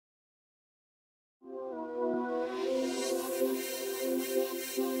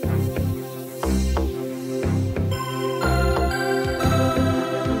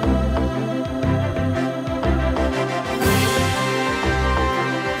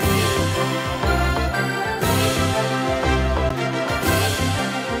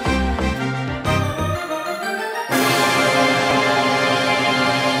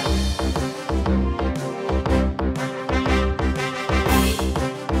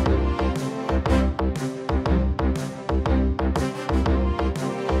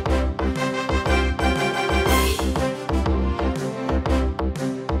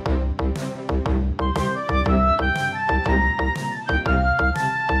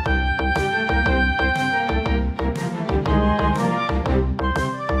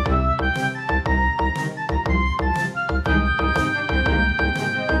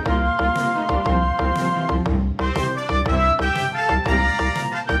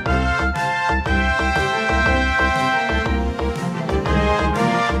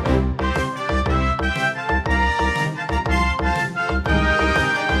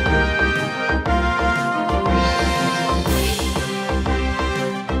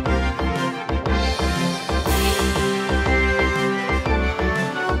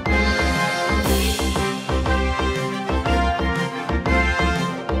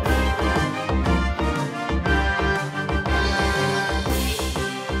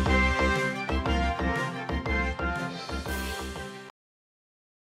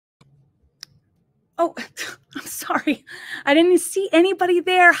Oh, I'm sorry. I didn't see anybody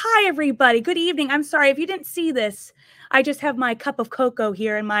there. Hi, everybody. Good evening. I'm sorry if you didn't see this. I just have my cup of cocoa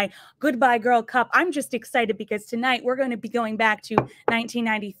here and my Goodbye Girl cup. I'm just excited because tonight we're going to be going back to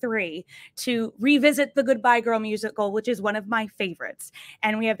 1993 to revisit the Goodbye Girl musical, which is one of my favorites.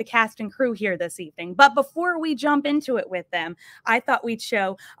 And we have the cast and crew here this evening. But before we jump into it with them, I thought we'd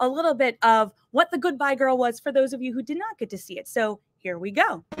show a little bit of what the Goodbye Girl was for those of you who did not get to see it. So here we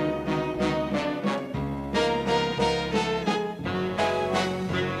go.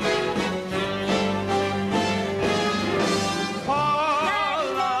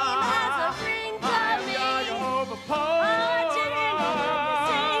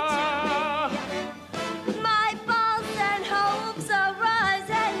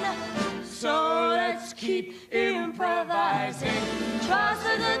 Improvising, trust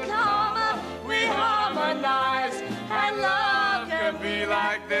in the karma, we harmonize, and love can be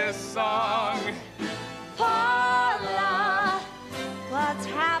like this song. Paula, what's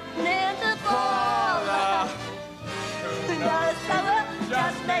happening to Paula?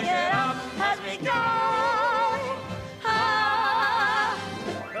 Just make it up as we go.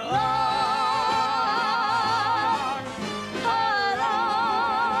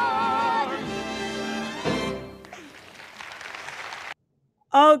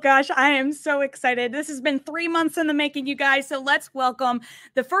 Oh gosh, I am so excited. This has been 3 months in the making, you guys. So let's welcome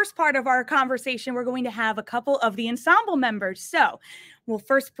the first part of our conversation. We're going to have a couple of the ensemble members. So we'll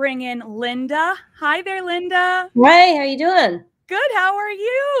first bring in Linda. Hi there, Linda. Hey, how you doing? Good. How are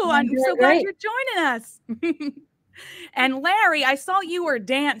you? I'm so glad you're joining us. And Larry, I saw you were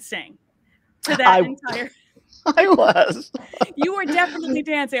dancing to that entire... I was. You were definitely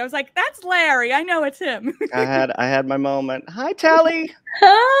dancing. I was like, that's Larry. I know it's him. I had my moment. Hi, Tally.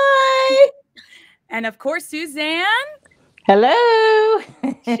 Hi. And of course, Susann. Hello.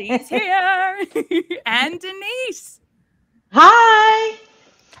 She's here. And Denise. Hi.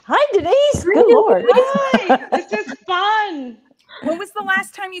 Hi, Denise. Good Lord. Hi. This is fun. When was the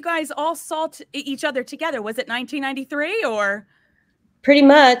last time you guys all saw each other together? Was it 1993 or? Pretty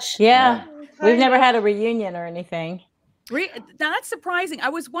much. Yeah. We've never had a reunion or anything. That's surprising. I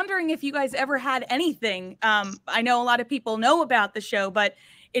was wondering if you guys ever had anything. I know a lot of people know about the show, but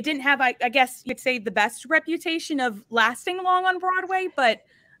it didn't have, I guess you'd say, the best reputation of lasting long on Broadway. But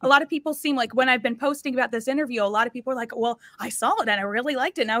a lot of people seem like when I've been posting about this interview, a lot of people are like, well, I saw it and I really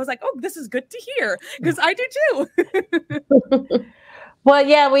liked it. And I was like, oh, this is good to hear because I do too. Well,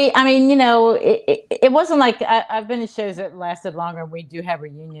 yeah, it wasn't like I've been in shows that lasted longer. And we do have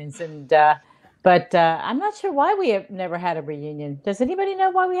reunions, but I'm not sure why we have never had a reunion. Does anybody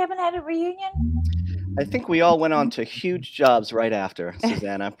know why we haven't had a reunion? I think we all went on to huge jobs right after,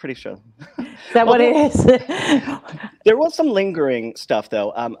 Susann. I'm pretty sure. Is that what it is? There was some lingering stuff,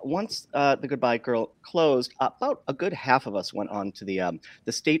 though. Once the Goodbye Girl closed, about a good half of us went on to the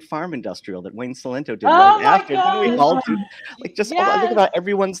State Farm Industrial that Wayne Salento did right after. Didn't we all do? Like, just look about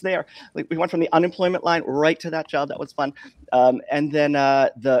everyone's there. Like, we went from the unemployment line right to that job. That was fun. And then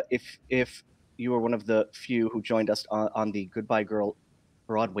if you were one of the few who joined us on the Goodbye Girl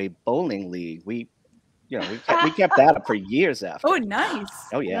Broadway Bowling League, we kept that up for years after. Oh, nice.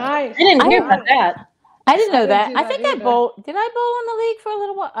 Oh, yeah. Nice. I didn't hear about that. I didn't know that. I think I bowled. Did I bowl in the league for a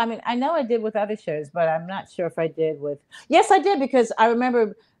little while? I mean, I know I did with other shows, but I'm not sure if I did with. Yes, I did, because I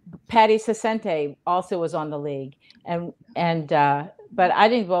remember Patty Sacente also was on the league, but I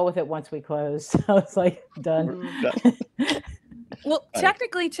didn't bowl with it once we closed. So it's like done. Well,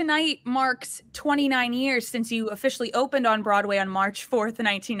 technically tonight marks 29 years since you officially opened on Broadway on March 4th,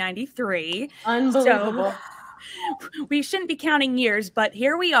 1993. Unbelievable. So we shouldn't be counting years, but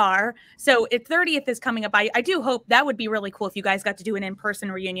here we are. So 30th is coming up. I do hope that would be really cool if you guys got to do an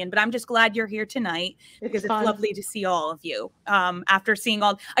in-person reunion, but I'm just glad you're here tonight because it's lovely to see all of you. After seeing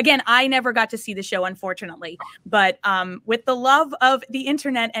again, I never got to see the show, unfortunately, but with the love of the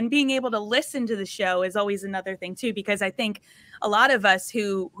internet and being able to listen to the show is always another thing too, because I think a lot of us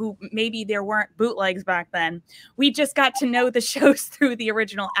who maybe there weren't bootlegs back then, we just got to know the shows through the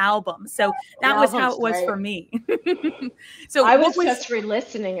original album. So that was how it was for me. So I was just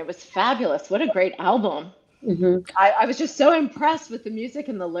re-listening. It was fabulous. What a great album. Mm-hmm. I was just so impressed with the music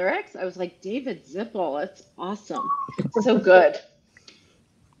and the lyrics. I was like, David Zippel, it's awesome. So good.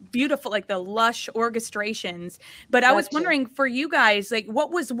 Beautiful, like the lush orchestrations. But I was wondering for you guys, like, what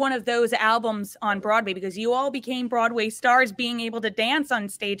was one of those albums on Broadway? Because you all became Broadway stars being able to dance on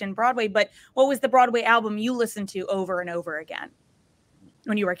stage in Broadway. But what was the Broadway album you listened to over and over again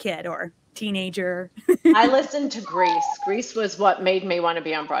when you were a kid or teenager? I listened to Grease. Grease was what made me want to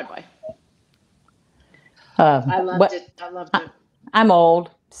be on Broadway. I loved it. I loved it. I'm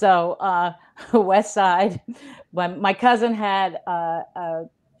old. So West Side, when my cousin had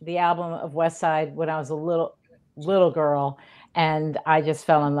the album of West Side when I was a little girl, and I just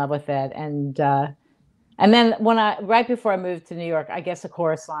fell in love with it. And then right before I moved to New York, I guess A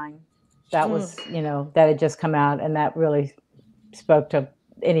Chorus Line, that was, that had just come out, and that really spoke to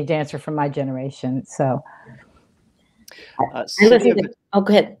any dancer from my generation. So I listened to, go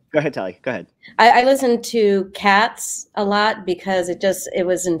ahead. Go ahead, Tally. Go ahead. I listened to Cats a lot because it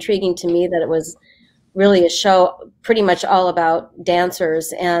was intriguing to me that it was really a show pretty much all about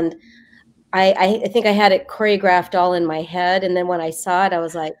dancers. And I think I had it choreographed all in my head. And then when I saw it, I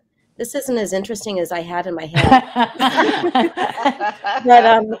was like, this isn't as interesting as I had in my head.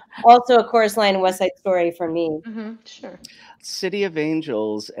 But also A Chorus Line and West Side Story for me. Sure. City of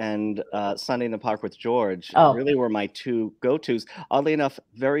Angels and Sunday in the Park with George really were my two go-tos. Oddly enough,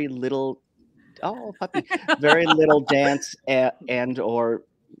 very little dance and or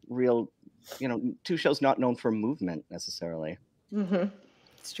real, two shows not known for movement necessarily.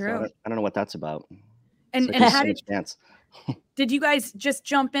 It's true. So I don't know what that's about. And how did you guys just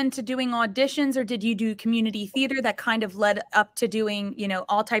jump into doing auditions, or did you do community theater that kind of led up to doing,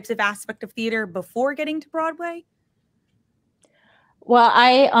 all types of aspect of theater before getting to Broadway? Well,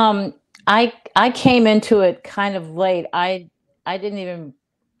 I came into it kind of late. I didn't even,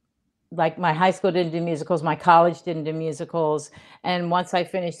 like, my high school didn't do musicals, my college didn't do musicals, and once I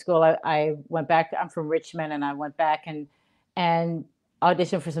finished school, I went back. I'm from Richmond, and I went back and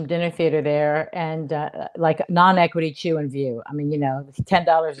auditioned for some dinner theater there, and like non-equity Chew and View. I mean,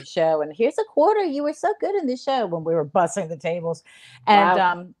 $10 a show, and here's a quarter. You were so good in this show when we were bussing the tables,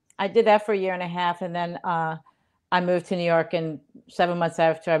 and I did that for a year and a half, and then I moved to New York, and 7 months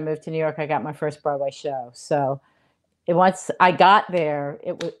after I moved to New York, I got my first Broadway show. So once I got there,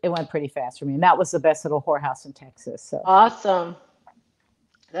 it went pretty fast for me, and that was the Best Little Whorehouse in Texas. So awesome.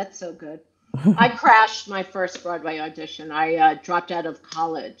 That's so good. I crashed my first Broadway audition. I dropped out of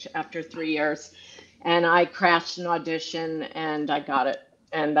college after 3 years, and I crashed an audition, and I got it.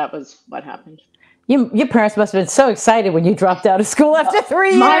 And that was what happened. Your parents must have been so excited when you dropped out of school after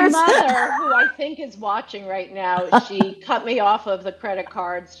 3 years. My mother, who I think is watching right now, she cut me off of the credit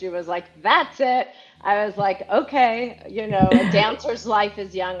cards. She was like, that's it. I was like, okay, a dancer's life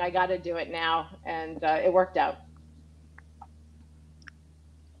is young. I got to do it now. And it worked out.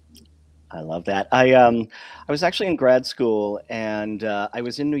 I love that. I was actually in grad school, and I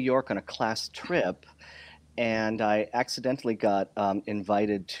was in New York on a class trip, and I accidentally got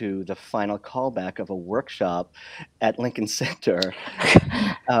invited to the final callback of a workshop at Lincoln Center.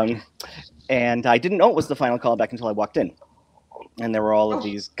 And I didn't know it was the final callback until I walked in. And there were all of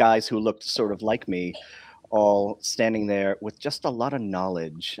these guys who looked sort of like me, all standing there with just a lot of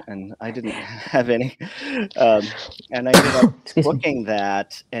knowledge, and I didn't have any. And I ended up booking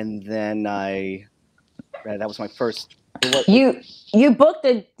that, and then that was my first. You booked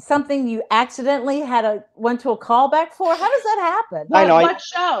something you accidentally went to a callback for? How does that happen? I know. What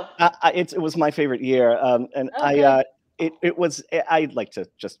show? It was my favorite year, and okay. It was. I'd like to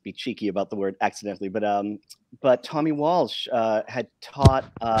just be cheeky about the word accidentally, but Tommy Walsh had taught.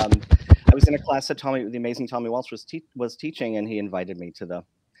 I was in a class that the amazing Tommy Walsh was teaching, and he invited me to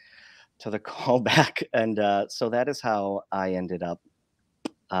the callback, and so that is how I ended up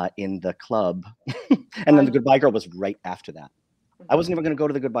in the club. And then the Goodbye Girl was right after that. I wasn't even going to go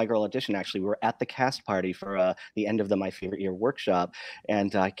to the Goodbye Girl audition. Actually, we were at the cast party for the end of the My Favorite Year workshop,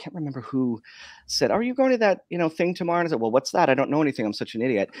 and I can't remember who said, "Are you going to that thing tomorrow?" And I said, "Well, what's that? I don't know anything. I'm such an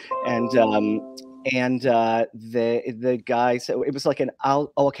idiot." And the guy said it was like an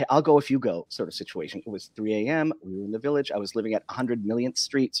I'll go if you go sort of situation. It was 3 a.m. We were in the Village. I was living at 100 Millionth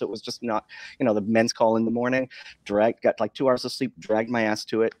Street, so it was just not the men's call in the morning. Got like 2 hours of sleep, dragged my ass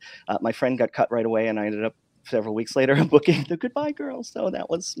to it. My friend got cut right away, and I ended up several weeks later booking the Goodbye Girl. So that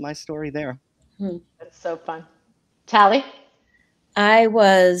was my story there. That's so fun. Tally? I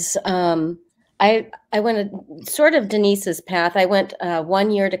was I went sort of Denise's path. I went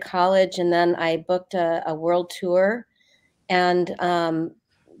 1 year to college, and then I booked a world tour, and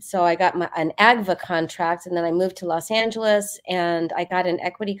so I got an AGVA contract, and then I moved to Los Angeles, and I got an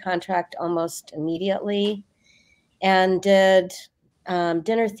equity contract almost immediately, and did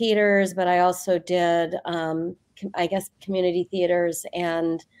dinner theaters, but I also did, I guess, community theaters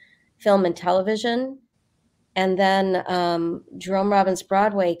and film and television. And then Jerome Robbins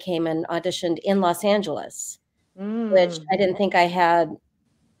Broadway came and auditioned in Los Angeles, which I didn't think I had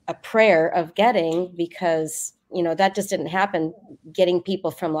a prayer of getting, because, that just didn't happen, getting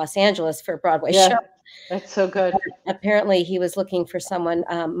people from Los Angeles for a Broadway show. That's so good. But apparently he was looking for someone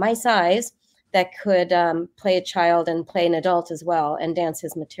my size that could play a child and play an adult as well and dance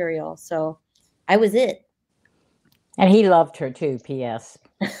his material. So I was it. And he loved her too, P.S.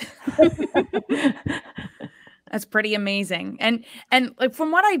 That's pretty amazing. And like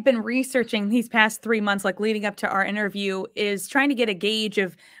from what I've been researching these past 3 months, like leading up to our interview, is trying to get a gauge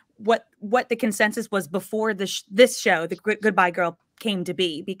of what the consensus was before this show, the Goodbye Girl, came to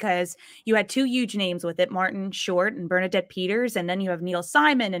be, because you had two huge names with it, Martin Short and Bernadette Peters, and then you have Neil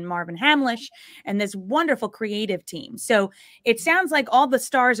Simon and Marvin Hamlish and this wonderful creative team. So it sounds like all the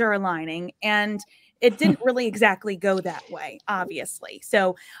stars are aligning, and it didn't really exactly go that way, obviously.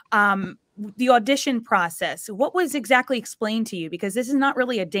 So the audition process, what was exactly explained to you? Because this is not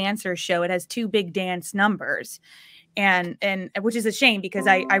really a dancer show. It has two big dance numbers, and which is a shame, because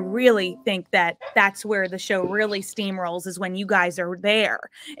I really think that that's where the show really steamrolls, is when you guys are there.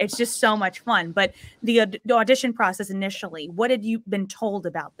 It's just so much fun. But the audition process initially, what had you been told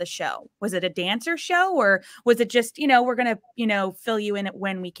about the show? Was it a dancer show, or was it just, we're going to, fill you in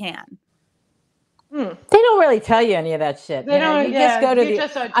when we can? They don't really tell you any of that shit. They don't. You just go to the.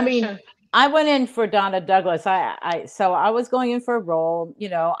 Just I mean, I went in for Donna Douglas. So I was going in for a role.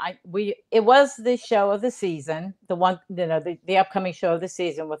 It was the show of the season, the one, the upcoming show of the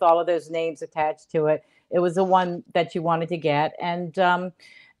season with all of those names attached to it. It was the one that you wanted to get, and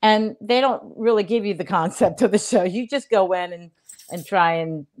they don't really give you the concept of the show. You just go in and try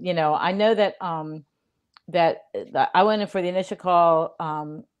and I know that that I went in for the initial call,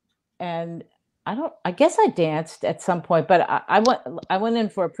 and I guess I danced at some point, but I went in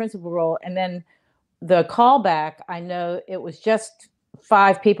for a principal role, and then the callback, I know it was just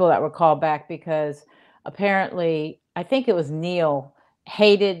 5 people that were called back, because apparently, I think it was Neil,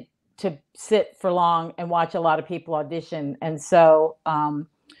 hated to sit for long and watch a lot of people audition. And so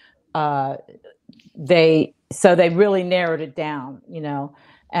they really narrowed it down,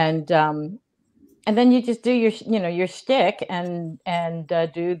 and then you just do your shtick and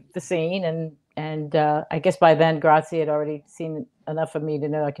do the scene, and I guess by then Grazie had already seen enough of me to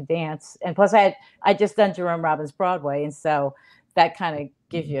know I could dance. And plus I just done Jerome Robbins Broadway. And so that kind of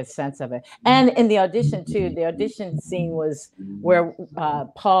gives you a sense of it. And in the audition too, the audition scene was where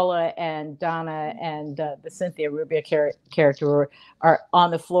Paula and Donna and the Cynthia Rubio character are on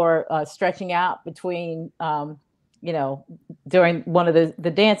the floor stretching out between, during one of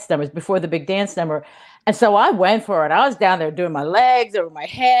the dance numbers, before the big dance number. And so I went for it. I was down there doing my legs over my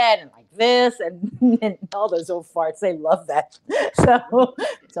head and like this, and all those old farts. They love that.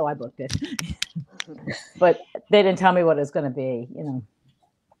 So I booked it. But they didn't tell me what it was going to be,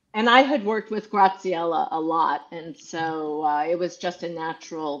 And I had worked with Graziella a lot. And so it was just a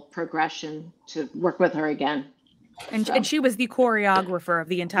natural progression to work with her again. And she was the choreographer of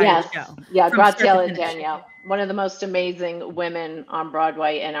the entire show. Yeah, Graziella Danielle, one of the most amazing women on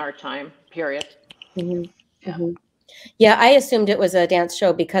Broadway in our time, period. Mm-hmm. Yeah. Mm-hmm. Yeah, I assumed it was a dance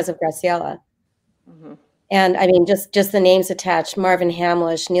show because of Graziella. Mm-hmm. And I mean, just the names attached: Marvin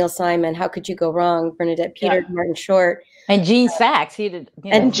Hamlish, Neil Simon. How could you go wrong? Bernadette Peters, Martin Short, and Gene Sachs. He did,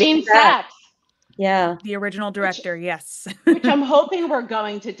 and Gene Sachs. Yeah, the original director. Yes. Which I'm hoping we're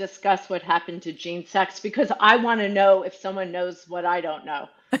going to discuss what happened to Gene Sachs, because I want to know if someone knows what I don't know.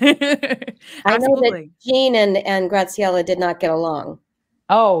 I know that Gene and Graziella did not get along.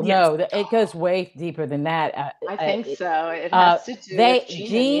 Oh, yes. No, it goes way deeper than that. I think so. It has to do with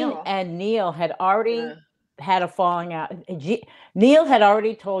Gene and Neil had already had a falling out. Neil had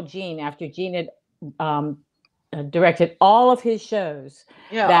already told Gene, after Gene had directed all of his shows,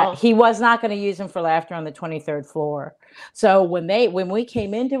 that he was not going to use him for Laughter on the 23rd Floor. So when we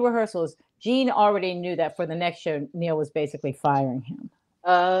came into rehearsals, Gene already knew that for the next show, Neil was basically firing him.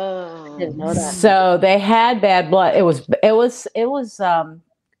 Oh, didn't know that. So they had bad blood. It was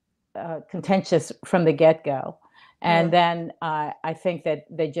contentious from the get-go, and then I think that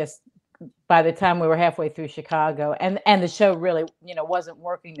they just, by the time we were halfway through Chicago, and the show really wasn't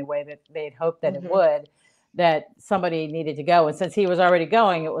working the way that they had hoped that it would, that somebody needed to go, and since he was already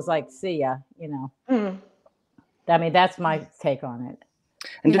going, it was like, see ya, I mean, that's my take on it.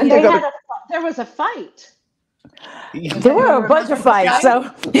 And there was a fight. There were a bunch of fights, so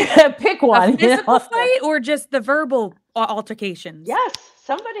pick one. A physical fight or just the verbal altercations? Yes,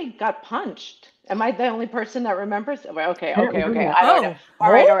 somebody got punched. Am I the only person that remembers? Okay. I don't know.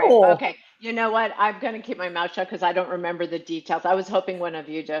 All right. Okay. You know what? I'm going to keep my mouth shut because I don't remember the details. I was hoping one of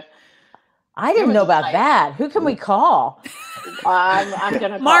you to. I didn't know about that. Who can we call? I'm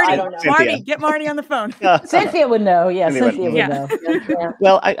going to call. Marty. I don't know. Marty, get Marty on the phone. Cynthia would know. Yeah, Cynthia would know. Yeah.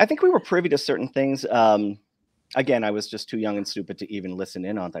 Well, I think we were privy to certain things. Again, I was just too young and stupid to even listen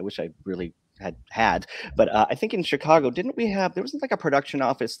in on it. I wish I really had. But I think in Chicago, didn't we have, there was like a production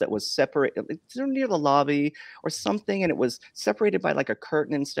office that was separate near the lobby or something, and it was separated by like a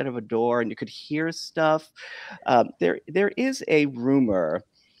curtain instead of a door, and you could hear stuff. There is a rumor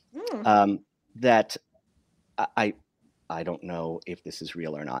that I don't know if this is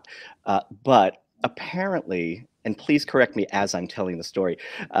real or not, but apparently, and please correct me as I'm telling the story,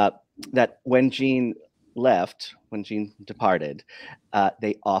 that when Jean departed,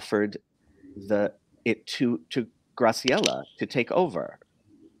 they offered it to Graciela to take over.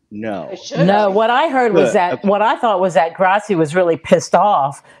 No. What I heard was that what I thought was that Gracie was really pissed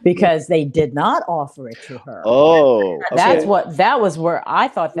off because they did not offer it to her. Oh, okay. That was where I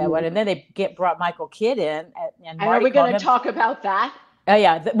thought that went, and then they brought Michael Kidd in, and are we going to talk about that? Oh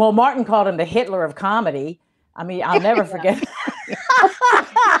yeah. Well, Martin called him the Hitler of comedy. I mean, I'll never forget.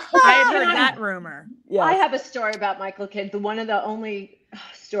 I had heard that rumor. Yes. I have a story about Michael Kidd. One of the only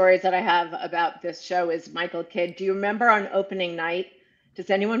stories that I have about this show is Michael Kidd. Do you remember on opening night? Does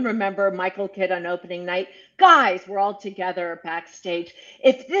anyone remember Michael Kidd on opening night? Guys, we're all together backstage.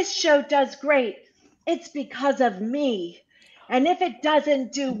 If this show does great, it's because of me. And if it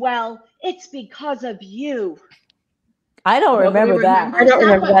doesn't do well, it's because of you. I don't remember that. I don't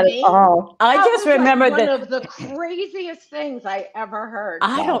remember that at all. I just remember that. One of the craziest things I ever heard.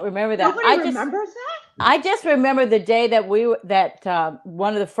 I don't remember that. Nobody remembers that? I just remember the day that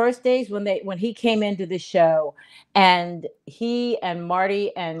one of the first days when he came into the show, and he and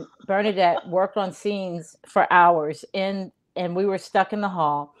Marty and Bernadette worked on scenes for hours and we were stuck in the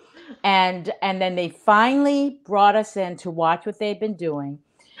hall, and then they finally brought us in to watch what they'd been doing.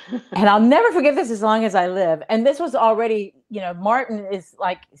 And I'll never forget this as long as I live. And this was already, Martin is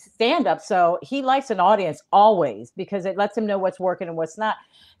like stand up. So he likes an audience always because it lets him know what's working and what's not.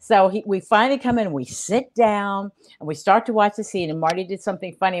 So we finally come in and we sit down and we start to watch the scene, and Marty did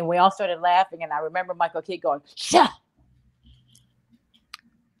something funny and we all started laughing. And I remember Michael Kidd going, "Shut!"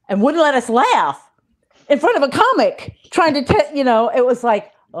 and wouldn't let us laugh in front of a comic trying to, it was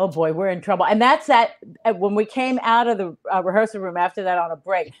like, oh boy, we're in trouble. And that's when we came out of the rehearsal room after that on a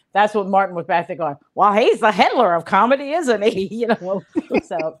break, that's what Martin was back there going, well, he's the Hitler of comedy, isn't he?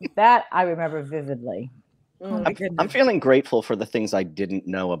 So that I remember vividly. I'm feeling grateful for the things I didn't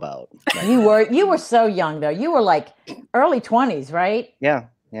know about. You were so young though. You were like early 20s, right? Yeah.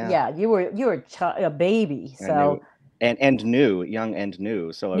 Yeah. You were a baby. So and new, young and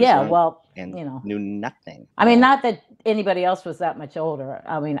new. So I was knew nothing. I mean, not that anybody else was that much older.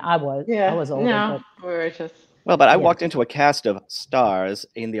 I mean, I was older. No, we were just. Well, but I walked into a cast of stars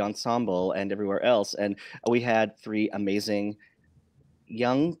in the ensemble and everywhere else, and we had 3 amazing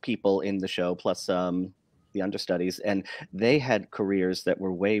young people in the show, plus the understudies, and they had careers that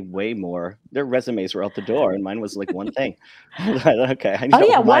were way, way more. Their resumes were out the door, and mine was like one thing. Okay.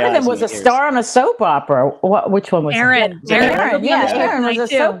 One of them was a star on a soap opera. Which one was Erin? Erin was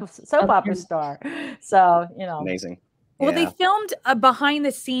a soap opera star. So amazing. Well, they filmed a behind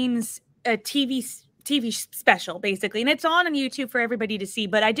the scenes TV special, basically, and it's on YouTube for everybody to see,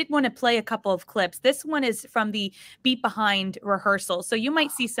 but I did want to play a couple of clips. This one is from the Beat Behind rehearsal, so you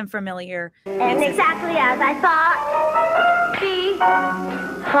might see some familiar. And exactly as I thought, she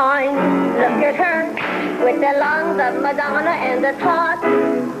fine, look at her, with the lungs of Madonna and the trot,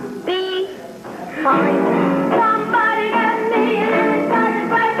 be fine. Somebody get me an excited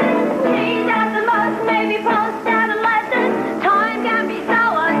person, she's at the most, maybe post adolescent, time can be so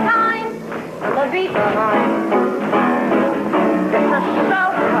unkind. The beat behind. It's a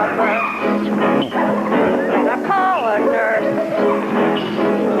soap opera. Better call a nurse.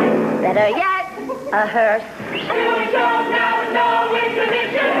 Better yet, a hearse.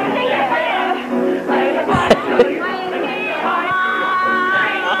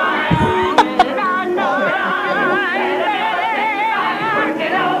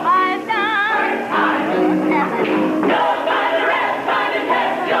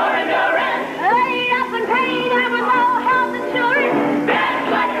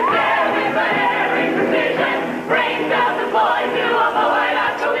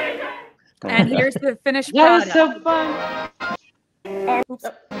 And here's the finished product. That was so fun. Oops.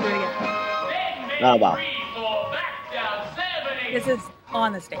 Oh, wow. This is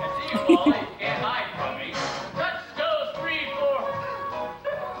on the stage. My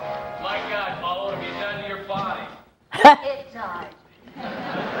God, Paul, what have you done to your body? It's art.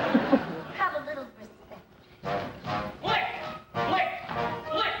 Have a little respect. Flick, flick,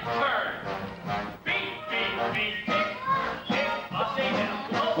 flick, turn. Beat, beat, beat, kick, kick. I'll say now.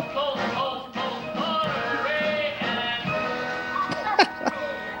 Close, close, close, close, Monterey,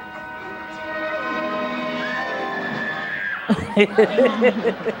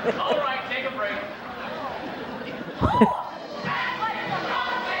 All right, take a break.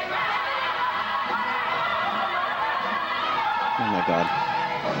 my God.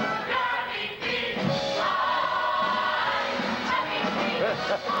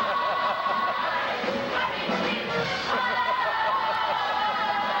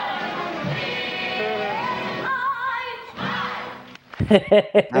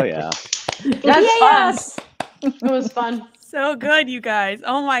 Oh yeah. That's fun. It was fun. So good, you guys.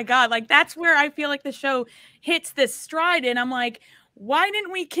 Oh my God. Like, that's where I feel like the show hits this stride. And I'm like, why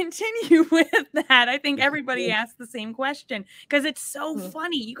didn't we continue with that? I think everybody asked the same question because it's so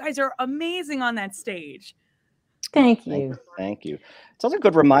funny. You guys are amazing on that stage. Thank you. Thank you. It's also a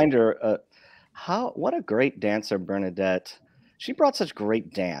good reminder what a great dancer Bernadette. She brought such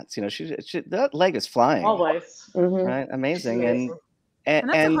great dance. You know, she that leg is flying. Always. Right? Amazing. And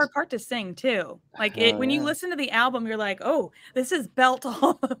that's a hard part to sing too. Like when you listen to the album, you're like, oh, this is belt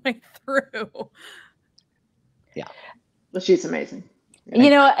all the way through. Yeah. Well, she's amazing.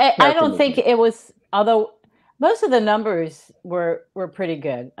 You know, I don't think it was, although most of the numbers were pretty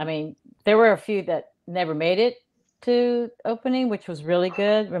good. I mean, there were a few that never made it to opening, which was really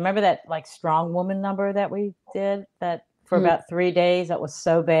good. Remember that like Strong Woman number that we did that for about 3 days? That was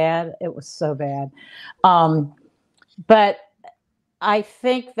so bad. It was so bad. But I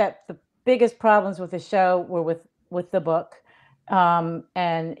think that the biggest problems with the show were with the book.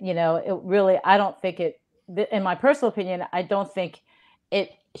 And, you know, it really, I don't think in my personal opinion, I don't think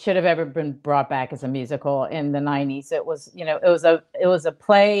it should have ever been brought back as a musical in the 90s. It was, you know, it was a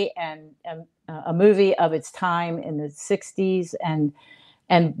play and a movie of its time in the 60s. And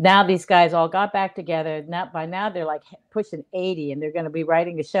now these guys all got back together. By now they're like pushing 80 and they're going to be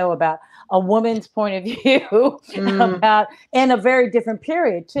writing a show about a woman's point of view about in a very different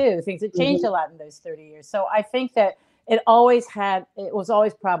period too. Things have changed a lot in those 30 years. So I think that it was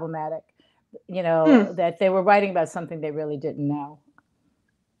always problematic, you know, that they were writing about something they really didn't know.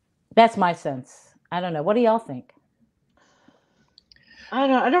 That's my sense. I don't know. What do y'all think?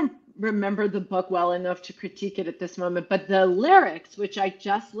 I don't remember the book well enough to critique it at this moment, but the lyrics, which I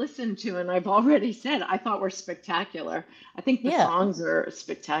just listened to and I've already said, I thought were spectacular. I think the songs are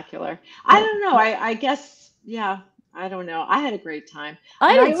spectacular. I don't know. I guess, I don't know. I had a great time.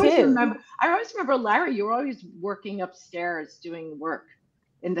 I always remember, Larry, you were always working upstairs doing work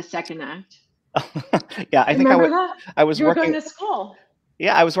in the second act. Yeah, I think I was you were working going to school.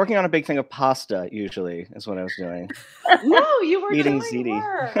 Yeah, I was working on a big thing of pasta, usually, is what I was doing. No, you were Eating doing ziti.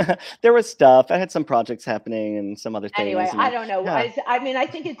 work. There was stuff. I had some projects happening and some other things. Anyway, I don't know. Yeah. I mean, I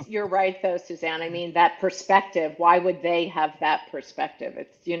think you're right, though, Susann. I mean, that perspective, why would they have that perspective?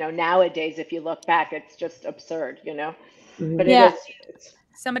 It's, you know, nowadays, if you look back, it's just absurd, you know? But it is.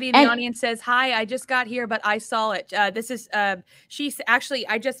 Somebody in the audience says, hi, I just got here, but I saw it. This is, she's actually,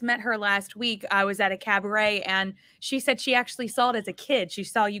 I just met her last week. I was at a cabaret and she said she actually saw it as a kid. She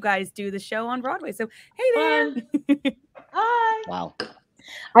saw you guys do the show on Broadway. So, hey there. Hi. Wow.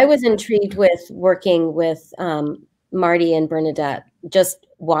 I was intrigued with working with Marty and Bernadette, just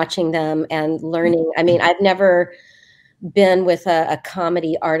watching them and learning. I mean, I've never been with a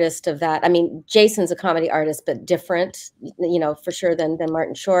comedy artist of that. I mean, Jason's a comedy artist, but different, you know, for sure than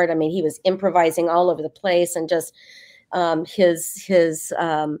Martin Short. I mean, he was improvising all over the place and just his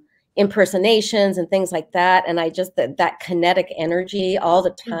impersonations and things like that. And I just, that kinetic energy all the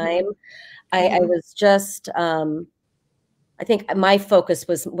time. I was just, I think my focus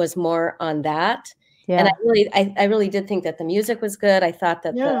was more on that. Yeah. And I really did think that the music was good. I thought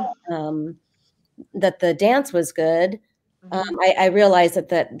that that the dance was good. I realized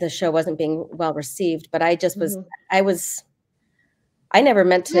that the show wasn't being well received, but I just was, I never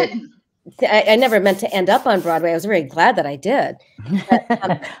meant to, I never meant to end up on Broadway. I was very glad that I did.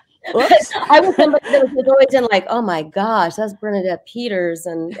 But, I was somebody that was always in like, oh my gosh, that's Bernadette Peters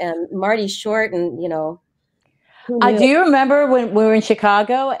and Marty Short. And, you know, do you remember when we were in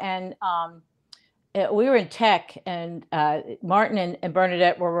Chicago and we were in tech and Martin and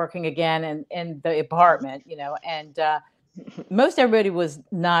Bernadette were working again in the apartment, you know, and most everybody was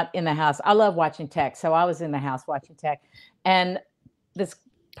not in the house. I love watching tech. So I was in the house watching tech. And this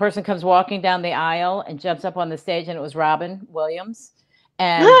person comes walking down the aisle and jumps up on the stage and it was Robin Williams.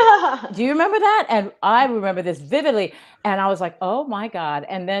 And do you remember that? And I remember this vividly. And I was like, oh my God.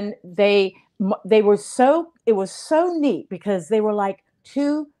 And then they were it was so neat because they were like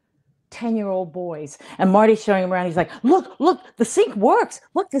two 10-year-old boys and Marty's showing him around. He's like, look, the sync works.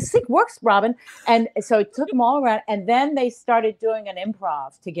 Look, the sync works, Robin. And so it took them all around. And then they started doing an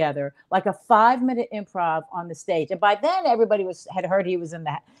improv together, like a 5-minute improv on the stage. And by then everybody had heard he was in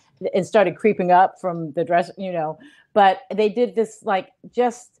that and started creeping up from the dress, you know, but they did this like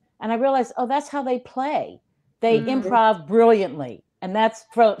and I realized, oh, that's how they play. They improv brilliantly. And that's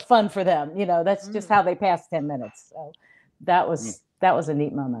fun for them. You know, that's just how they pass 10 minutes. So that was a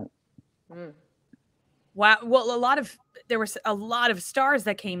neat moment. Wow. Well, there was a lot of stars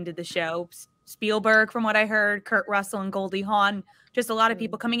that came to the show. Spielberg, from what I heard, Kurt Russell and Goldie Hawn, just a lot of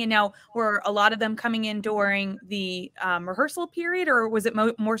people coming in. Now, were a lot of them coming in during the rehearsal period, or was it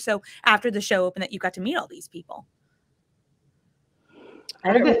more so after the show opened that you got to meet all these people?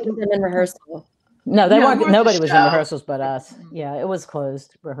 I don't remember them in rehearsal. No, they weren't. Nobody was in rehearsals but us. Yeah, it was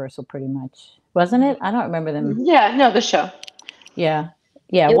closed rehearsal pretty much, wasn't it? I don't remember them. Yeah, no, the show. Yeah.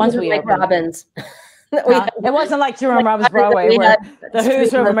 It Once wasn't we like opened. Robbins. It wasn't like Jerome Robbins Broadway, where the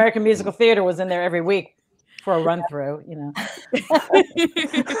Who's Who of American Musical Theater was in there every week for a run through.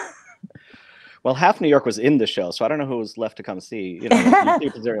 Well, half New York was in the show, so I don't know who was left to come see. All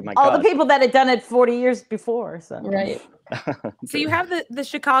the people that had done it 40 years before. So right. So you have the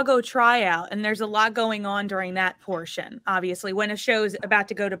Chicago tryout, and there's a lot going on during that portion. Obviously, when a show's about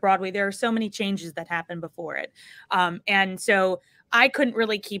to go to Broadway, there are so many changes that happen before it. And so I couldn't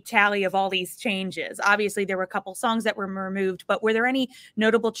really keep tally of all these changes. Obviously, there were a couple songs that were removed, but were there any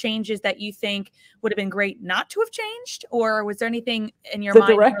notable changes that you think would have been great not to have changed? Or was there anything in your mind?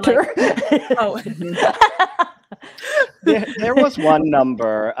 Director. There was one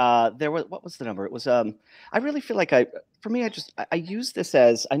number. What was the number? It was, I really feel like I use this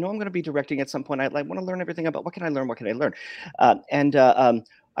as, I know I'm going to be directing at some point. I want to learn everything about what can I learn?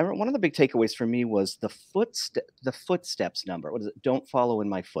 One of the big takeaways for me was the footsteps number. What is it? Don't follow in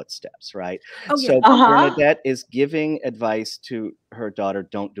my footsteps, right? Oh, yeah. So Bernadette is giving advice to her daughter,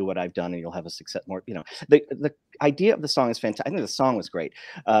 don't do what I've done and you'll have a success more, the idea of the song is fantastic. I think the song was great.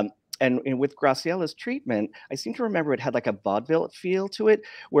 And with Graciella's treatment, I seem to remember it had like a vaudeville feel to it,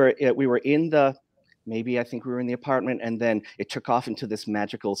 where we were I think we were in the apartment, and then it took off into this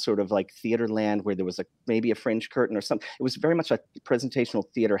magical sort of like theater land where there was maybe a fringe curtain or something. It was very much a presentational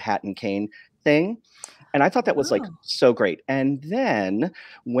theater hat and cane thing. And I thought that was like so great. And then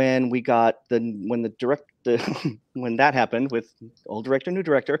when we got when that happened with old director, new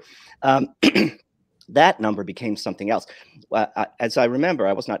director, that number became something else. As I remember,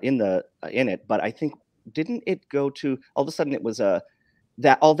 I was not in it, but I think, didn't it go to, all of a sudden it was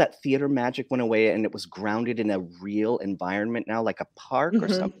that all that theater magic went away and it was grounded in a real environment now, like a park or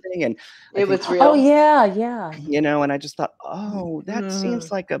something. And it was real. Oh yeah. And I just thought, that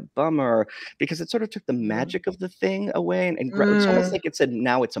seems like a bummer, because it sort of took the magic of the thing away. And it's almost like it said,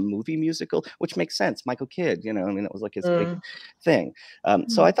 now it's a movie musical, which makes sense. Michael Kidd, that was like his big thing.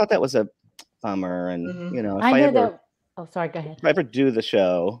 So I thought that was a bummer. And, sorry, go ahead. If I ever do the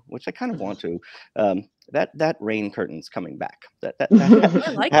show, which I kind of want to, that rain curtain's coming back. I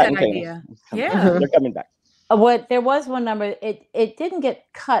like that idea. Yeah, they're coming back. There was one number. It didn't get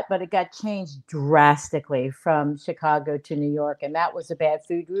cut, but it got changed drastically from Chicago to New York, and that was a Bad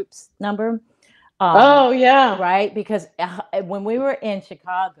Food Groups number. Right, because when we were in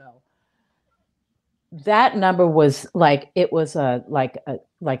Chicago, that number was like, it was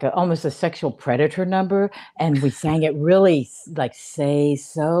almost a sexual predator number, and we sang it really like say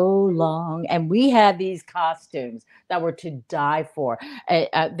so long, and we had these costumes that were to die for.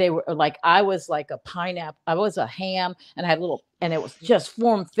 They were like, I was like a pineapple, I was a ham, and I had and it was just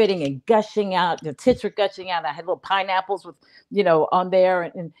form fitting and gushing out, the tits were gushing out. I had little pineapples with on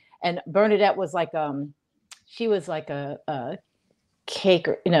there, and Bernadette was like she was like a cake,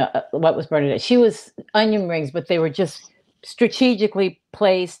 or what was Bernadette? She was onion rings, but they were just strategically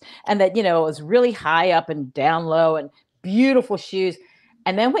placed, and that it was really high up and down low, and beautiful shoes.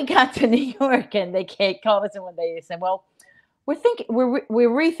 And then we got to New York, and they called us, and when they said, "Well, we're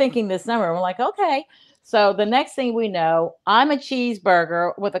rethinking this number," and we're like, "Okay." So the next thing we know, I'm a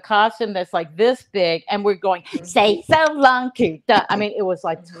cheeseburger with a costume that's like this big, and we're going, "Say so long, cute." I mean, it was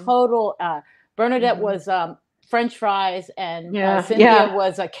like total. Bernadette was French fries, and Cynthia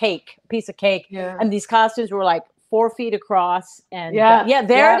was a piece of cake, and these costumes were like 4 feet across, and there it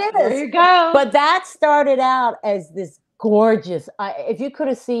is. There you go. But that started out as this gorgeous. If you could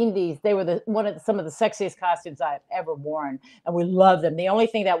have seen these, they were some of the sexiest costumes I've ever worn, and we loved them. The only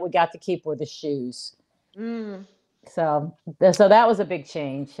thing that we got to keep were the shoes. So that was a big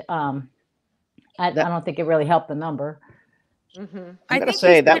change. I don't think it really helped the number. I gotta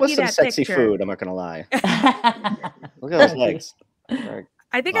say, that was some sexy food. I'm not gonna lie. Look at those legs.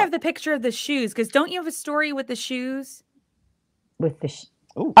 I think I have the picture of the shoes, because don't you have a story with the shoes? With the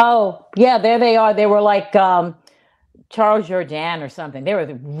there they are. They were like Charles Jourdan or something. They were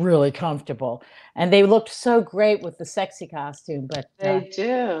really comfortable, and they looked so great with the sexy costume. But they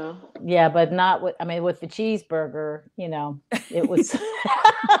do. Yeah, but not with. I mean, with the cheeseburger, it was.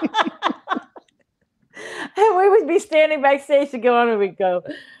 And we would be standing backstage to go on, and we'd go,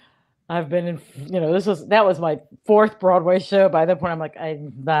 I've been in, that was my 4th Broadway show. By that point, I'm like,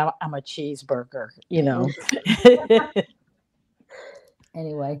 I'm a cheeseburger,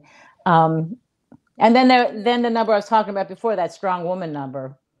 Anyway, and then the number I was talking about before, that strong woman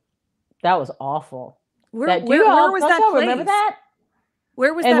number, that was awful. Where was that placed? Remember that?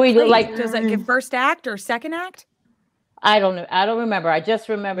 Where was that placed? Was that like first act or second act? I don't know. I don't remember. I just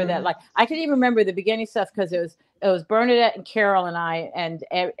remember that. Like, I can even remember the beginning stuff because it was Bernadette and Carol and I,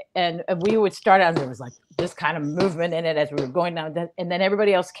 and we would start out, and there was like this kind of movement in it as we were going down, and then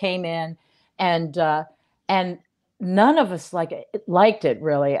everybody else came in, and none of us liked it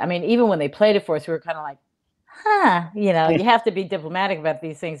really. I mean, even when they played it for us, we were kind of like, you have to be diplomatic about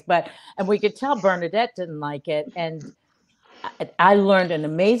these things, and we could tell Bernadette didn't like it, and I learned an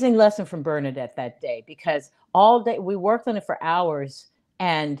amazing lesson from Bernadette that day, because all day we worked on it for hours,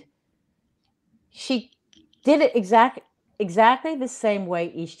 and she did it exactly the same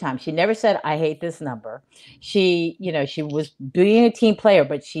way each time. She never said, I hate this number. She was being a team player,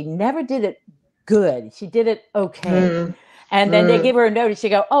 but she never did it good. She did it okay. And then they give her a note, and she'd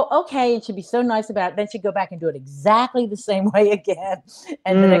go, oh, okay. And she'd be so nice about it. Then she'd go back and do it exactly the same way again.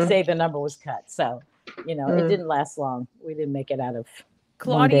 And the next day the number was cut. So, it didn't last long. We didn't make it out of.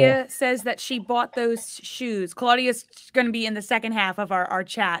 Claudia says that she bought those shoes. Claudia's going to be in the second half of our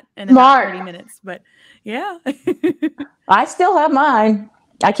chat in about 30 minutes. But yeah. I still have mine.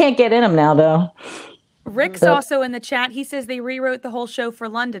 I can't get in them now, though. Rick's also in the chat. He says they rewrote the whole show for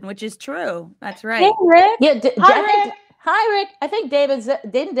London, which is true. That's right. Hey, Rick. Yeah, Rick. Hi, Rick. I think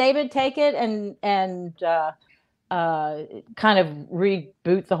didn't David take it and kind of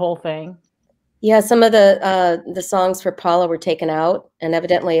reboot the whole thing? Yeah, some of the songs for Paula were taken out, and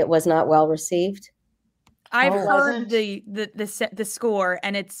evidently it was not well received. I've heard the score,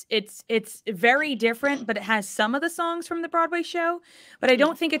 and it's very different, but it has some of the songs from the Broadway show. But I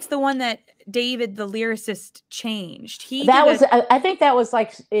don't think it's the one that David, the lyricist, changed. I think that was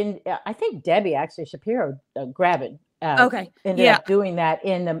like I think Debbie actually Shapiro ended up doing that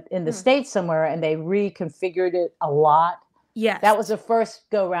in the States somewhere, and they reconfigured it a lot. Yes, that was the first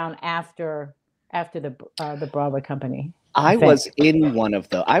go round after the Broadway company. I was in one of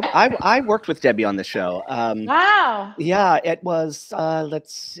the. I worked with Debbie on the show. Wow. Yeah, it was.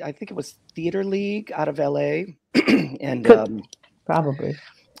 I think it was Theater League out of LA, and probably.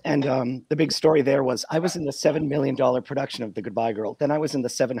 And the big story there was I was in the $7 million production of The Goodbye Girl. Then I was in the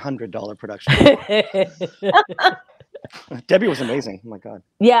 $700 production. Debbie was amazing. Oh my God.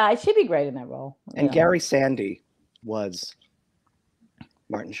 Yeah, she'd be great in that role. And Gary Sandy was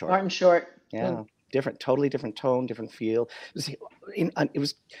Martin Short. Martin Short. Yeah. Totally different tone, different feel. It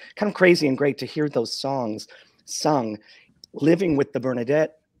was kind of crazy and great to hear those songs sung, living with the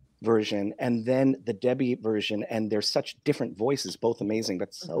Bernadette version and then the Debbie version, and they're such different voices, both amazing,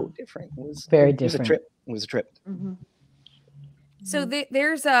 but so different. It was very different. It was a trip. Mm-hmm. So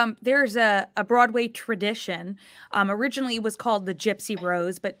there's a Broadway tradition. Originally it was called the Gypsy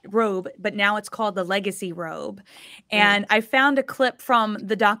Robe, but now it's called the Legacy Robe. And I found a clip from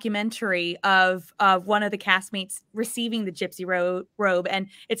the documentary of one of the castmates receiving the Gypsy robe, and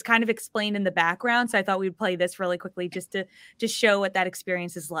it's kind of explained in the background. So I thought we'd play this really quickly just to show what that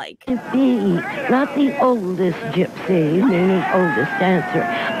experience is like. Not the oldest gypsy, meaning oldest dancer,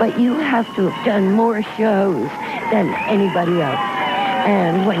 but you have to have done more shows than anybody else.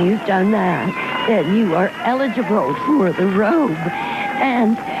 And when you've done that, then you are eligible for the robe.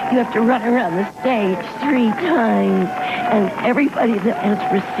 And you have to run around the stage 3 times. And everybody that has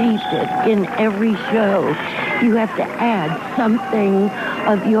received it in every show, you have to add something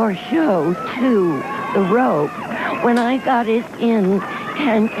of your show to the robe. When I got it in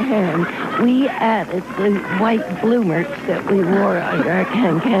Can-Can, we added the white bloomers that we wore on our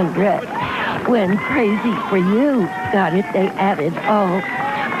Can-Can dress. When Crazy for You got it, they added all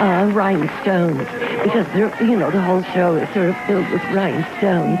rhinestones, because the whole show is sort of filled with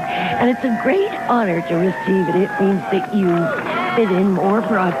rhinestones. And it's a great honor to receive it. It means that you fit in more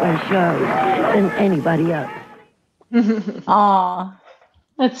Broadway shows than anybody else. Aw,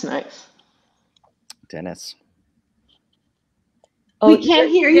 that's nice. Dennis. We can't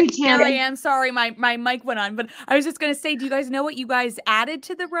hear you, Tammy. I'm sorry, my mic went on, but I was just going to say, do you guys know what you guys added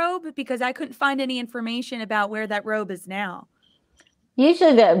to the robe? Because I couldn't find any information about where that robe is now.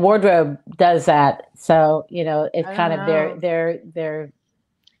 Usually the wardrobe does that. So, it's kind of their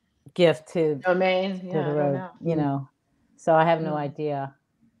gift to domain, to the robe, So I have no idea.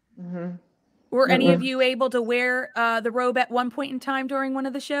 Mm-hmm. Were any of you able to wear the robe at one point in time during one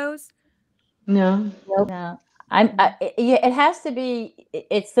of the shows? No. Nope. No. It has to be.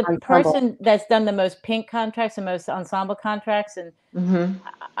 It's the Ensemble. person that's done the most pink contracts and most ensemble contracts, and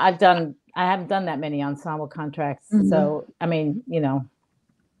I haven't done that many ensemble contracts. So I mean,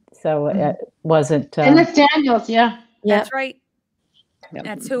 so it wasn't. And it's Daniels, That's right.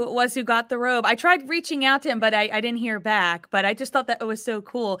 That's who it was who got the robe. I tried reaching out to him, but I didn't hear back. But I just thought that it was so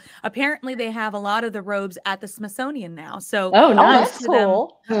cool. Apparently, they have a lot of the robes at the Smithsonian now. So nice, that's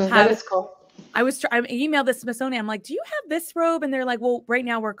cool. That is cool. I emailed the Smithsonian. I'm like, do you have this robe? And they're like, well, right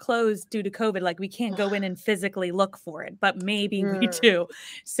now we're closed due to COVID. Like, we can't go in and physically look for it, but maybe we do.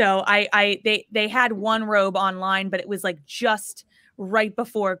 So they had one robe online, but it was like just right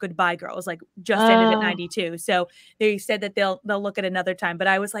before Goodbye Girl. It was like just ended at 92. So they said that they'll look at another time. But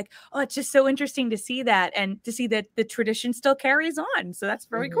I was like, oh, it's just so interesting to see that and to see that the tradition still carries on. So that's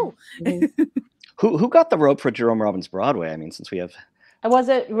very cool. Who got the robe for Jerome Robbins Broadway? I mean, since we have. Was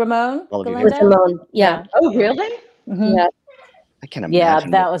it Ramon? Ramon, yeah. Oh, really? Yeah. I can imagine. Yeah,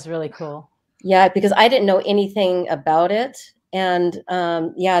 that was really cool. Yeah, because I didn't know anything about it. And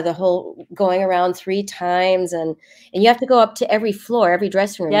the whole going around 3 times and you have to go up to every floor, every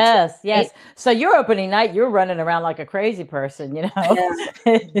dressing room. Yes. So your opening night, you're running around like a crazy person, Yeah.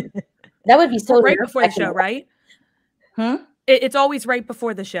 That would be so right before the show, right? It's always right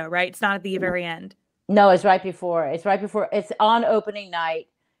before the show, right? It's not at the very end. No, it's right before. It's right before. It's on opening night.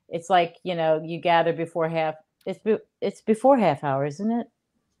 It's like, you gather before half. It's before half hour, isn't it?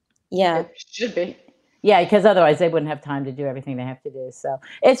 Yeah. It should be. Yeah, because otherwise they wouldn't have time to do everything they have to do. So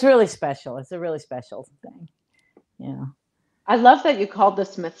it's really special. It's a really special thing. Yeah. I love that you called the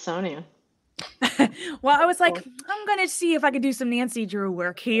Smithsonian. Well, I was like, I'm going to see if I could do some Nancy Drew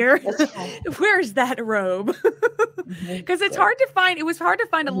work here. Where's that robe? Because it's hard to find. It was hard to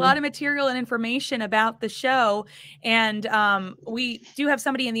find a lot of material and information about the show. And we do have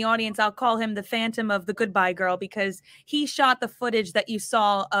somebody in the audience. I'll call him the Phantom of the Goodbye Girl because he shot the footage that you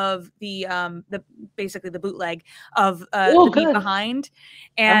saw of the basically the bootleg of the Beat Behind.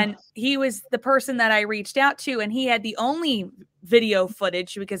 And he was the person that I reached out to, and he had the only video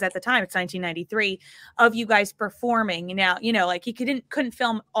footage, because at the time it's 1993, of you guys performing. Now, like he couldn't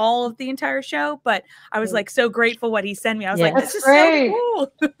film all of the entire show, but I was like so grateful what he sent me. I was like, this is so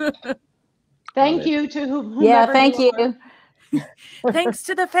cool. Thank you to whomever. Yeah, thank you. Thanks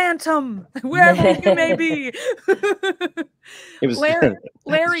to the Phantom, wherever you may be. It was Larry,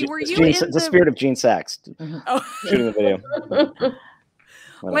 were you in the spirit of Gene Sachs shooting the video?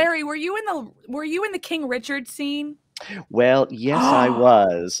 Larry, were you in the King Richard scene? Well, yes, I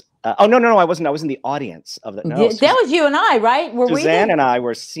was. No, I wasn't. I was in the audience of that. No, that was you and I, right? Susann and I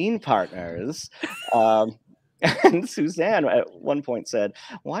were scene partners. And Susann at one point said,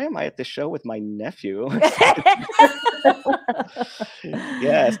 "Why am I at the show with my nephew?"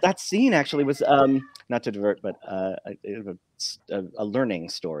 Yes, that scene actually was not to divert, but a learning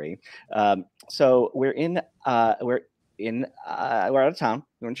story. So we're out of town.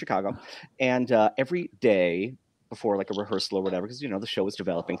 We're in Chicago, and every day before like a rehearsal or whatever, because the show is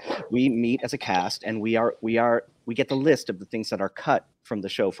developing, we meet as a cast and we get the list of the things that are cut from the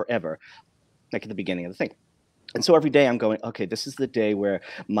show forever, like at the beginning of the thing. And so every day I'm going, okay, this is the day where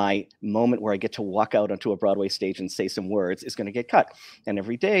my moment where I get to walk out onto a Broadway stage and say some words is going to get cut. And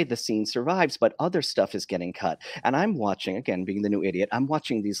every day the scene survives, but other stuff is getting cut. And I'm watching, again, being the new idiot, I'm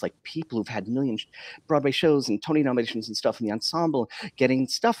watching these like people who've had million Broadway shows and Tony nominations and stuff in the ensemble getting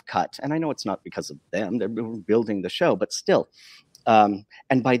stuff cut. And I know it's not because of them, they're building the show, but still. And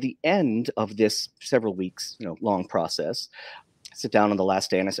by the end of this several weeks, long process, I sit down on the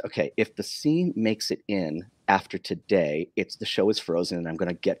last day and I say, okay, if the scene makes it in after today, the show is frozen and I'm going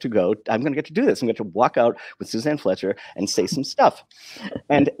to get to do this. I'm going to walk out with Susann Fletcher and say some stuff.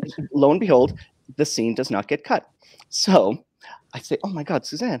 And lo and behold, the scene does not get cut. So I say, oh my God,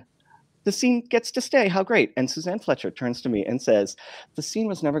 Susann, the scene gets to stay. How great. And Susann Fletcher turns to me and says, the scene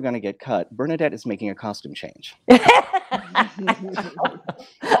was never going to get cut. Bernadette is making a costume change.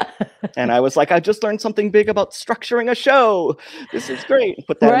 And I was like, I just learned something big about structuring a show. This is great.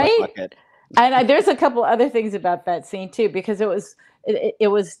 Put that in my pocket. And there's a couple other things about that scene too, because it was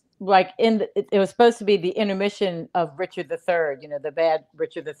like it was supposed to be the intermission of Richard III, the bad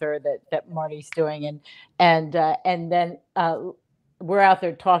Richard III that Marty's doing, and then we're out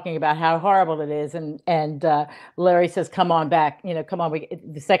there talking about how horrible it is, and Larry says, "Come on back, come on.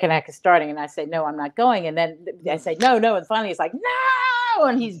 The second act is starting," and I say, "No, I'm not going." And then I say, "No," and finally he's like, "No,"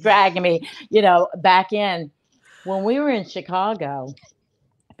 and he's dragging me, back in. When we were in Chicago,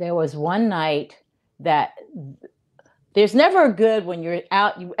 there was one night that there's never a good when you're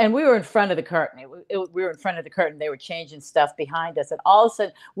out, and we were in front of the curtain. We were in front of the curtain. They were changing stuff behind us, and all of a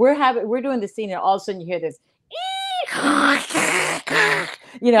sudden we're doing the scene, and all of a sudden you hear this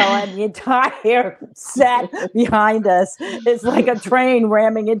you know, and the entire set behind us is like a train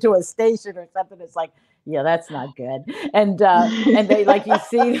ramming into a station or something. It's like, yeah, that's not good. And they, like, you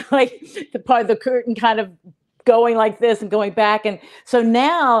see like the part of the curtain kind of going like this and going back. And so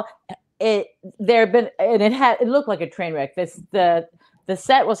now it looked like a train wreck. The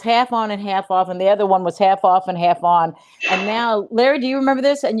set was half on and half off, and the other one was half off and half on. And now, Larry, do you remember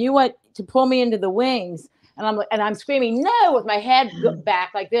this? And you went to pull me into the wings, and I'm screaming no with my head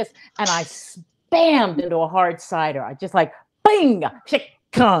back like this, and I spammed into a hard cider. I just like bing,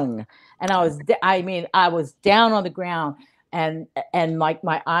 chick-kung, and I was down on the ground, and like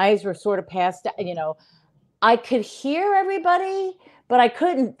my eyes were sort of passed. You know, I could hear everybody, but I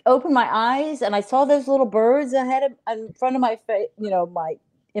couldn't open my eyes, and I saw those little birds ahead in front of my face, you know,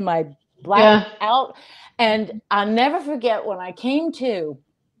 in my black out. And I'll never forget when I came to,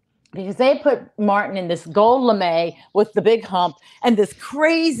 because they put Martin in this gold lame with the big hump and this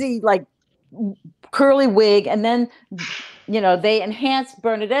crazy like curly wig, and then, you know, they enhanced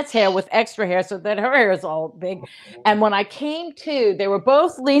Bernadette's hair with extra hair so that her hair is all big. And when I came to, they were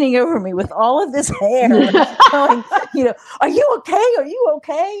both leaning over me with all of this hair, going, you know, are you okay? Are you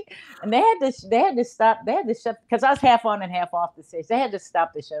okay? And they had to stop because I was half on and half off the stage. They had to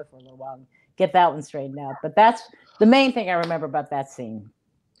stop the show for a little while and get that one straightened out. But that's the main thing I remember about that scene.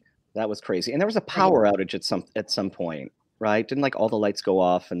 That was crazy. And there was a power outage at some point, right? Didn't like all the lights go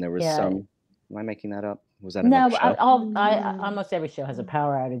off, and there was some. Am I making that up? Was that no? Almost every show has a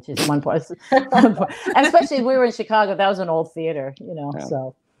power outage. It's one point. And especially if we were in Chicago. That was an old theater, you know. Yeah.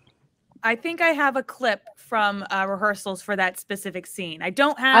 So I think I have a clip from rehearsals for that specific scene. I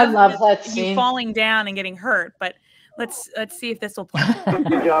don't have. I love that scene. You falling down and getting hurt, but let's see if this will play.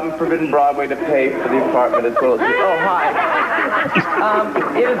 Your job in Forbidden Broadway to pay for the apartment as well as. Oh, hi.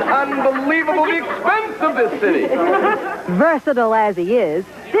 It is unbelievably expensive, this city. Versatile as he is,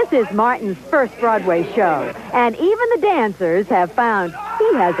 this is Martin's first Broadway show, and even the dancers have found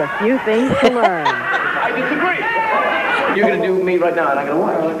he has a few things to learn. I disagree. You're going to do me right now, and I'm going to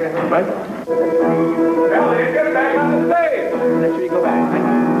watch. Okay. Right? Elliot, get back on the stage. Make sure you go back.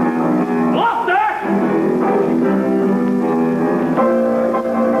 Gloucester!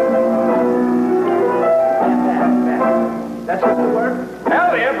 That's what the work.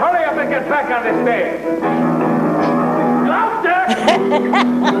 Elliot, hurry up and get back on the stage. Gloucester!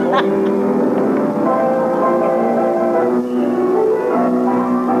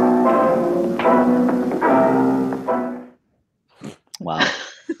 Wow.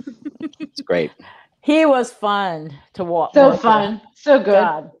 It's great. He was fun to watch. So fun. So good.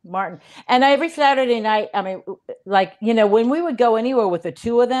 God, Martin. And every Saturday night, I mean, like, you know, when we would go anywhere with the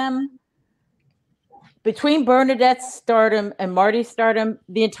two of them, between Bernadette's stardom and Marty's stardom,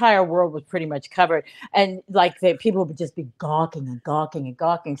 the entire world was pretty much covered. And like people would just be gawking and gawking and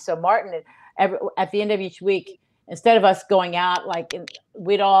gawking. So Martin, at the end of each week, instead of us going out, like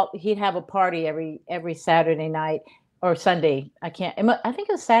he'd have a party every Saturday night or Sunday. I think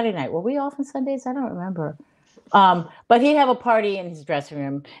it was Saturday night. Were we off on Sundays? I don't remember. But he'd have a party in his dressing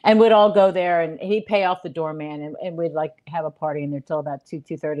room, and we'd all go there, and he'd pay off the doorman, and we'd like have a party in there till about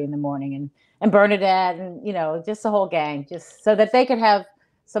 2:30 in the morning, and Bernadette, and you know, just the whole gang, just so that they could have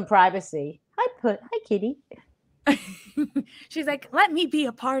some privacy. Hi, Kitty. She's like, let me be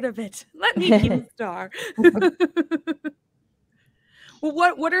a part of it. Let me be the star.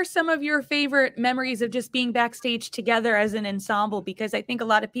 Well, what are some of your favorite memories of just being backstage together as an ensemble? Because I think a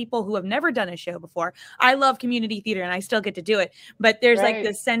lot of people who have never done a show before, I love community theater and I still get to do it. But there's like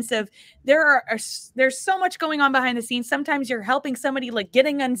this sense of there's so much going on behind the scenes. Sometimes you're helping somebody like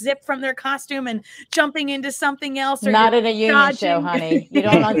getting unzipped from their costume and jumping into something else. Or not in a union show, honey. You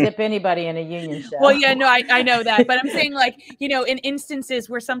don't unzip anybody in a union show. Well, yeah, no, I know that. But I'm saying like, you know, in instances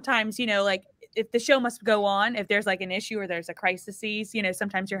where sometimes, you know, like, if the show must go on, if there's like an issue or there's a crisis, you know,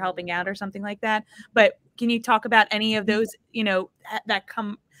 sometimes you're helping out or something like that. But can you talk about any of those, you know, that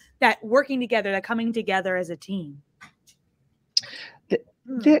working together, that coming together as a team?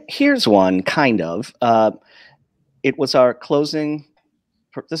 Here's one kind of. It was our closing.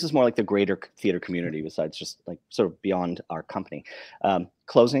 This is more like the greater theater community besides just like sort of beyond our company.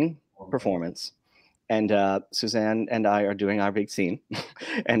 Closing performance. And Susann and I are doing our big scene,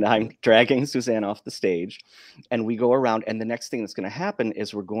 and I'm dragging Susann off the stage, and we go around, and the next thing that's going to happen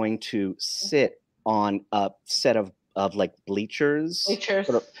is we're going to sit on a set of like bleachers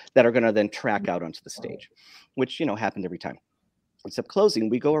that are going to then track out onto the stage, which, you know, happened every time. except closing,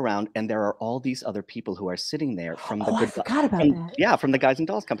 we go around and there are all these other people who are sitting there from the I forgot about that. Yeah, from the Guys and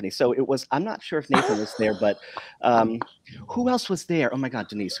Dolls Company. So it was, I'm not sure if Nathan was there, but who else was there? Oh my God,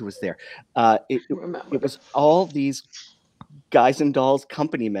 Denise, who was there? It was all these Guys and Dolls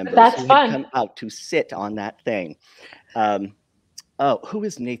Company members who had come out to sit on that thing. Who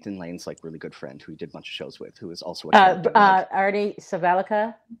is Nathan Lane's like really good friend who he did a bunch of shows with, who is also a Artie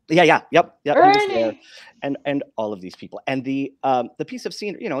Savalica? Yep. He was Ernie. there. And all of these people. And the piece of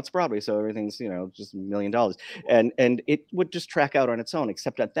scenery, it's Broadway, so everything's, just $1 million. And it would just track out on its own,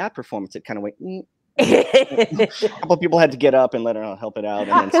 except at that performance, it kind of went, a couple of people had to get up and let her help it out.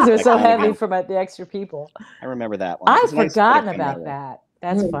 Because it was so heavy from the extra people. I remember that one. I've forgotten about that.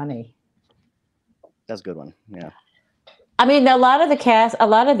 That's funny. That's a good one. Yeah. I mean, a lot of the cast, a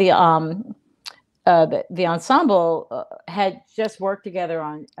lot of the ensemble had just worked together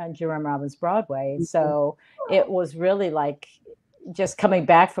on Jerome Robbins' Broadway, and so it was really like just coming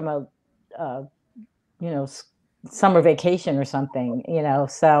back from a summer vacation or something,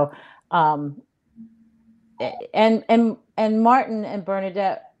 So, and Martin and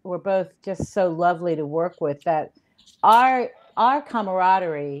Bernadette were both just so lovely to work with that our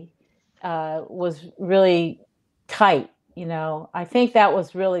camaraderie was really tight. I think that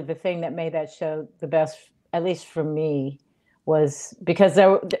was really the thing that made that show the best, at least for me, was because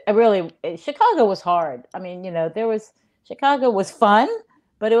Chicago was hard. I mean, Chicago was fun,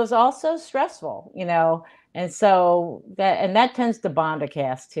 but it was also stressful, and so that tends to bond a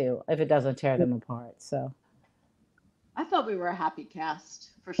cast too, if it doesn't tear them apart. So I thought we were a happy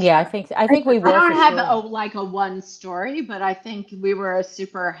cast for sure. Yeah, I think we were. I don't have a one story, but I think we were a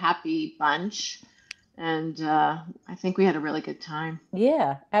super happy bunch. And I think we had a really good time.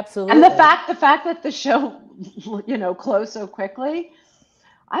 Yeah, absolutely. And the fact that the show, closed so quickly,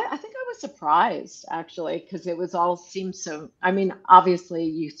 I think I was surprised actually, because it was all seemed so. I mean, obviously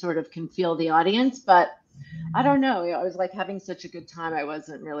you sort of can feel the audience, but I don't know. I was like having such a good time. I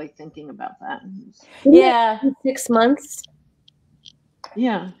wasn't really thinking about that. Yeah, 6 months.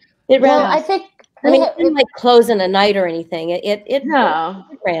 Yeah. I think. I mean, it didn't like close in a night or anything. No.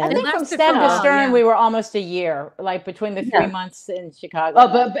 ran. I think from stem to stern, we were almost a year, like between the 3 months in Chicago. Oh,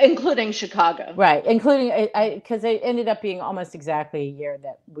 but including Chicago. Right. Including, because it ended up being almost exactly a year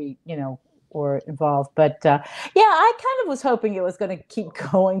that we, were involved. But I kind of was hoping it was going to keep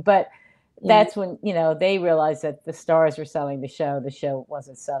going. But that's when, they realized that the stars were selling the show. The show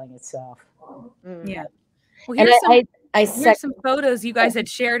wasn't selling itself. Yeah. Well, here's some photos you guys had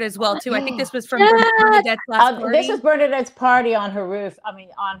shared as well too. I think this was from Bernadette's last party. This is Bernadette's party on her roof. I mean,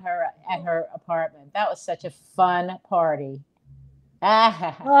 at her apartment. That was such a fun party.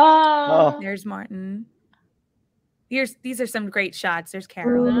 There's Martin. These are some great shots. There's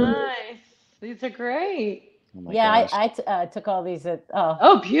Carol. Nice. These are great. Oh I took all these at.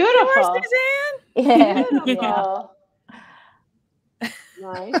 Oh, beautiful. Susann. Yeah. Beautiful.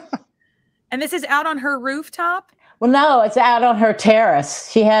 Nice. And this is out on her rooftop. Well, no, it's out on her terrace.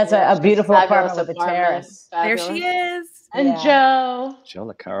 She has a beautiful apartment with a terrace. Fabulous. There she is. And Joe. Joe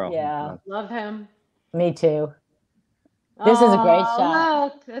LaCaro. Yeah. Love him. Me too. This is a great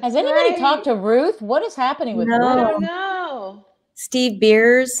shot. Look, has anybody talked to Ruth? What is happening with Ruth? I don't know. Steve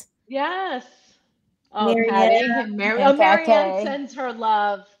Beers. Yes. Oh, Marianne. Marianne sends her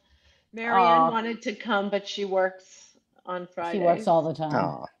love. Marianne wanted to come, but she works on Friday. She works all the time.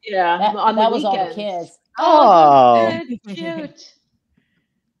 Oh. Yeah. That was all the kids. Oh, cute.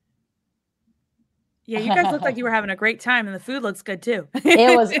 Yeah, you guys look like you were having a great time, and the food looks good too.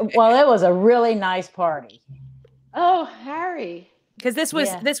 It was a really nice party. Oh, Harry. Because this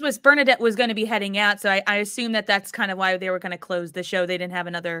was Bernadette was going to be heading out, so I assume that's kind of why they were going to close the show. They didn't have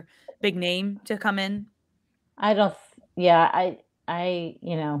another big name to come in. I don't. Yeah,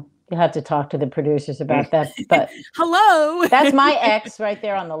 you'll have to talk to the producers about that. But hello, that's my ex right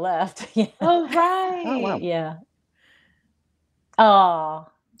there on the left. Oh, right. Oh, wow. Yeah. Oh.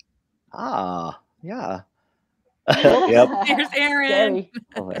 Yeah. Yep. There's Erin.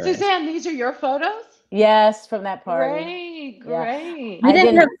 Susann, these are your photos? Yes, from that party. Great. You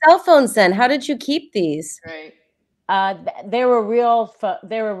didn't have cell phones then. How did you keep these? Great. They were real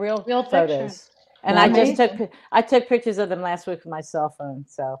photos. Pictures. And I took pictures of them last week with my cell phone.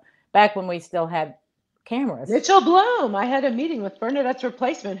 So back when we still had cameras. Mitchell Bloom. I had a meeting with Bernadette's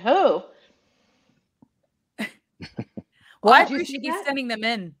replacement. Who? Well, I appreciate you sending them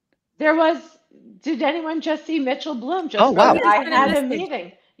in. Did anyone just see Mitchell Bloom? Wow. I had a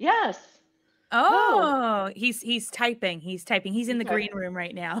meeting. Yes. Oh, he's typing. He's in the green room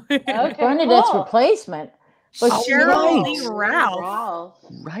right now. Okay, Bernadette's replacement. Cheryl Lee Ralph.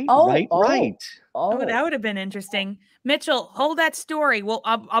 Right. Oh, that would have been interesting. Mitchell, hold that story. Well,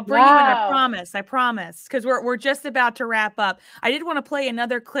 I'll bring you in. I promise, because we're just about to wrap up. I did want to play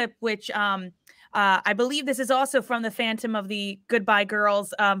another clip, which I believe this is also from the Phantom of the Goodbye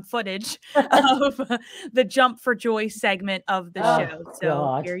Girls footage of the Jump for Joy segment of the show.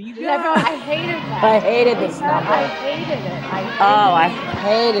 So here you go. I hated that. I hated this number. I hated it. I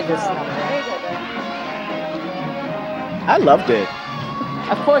hated this number. I loved it.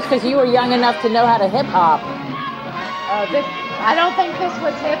 Of course, because you were young enough to know how to hip hop. I don't think this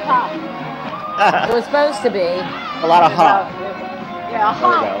was hip hop. It was supposed to be. A lot of hop. Yeah,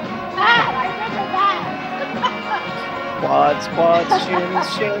 hop. I remember that. Quads,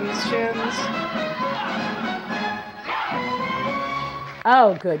 shins.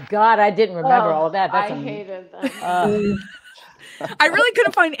 Oh, good God. I didn't remember all of that. I hated that. I really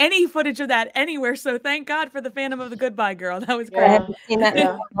couldn't find any footage of that anywhere, so thank God for the Phantom of the Goodbye Girl. That was great. I haven't seen that in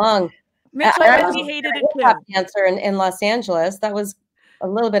so long. Mitchell, I was he hated it a too. dancer in Los Angeles. That was a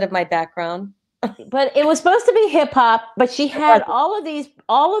little bit of my background. But it was supposed to be hip hop, but she had all of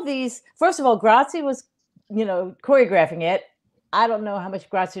these. First of all, Grazie was, choreographing it. I don't know how much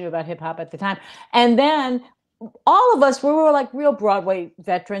Grazie knew about hip hop at the time. And then all of us, we were like real Broadway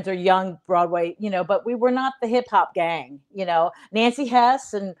veterans or young Broadway, but we were not the hip hop gang, Nancy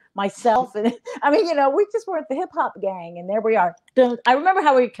Hess and myself. And we just weren't the hip hop gang. And there we are. Dun, I remember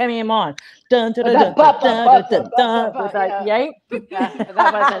how we came on. Dun, dun, dun, dun, dun, dun, dun,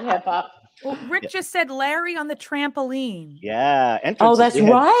 That wasn't hip hop. Well, Rick just said Larry on the trampoline. Yeah. Oh, that's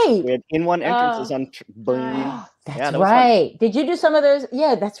right. We had in-one entrances on boom. That's right. Did you do some of those?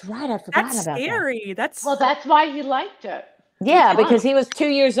 Yeah, that's right. I forgot about that. That's scary. That's why he liked it. Yeah, because he was 2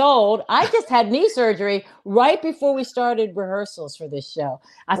 years old. I just had knee surgery right before we started rehearsals for this show.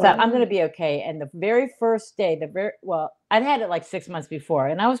 I thought I'm going to be okay. And the very first day, I'd had it like 6 months before,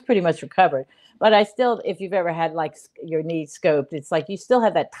 and I was pretty much recovered. But I still, if you've ever had like your knee scoped, it's like you still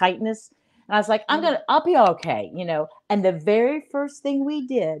have that tightness. And I was like, I'll be okay, And the very first thing we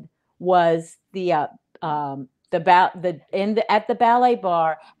did was at the ballet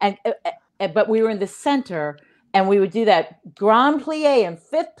bar, but we were in the center, and we would do that grand plie in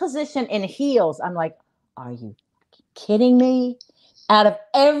 5th position in heels. I'm like, are you kidding me? Out of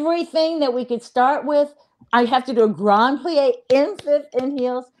everything that we could start with, I have to do a grand plie in 5th in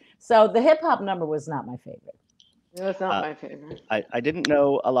heels. So the hip hop number was not my favorite. It was not my favorite. I didn't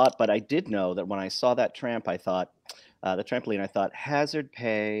know a lot, but I did know that when I saw that tramp, I thought, the trampoline, I thought, hazard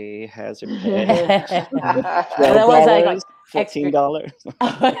pay. That was like $15.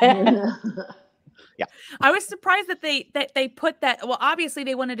 Yeah. I was surprised that they put that. Well, obviously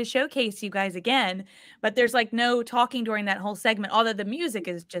they wanted to showcase you guys again, but there's like no talking during that whole segment, although the music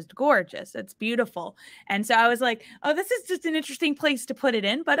is just gorgeous. It's beautiful. And so I was like, oh, this is just an interesting place to put it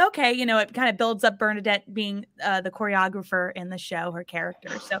in, but okay. It kind of builds up Bernadette being the choreographer in the show, her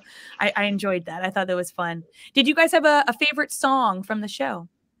character. So I enjoyed that. I thought that was fun. Did you guys have a favorite song from the show?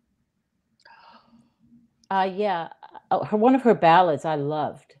 Yeah. One of her ballads I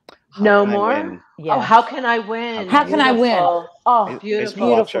loved. No more? Yeah. Oh, How Can I Win? How Can I Win? Oh,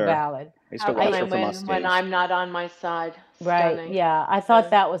 beautiful ballad. How Can I Win When I'm Not on My Side? Right. Stunning. Yeah. I thought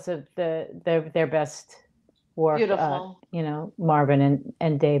that was their best work. Beautiful. Marvin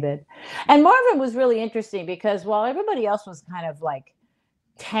and David. And Marvin was really interesting because while everybody else was kind of like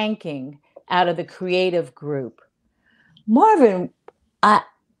tanking out of the creative group, Marvin,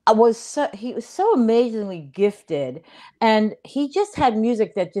 he was so amazingly gifted, and he just had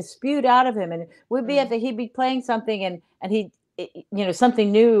music that just spewed out of him, and we'd be he'd be playing something and he'd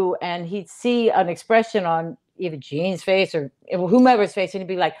something new, and he'd see an expression on either Jean's face or whomever's face, and he'd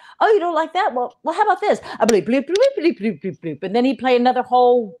be like, oh, you don't like that? Well, how about this? I bleep, bleep, bleep, bleep, bleep, bleep, bleep. And then he'd play another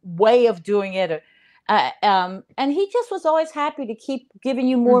whole way of doing it. And he just was always happy to keep giving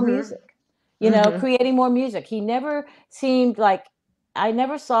you more music, creating more music. He never seemed like, I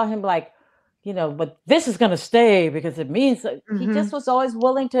never saw him like, but this is going to stay because it means that he just was always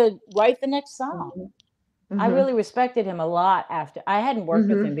willing to write the next song. I really respected him a lot after I hadn't worked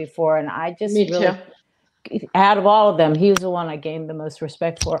with him before. And I just out of all of them, he was the one I gained the most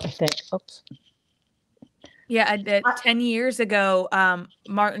respect for, I think. Oops. Yeah, 10 years ago,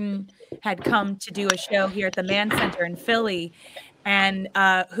 Martin had come to do a show here at the Mann Center in Philly, and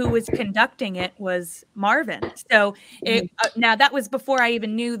who was conducting it was Marvin. So now that was before I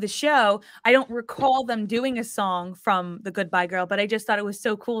even knew the show. I don't recall them doing a song from The Goodbye Girl, but I just thought it was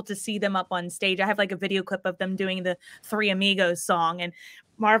so cool to see them up on stage. I have like a video clip of them doing the Three Amigos song, and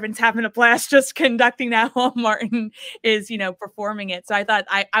Marvin's having a blast just conducting that while Martin is, performing it. So I thought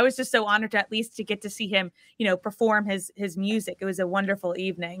I was just so honored to at least to get to see him, perform his music. It was a wonderful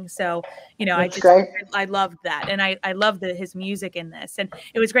evening. So, I loved that. And I loved his music in this. And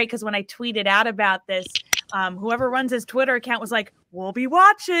it was great because when I tweeted out about this, whoever runs his Twitter account was like, "We'll be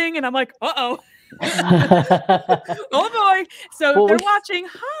watching." And I'm like, "Uh-oh." Oh boy. So they're watching.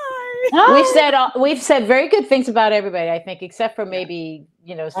 Hi. We've said very good things about everybody, I think, except for maybe,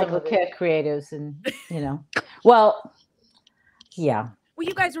 some of the creatives and, well, yeah. Well,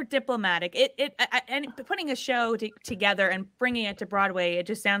 you guys were diplomatic. And putting a show together and bringing it to Broadway, it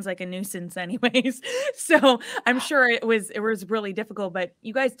just sounds like a nuisance, anyways. So I'm sure it was really difficult, but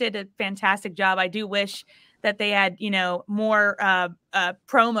you guys did a fantastic job. I do wish that they had, more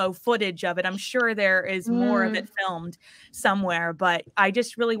promo footage of it. I'm sure there is more of it filmed somewhere, but I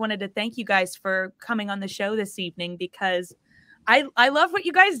just really wanted to thank you guys for coming on the show this evening because I love what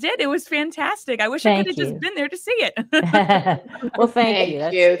you guys did. It was fantastic. I wish I could have just been there to see it. Well,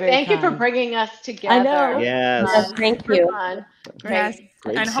 thank you. Thank you for bringing us together. I know. Yes. Thank you. Great. Yes.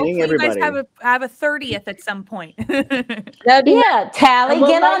 Great and seeing hopefully everybody. you guys have a 30th at some point. Tally,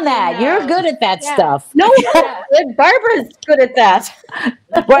 get on that. You're good at that stuff. No, Barbara's good at that.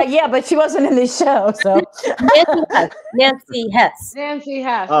 Well, yeah, but she wasn't in this show, so. Nancy Hess. Nancy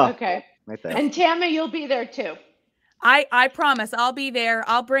Hess. Oh, Okay. right there. And Tammy, you'll be there too. I promise I'll be there.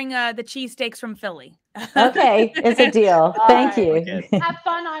 I'll bring the cheesesteaks from Philly. Okay, it's a deal. Thank you. Okay. Have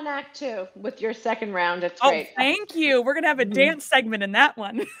fun on Act 2 with your second round. It's Oh, great. thank you. We're gonna have a dance segment in that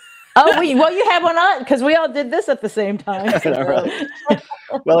one. Well, you have one on because we all did this at the same time.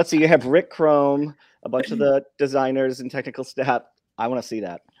 Well, let's see. You have Rick Crom, a bunch of the designers and technical staff. I want to see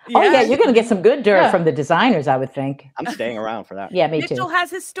that. Oh yeah, you're gonna get some good dirt from the designers, I would think. I'm staying around for that. Yeah, me Mitchell too.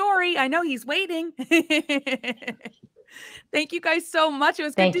 has his story. I know he's waiting. Thank you guys so much. It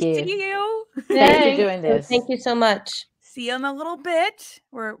was good to see you. Thanks for doing this. Thank you so much. See you in a little bit.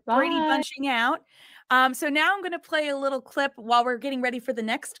 We're Brady bunching out. So now I'm going to play a little clip while we're getting ready for the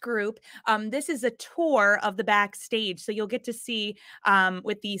next group. This is a tour of the backstage. So you'll get to see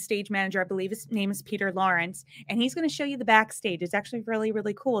with the stage manager, I believe his name is Peter Lawrence, and he's going to show you the backstage. It's actually really,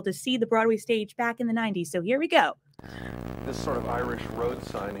 really cool to see the Broadway stage back in the 90s. So here we go. This sort of Irish road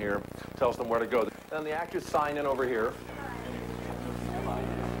sign here tells them where to go. Then the actors sign in over here.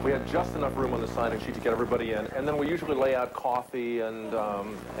 We had just enough room on the sign-in sheet to get everybody in, and then we usually lay out coffee and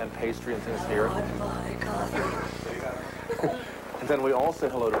pastry and things here. And then we all say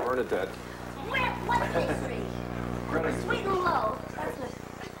hello to Bernadette. What pastry? Sweet and low.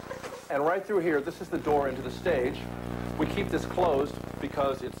 And right through here, this is the door into the stage. We keep this closed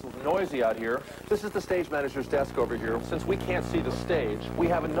because it's noisy out here. This is the stage manager's desk over here. Since we can't see the stage, we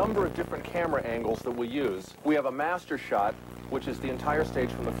have a number of different camera angles that we use. We have a master shot, which is the entire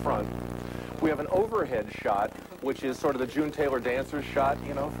stage from the front. We have an overhead shot, which is sort of the June Taylor dancers shot,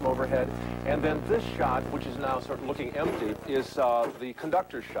 from overhead. And then this shot, which is now sort of looking empty, is the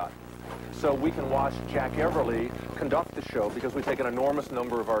conductor's shot. So we can watch Jack Everly conduct the show because we take an enormous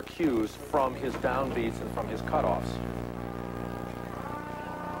number of our cues from his downbeats and from his cutoffs.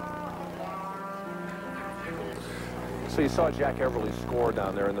 So you saw Jack Everly's score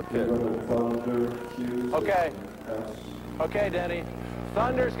down there in the pit. Okay. Okay, Denny.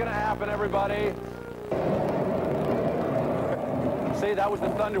 Thunder's gonna happen, everybody. See, that was the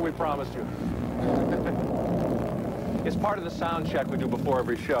thunder we promised you. It's part of the sound check we do before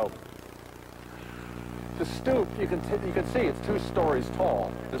every show. The stoop, you can see it's 2 stories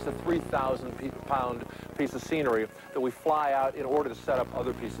tall. There's a 3,000-pound piece of scenery that we fly out in order to set up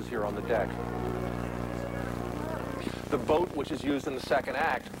other pieces here on the deck. The boat, which is used in the second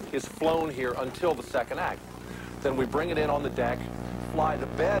act, is flown here until the second act. Then we bring it in on the deck, fly the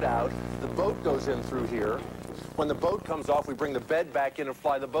bed out, the boat goes in through here. When the boat comes off, we bring the bed back in and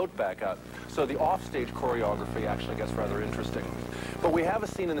fly the boat back out. So the offstage choreography actually gets rather interesting. But we have a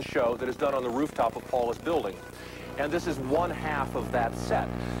scene in the show that is done on the rooftop of Paula's building. And this is one half of that set.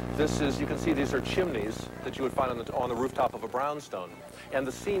 This is, you can see these are chimneys that you would find on the rooftop of a brownstone. And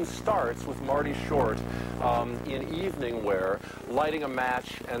the scene starts with Marty Short in evening wear, lighting a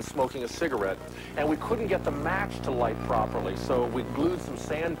match and smoking a cigarette. And we couldn't get the match to light properly, so we glued some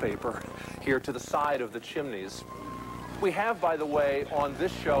sandpaper here to the side of the chimneys. We have, by the way, on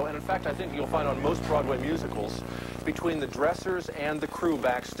this show, and in fact I think you'll find on most Broadway musicals, between the dressers and the crew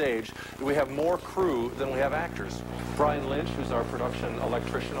backstage, we have more crew than we have actors. Brian Lynch, who's our production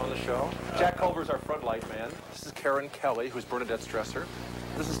electrician on the show. Jack Culver's our front light man. This is Karen Kelly, who's Bernadette's dresser.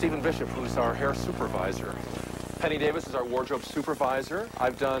 This is Stephen Bishop, who's our hair supervisor. Penny Davis is our wardrobe supervisor.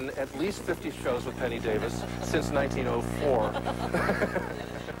 I've done at least 50 shows with Penny Davis since 1904.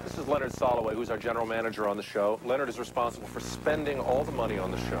 Leonard Soloway, who's our general manager on the show. Leonard is responsible for spending all the money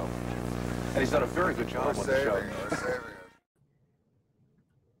on the show. And he's done a very good job on the show.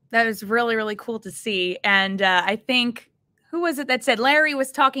 That is really, really cool to see. And I think, who was it that said, Larry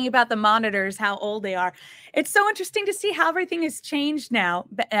was talking about the monitors, how old they are. It's so interesting to see how everything has changed now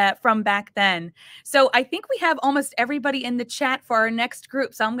from back then. So I think we have almost everybody in the chat for our next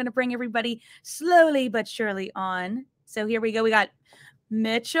group. So I'm going to bring everybody slowly but surely on. So here we go. We got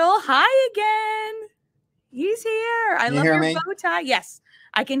Mitchell. Hi again. He's here. I love your bow tie. Yes,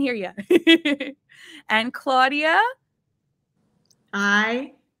 I can hear you. And Claudia.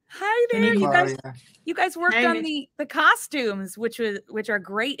 Hi. Hi there. You guys worked on the costumes, which are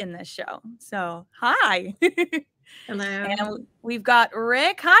great in this show. So hi. Hello. And we've got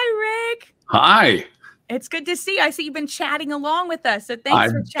Rick. Hi, Rick. Hi. It's good to see you. I see you've been chatting along with us. So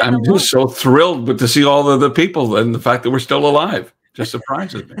thanks for chatting I'm just so thrilled to see all of the people and the fact that we're still alive. Just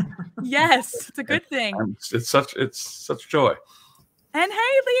surprises me. Yes, it's a good thing. It's such joy. And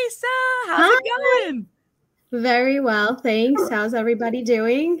hey, Lisa, how's it going? Very well, thanks. How's everybody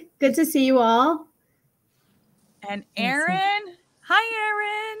doing? Good to see you all. And Erin. Hi,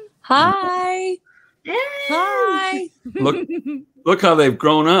 Erin. Hi. Erin. Hi. Look how they've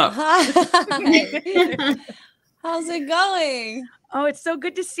grown up. Hi. How's it going? Oh, it's so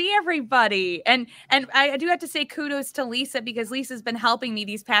good to see everybody. And I do have to say kudos to Lisa, because Lisa's been helping me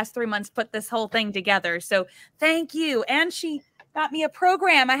these past 3 months put this whole thing together. So thank you. And she got me a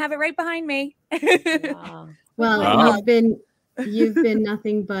program. I have it right behind me. Wow. Well, you've been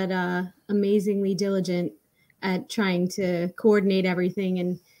nothing but amazingly diligent at trying to coordinate everything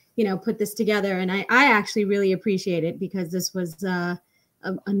and, put this together. And I actually really appreciate it, because this was an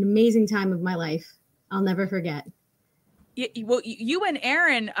amazing time of my life. I'll never forget. Well, you and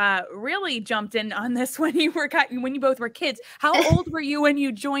Erin really jumped in on this when you both were kids. How old were you when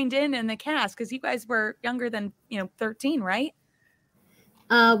you joined in the cast? Because you guys were younger than 13, right?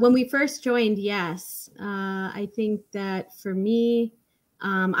 When we first joined, yes. I think that for me,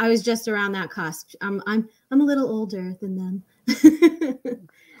 I was just around that cusp. I'm a little older than them.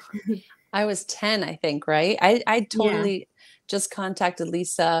 I was 10, I think, right? I totally just contacted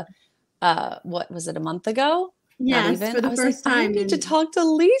Lisa. What was it, a month ago? Yes, for the first time. I need to talk to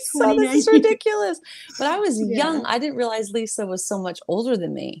Lisa. This is ridiculous. But I was young. I didn't realize Lisa was so much older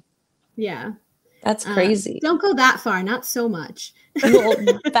than me. Yeah. That's crazy. Don't go that far. Not so much. Well,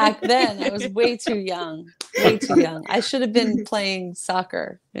 back then, I was way too young. Way too young. I should have been playing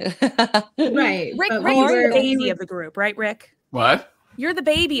soccer. Right. Rick, you're the baby of the group, right, Rick? What? You're the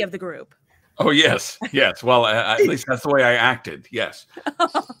baby of the group. Oh, yes. Yes. Well, at least that's the way I acted. Yes.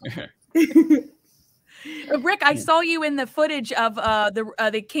 Rick, I saw you in the footage of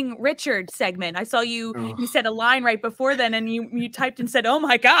the King Richard segment. I saw you. You said a line right before then, and you typed and said, "Oh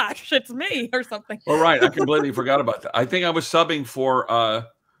my gosh, it's me," or something. All right, I completely forgot about that. I think I was subbing for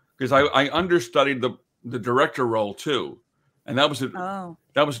because I understudied the director role too, and that was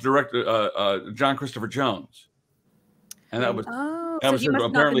director John Christopher Jones, and that was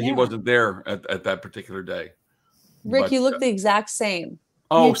apparently he wasn't there at that particular day. Rick, but, you look the exact same.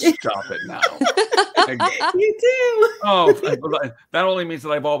 Oh, stop it now. You do. Oh, that only means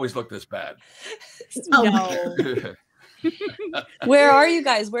that I've always looked this bad. No. Where are you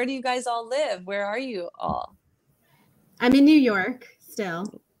guys? Where do you guys all live? Where are you all? I'm in New York still.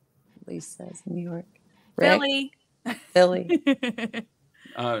 Lisa's in New York. Philly. Philly.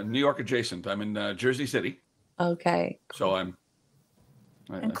 New York adjacent. I'm in Jersey City. Okay. So I'm.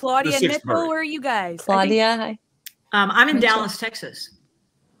 And Claudia and Mitchell, where are you guys? Claudia, hi. I'm in Dallas, Texas.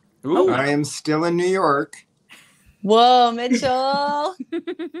 Ooh. I am still in New York. Whoa, Mitchell.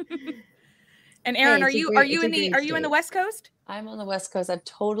 And Erin, are you in the West Coast? I'm on the West Coast. I've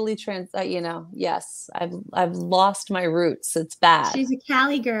totally yes. I've lost my roots. It's bad. She's a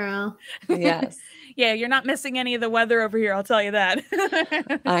Cali girl. Yes. Yeah, you're not missing any of the weather over here, I'll tell you that.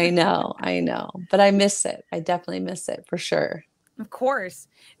 I know. But I miss it. I definitely miss it for sure. Of course.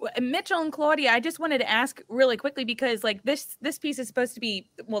 Mitchell and Claudia, I just wanted to ask really quickly, because like this piece is supposed to be,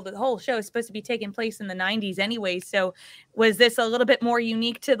 well, the whole show is supposed to be taking place in the 90s anyway. So was this a little bit more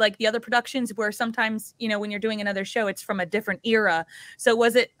unique to like the other productions where sometimes, when you're doing another show, it's from a different era. So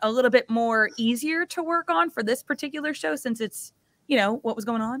was it a little bit more easier to work on for this particular show since it's, what was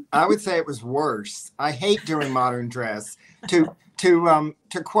going on? I would say it was worse. I hate doing modern dress. To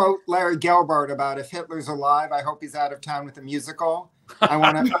quote Larry Gelbart about if Hitler's alive, I hope he's out of town with a musical. I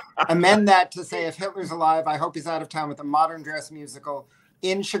want to amend that to say if Hitler's alive, I hope he's out of town with a modern dress musical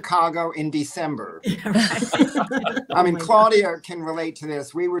in Chicago in December. I mean, Claudia can relate to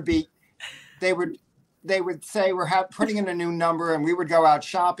this. They would they would say we're putting in a new number, and we would go out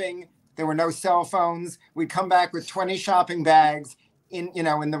shopping. There were no cell phones. We'd come back with 20 shopping bags in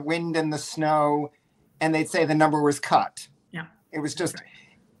the wind and the snow, and they'd say the number was cut. Yeah. It was just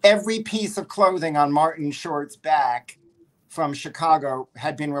every piece of clothing on Martin Short's back from Chicago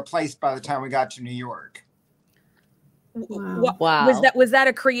had been replaced by the time we got to New York. Wow. Was that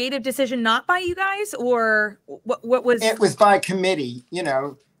a creative decision not by you guys, or what was it? Was by committee.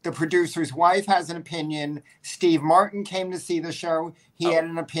 The producer's wife has an opinion. Steve Martin came to see the show. He had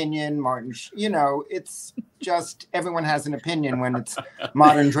an opinion. Martin, it's just everyone has an opinion when it's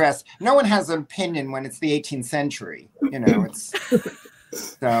modern dress. No one has an opinion when it's the 18th century. It's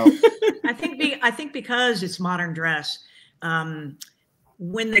so. I think because it's modern dress,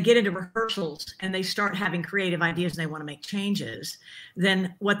 when they get into rehearsals and they start having creative ideas and they want to make changes,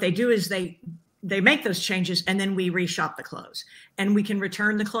 then what they do is they make those changes, and then we reshop the clothes, and we can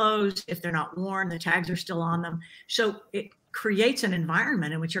return the clothes if they're not worn, the tags are still on them. So it creates an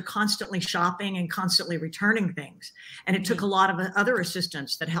environment in which you're constantly shopping and constantly returning things. And it took a lot of other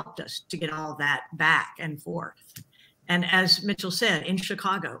assistants that helped us to get all that back and forth. And as Mitchell said, in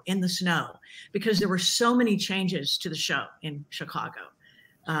Chicago, in the snow, because there were so many changes to the show in Chicago.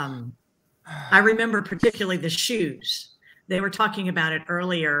 I remember particularly the shoes. They were talking about it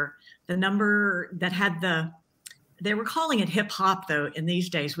earlier. The number that had they were calling it hip hop, though. In these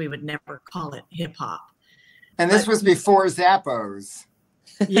days, we would never call it hip hop. And this was before Zappos.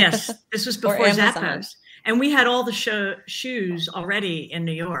 Yes, this was before Zappos. And we had all the shoes already in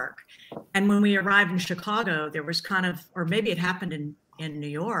New York. And when we arrived in Chicago, there was or maybe it happened in New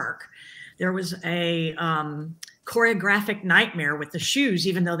York, there was a choreographic nightmare with the shoes,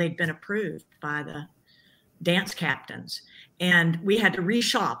 even though they'd been approved by the dance captains. And we had to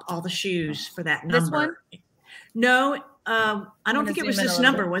reshop all the shoes for that number. This one? No, I don't think it was this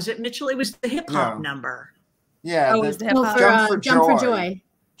number, was it, Mitchell? It was the hip hop number. Yeah. Oh, it was the hip hop. Jump for Joy.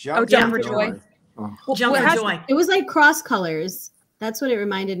 Jump for Joy. Jump for Joy. It was like cross colors. That's what it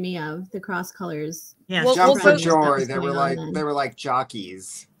reminded me of. The cross colors. Yeah. Jump for Joy. They were like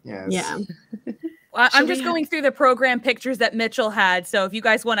jockeys. Yes. Yeah. I'm just going through the program pictures that Mitchell had. So if you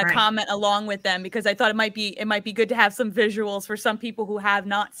guys want to comment along with them, because I thought it might be good to have some visuals for some people who have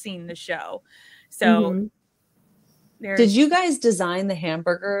not seen the show. So did you guys design the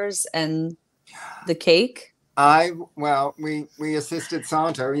hamburgers and the cake? We assisted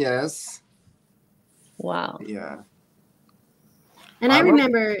Santo, yes. Wow. Yeah. And I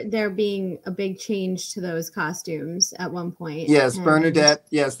remember there being a big change to those costumes at one point. Yes, Bernadette.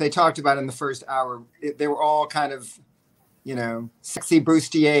 Yes, they talked about it in the first hour. They were all kind of, sexy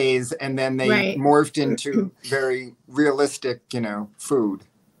bustiers, and then they morphed into very realistic, food.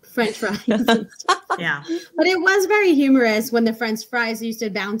 French fries and stuff. Yeah. But it was very humorous when the French fries used to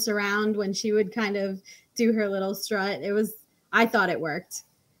bounce around when she would kind of do her little strut. I thought it worked.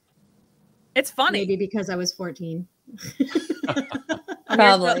 It's funny. Maybe because I was 14.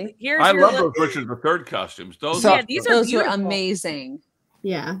 Probably. I love those Richard III costumes. Those were amazing.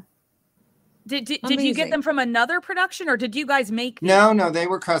 Yeah. Did you get them from another production, or did you guys make these? No, they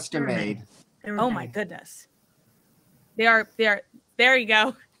were custom made. Oh my goodness. They are there you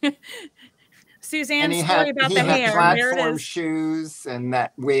go. Suzann's story about the hair. Platform shoes and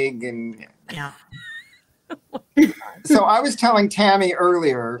that wig and yeah. So I was telling Tammy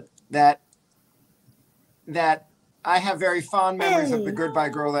earlier that I have very fond memories of the Goodbye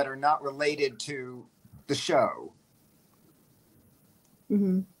Girl that are not related to the show.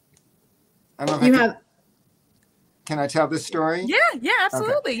 Mm-hmm. I don't know if can I tell this story? Yeah,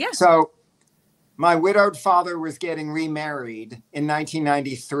 absolutely. Okay. Yeah. So my widowed father was getting remarried in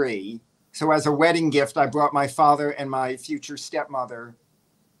 1993. So as a wedding gift, I brought my father and my future stepmother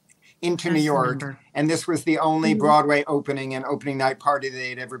into New York. And this was the only Broadway opening and opening night party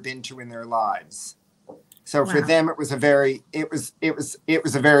they'd ever been to in their lives. So for them, it was a very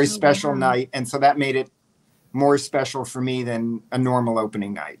special night, and so that made it more special for me than a normal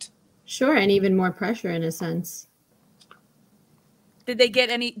opening night. Sure, and even more pressure in a sense. Did they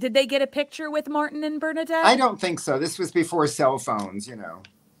get a picture with Martin and Bernadette? I don't think so. This was before cell phones,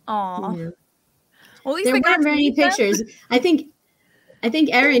 Aw. Yeah. Well, at least there they got weren't many pictures. I think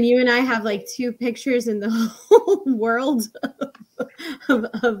Erin, you and I have like 2 pictures in the whole world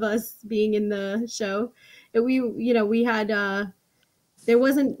of us being in the show. We had there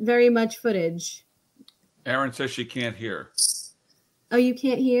wasn't very much footage. Erin says she can't hear. Oh, you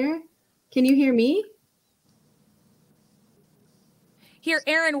can't hear? Can you hear me? Here,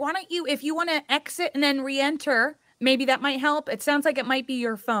 Erin, why don't you, if you want to exit and then re-enter, maybe that might help. It sounds like it might be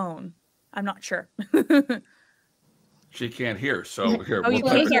your phone. I'm not sure. She can't hear. So here. Oh, you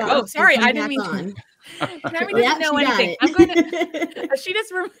can't hear. Oh, sorry. I didn't mean to. Tammy doesn't know anything. I'm going to. She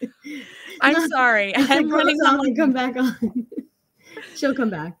just. I'm sorry. I'm running off and come back on. She'll come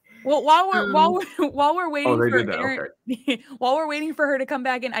back. Well, while we're waiting for Erin, okay. While we're waiting for her to come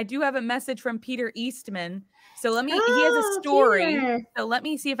back in, I do have a message from Peter Eastman. So let me. He has a story. Peter. So let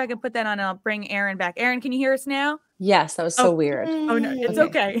me see if I can put that on. And I'll bring Erin back. Erin, can you hear us now? Yes, that was so weird. Oh no, it's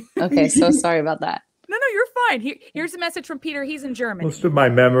okay. Okay, so sorry about that. No, you're fine. Here's a message from Peter. He's in Germany. Most of my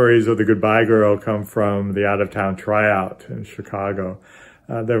memories of the Goodbye Girl come from the out-of-town tryout in Chicago.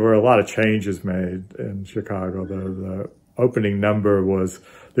 There were a lot of changes made in Chicago. The opening number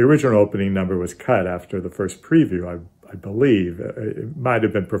the original opening number was cut after the first preview, I believe. It might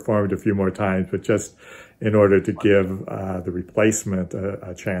have been performed a few more times, but just in order to give the replacement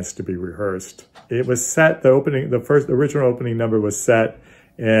a chance to be rehearsed. It was set, the original opening number was set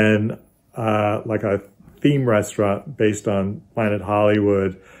in like a theme restaurant based on Planet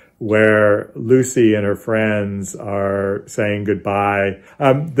Hollywood, where Lucy and her friends are saying goodbye.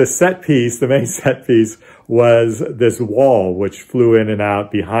 The main set piece was this wall which flew in and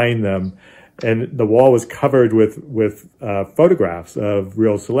out behind them. And the wall was covered with photographs of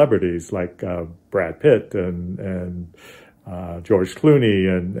real celebrities like Brad Pitt and George Clooney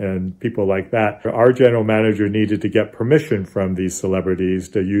and people like that. Our general manager needed to get permission from these celebrities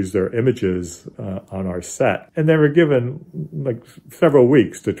to use their images on our set. And they were given like several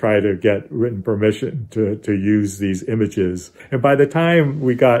weeks to try to get written permission to use these images. And by the time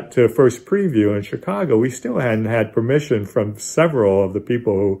we got to first preview in Chicago, we still hadn't had permission from several of the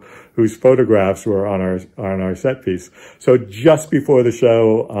people whose photographs were on our set piece. So just before the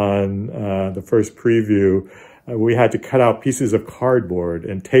show on the first preview, we had to cut out pieces of cardboard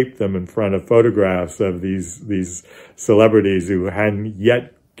and tape them in front of photographs of these celebrities who hadn't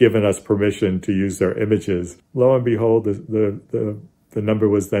yet given us permission to use their images. Lo and behold, the number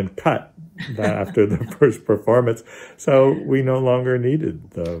was then cut after the first performance. So we no longer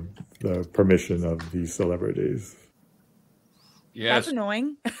needed the permission of these celebrities. Yes. That's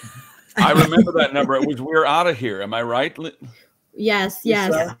annoying. I remember that number. It was "We're Out of Here." Am I right? Yes. It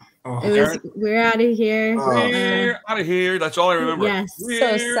was "We're Out of Here." We're out of here. That's all I remember. Yes.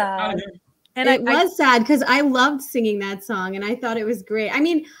 So sad. And it was sad because I loved singing that song and I thought it was great. I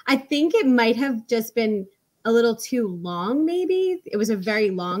mean, I think it might have just been a little too long, maybe. It was a very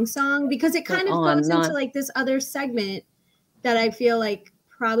long song because it kind of goes into like this other segment that I feel like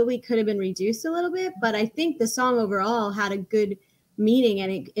probably could have been reduced a little bit. But I think the song overall had a good meaning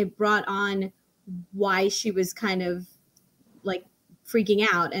and it brought on why she was kind of like freaking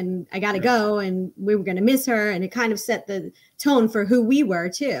out and I gotta go and we were gonna miss her, and it kind of set the tone for who we were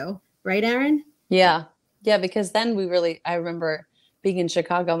too, right, Erin? Yeah, because then I remember being in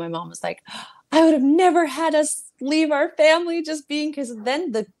Chicago, my mom was like, I would have never had us leave our family just being, because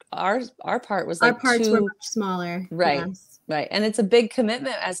then our part was like our parts were much smaller, right? Right, and it's a big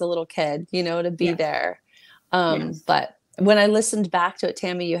commitment as a little kid, to be there. But when I listened back to it,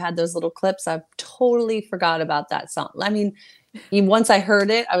 Tammy, you had those little clips. I totally forgot about that song. I mean, once I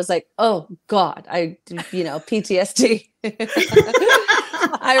heard it, I was like, oh God, PTSD.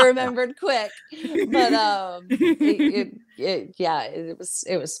 I remembered quick, but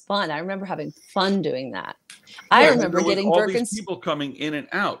it was fun. I remember having fun doing that. I remember getting all these people coming in and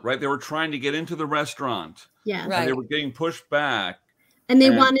out, right? They were trying to get into the restaurant. Yeah. Right. And they were getting pushed back. And they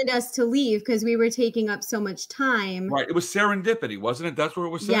wanted us to leave because we were taking up so much time. Right. It was serendipity, wasn't it? That's where it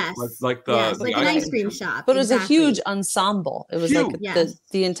was set? Yes. Like an ice cream shop. But it was a huge ensemble. It was like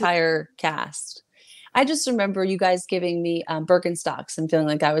the entire cast. I just remember you guys giving me Birkenstocks and feeling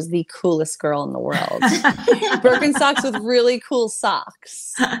like I was the coolest girl in the world. Birkenstocks with really cool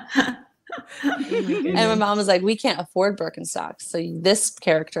socks. And my mom was like, we can't afford Birkenstocks. So this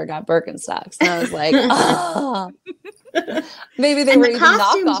character got Birkenstocks. And I was like, oh. Maybe they were even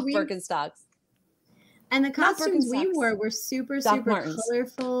knockoff Birkenstocks. And the costumes we wore were super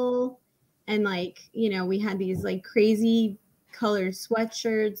colorful. And we had these like crazy colored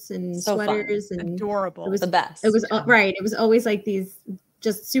sweatshirts and sweaters fun. And adorable. It was the best. It was right. It was always like these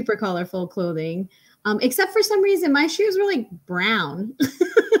just super colorful clothing. Except for some reason, my shoes were like brown.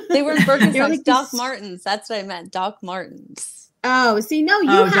 They were Birkenstocks, like Doc Martens. That's what I meant. Doc Martens. Oh, see, no, you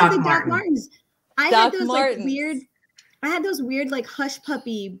had the Doc Martens. I had those Martens. like weird. I had those weird like hush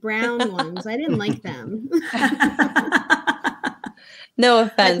puppy brown ones. I didn't like them. No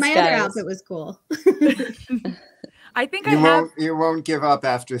offense, my other outfit was cool. I think you won't give up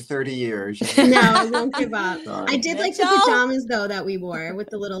after 30 years. No, I won't give up. Sorry. I did like the pajamas though that we wore with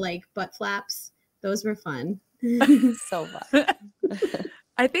the little like butt flaps. Those were fun. So fun.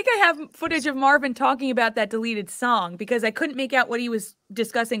 I think I have footage of Marvin talking about that deleted song because I couldn't make out what he was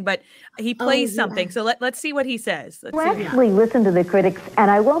discussing, but he plays something. So let's see what he says. Let's see Actually, listen to the critics,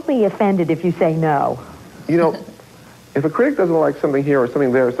 and I won't be offended if you say no. You know, if a critic doesn't like something here or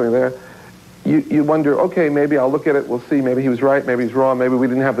something there or something there, you wonder, okay, maybe I'll look at it, we'll see, maybe he was right, maybe he's wrong, maybe we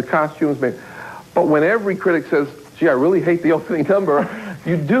didn't have the costumes, maybe. But when every critic says, gee, I really hate the opening number,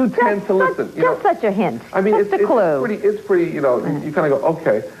 you do tend to listen. Just such a hint. I mean, just a clue. It's pretty, you know, you kind of go,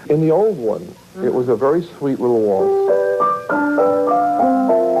 okay. In the old one, it was a very sweet little waltz.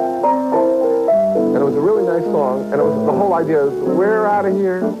 And it was a really nice song, and it was, the whole idea is, we're out of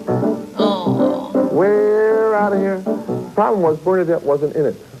here. Oh. We're out of here. The problem was Bernadette wasn't in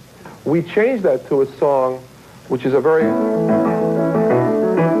it. We changed that to a song, which is a very, you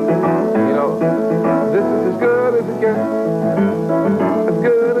know, this is as good as it gets. As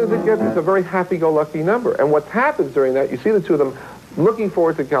good as it gets. It's a very happy-go-lucky number. And what happens during that, you see the two of them looking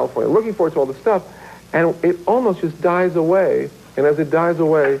forward to California, looking forward to all the stuff, and it almost just dies away. And as it dies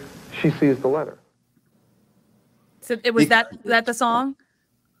away, she sees the letter. So it was that the song?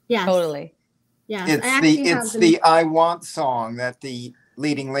 Yeah, totally. Yeah, It's the I Want song that the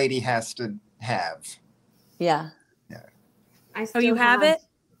leading lady has to have. Yeah. I still you have it?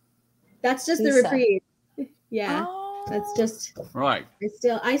 That's just the reprieve. Yeah. That's just right.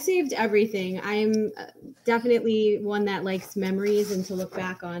 I saved everything. I'm definitely one that likes memories and to look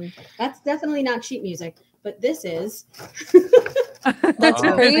back on. That's definitely not sheet music, but this is. That's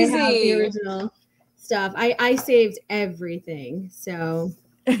crazy. I have the original stuff. I saved everything. So.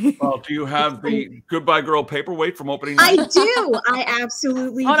 Well, do you have the Goodbye Girl paperweight from opening night? I do. I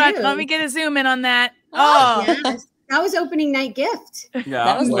absolutely Hold do. on, let me get a zoom in on that. Oh, yes. That was opening night gift. Yeah,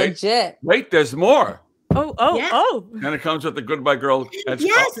 that was legit. Wait, there's more. Oh. And it comes with the Goodbye Girl coffee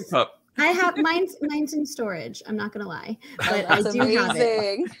cup. I have mine's in storage. I'm not gonna lie, but I do have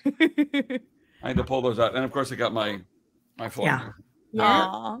it. I had to pull those out, and of course, I got my phone.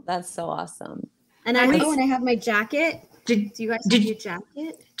 Yeah, that's so awesome. And I have my jacket. Do you guys have your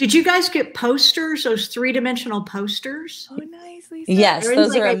jacket? Did you guys get posters? Those 3-dimensional posters? Oh, nice, Lisa. Yes,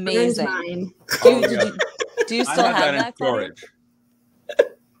 those are amazing. Do you still have that storage?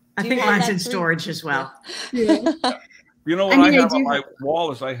 I think mine's in storage as well. Yeah. You know what I have on my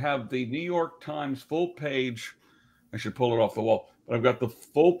wall is I have the New York Times full page. I should pull it off the wall, but I've got the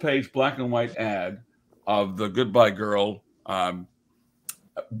full page black and white ad of the Goodbye Girl,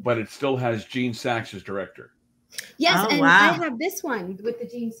 but it still has Gene Saks as director. Yes, I have this one with the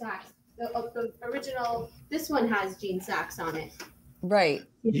Gene Saks. The original, this one has Gene Saks on it. Right.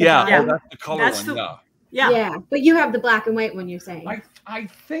 Yeah. Oh, that's the color one. Yeah. But you have the black and white one, you're saying. I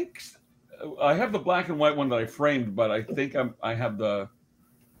think I have the black and white one that I framed, but I think I have the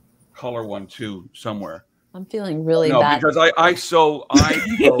color one too somewhere. I'm feeling really bad. Because I so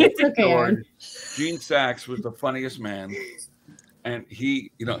okay. Gene Saks was the funniest man. And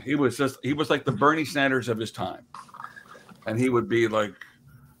he was like the Bernie Sanders of his time. And he would be like,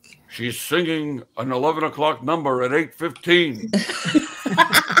 she's singing an 11 o'clock number at 8:15.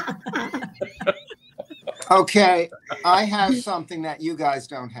 Okay, I have something that you guys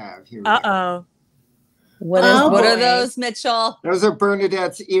don't have here. Uh-oh. What are those, Mitchell? Those are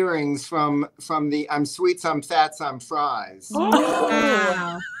Bernadette's earrings from the I'm Sweet, Some Fat, Some Fries. Oh,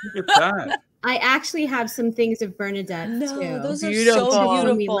 wow. Look at that. I actually have some things of Bernadette too. Those are so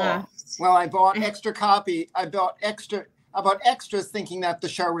beautiful. Well, I bought extra copy. I bought extras thinking that the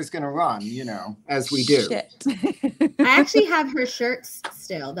show was going to run, as we do. Shit. I actually have her shirts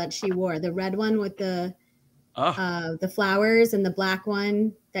still that she wore. The red one with the flowers and the black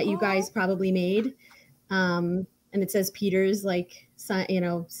one that you guys probably made. And it says Peters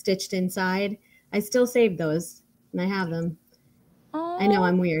stitched inside. I still saved those and I have them. I know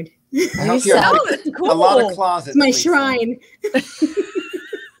I'm weird. I hope you have a lot of closets. It's my shrine.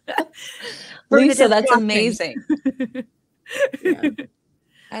 Lisa, that's amazing. Yeah.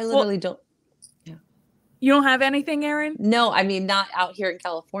 I literally don't. Yeah. You don't have anything, Erin? No, I mean, not out here in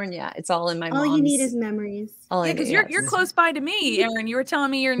California. It's all in my mom's. All you need is memories. Because you're close by to me, Erin. You were telling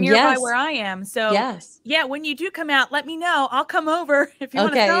me you're nearby where I am. So yeah, when you do come out, let me know. I'll come over if you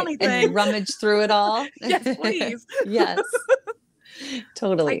want to sell anything. And rummage through it all. Yes, please. Yes.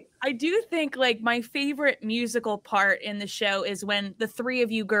 Totally. I do think my favorite musical part in the show is when the three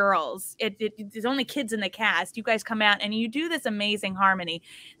of you girls, there's only kids in the cast, you guys come out and you do this amazing harmony.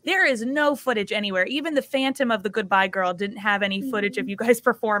 There is no footage anywhere. Even the Phantom of the Goodbye Girl didn't have any footage of you guys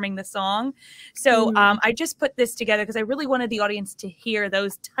performing the song. So I just put this together because I really wanted the audience to hear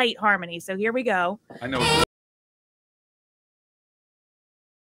those tight harmonies. So here we go. I know.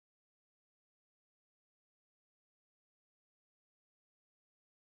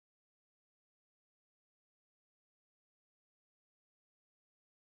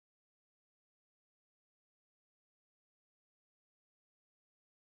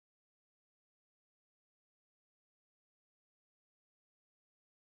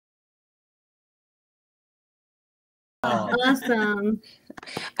 Awesome.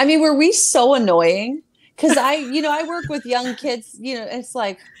 I mean, were we so annoying? Because I work with young kids, it's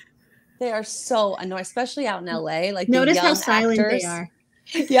like they are so annoying, especially out in LA. Like, notice the young how silent actors. they are.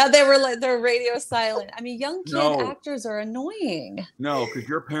 Yeah, they're radio silent. I mean, young kid actors are annoying. No, because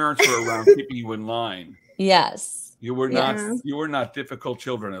your parents were around keeping you in line. Yes. You were not difficult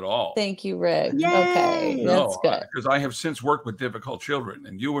children at all. Thank you, Rick. Yay! Okay, that's good. Because I have since worked with difficult children,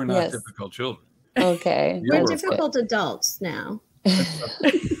 and you were not difficult children. Okay. We're difficult adults now. Who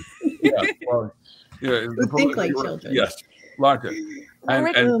think like children. Yes, like it.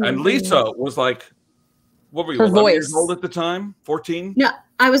 And Lisa was like, what were you, 11 years old at the time? 14? No,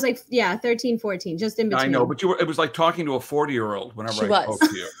 I was like, 13, 14, just in between. I know, but it was like talking to a 40-year-old whenever I spoke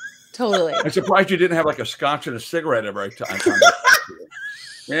to you. Totally. I'm surprised you didn't have like a scotch and a cigarette every time.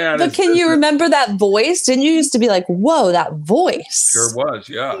 Yeah. But can you remember that voice? Didn't you used to be like, whoa, that voice? Sure was,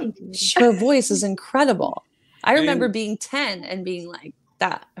 yeah. Her voice is incredible. I remember being 10 and being like,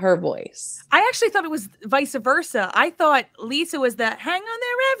 her voice. I actually thought it was vice versa. I thought Lisa was the hang on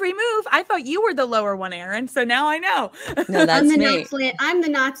there every move. I thought you were the lower one, Erin. So now I know. No, that's me. I'm the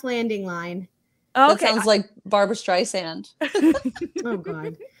Knots Landing line. Oh, okay. That sounds like Barbara Streisand. Oh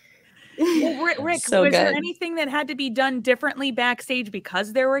God. Well, Rick, was there anything that had to be done differently backstage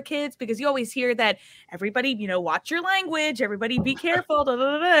because there were kids? Because you always hear that everybody, watch your language. Everybody be careful.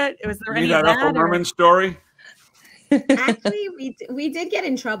 Was there any of that? Uncle Merman story? Actually, we did get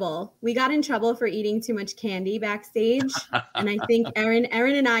in trouble. We got in trouble for eating too much candy backstage. And I think Erin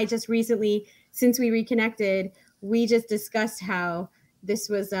and I just recently, since we reconnected, we just discussed how this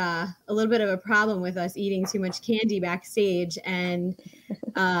was a little bit of a problem with us eating too much candy backstage. And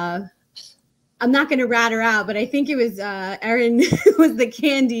I'm not going to rat her out, but I think it was Erin was the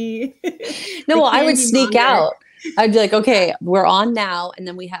candy. No, I would sneak out. I'd be like, okay, we're on now. And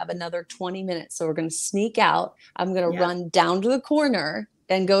then we have another 20 minutes. So we're going to sneak out. I'm going to run down to the corner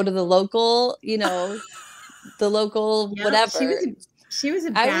and go to the local, whatever. She was a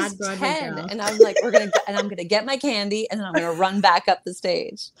bad Broadway 10 girl. and I was like, I'm going to get my candy and then I'm going to run back up the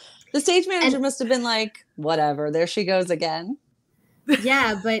stage. The stage manager must have been like, whatever, there she goes again.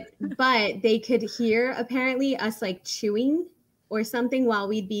 Yeah, but they could hear apparently us like chewing or something while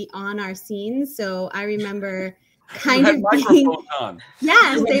we'd be on our scenes. So I remember kind of being,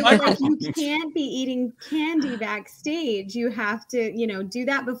 yes, they were like, you can't be eating candy backstage. You have to, do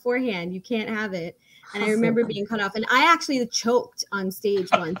that beforehand. You can't have it. And I remember being cut off. And I actually choked on stage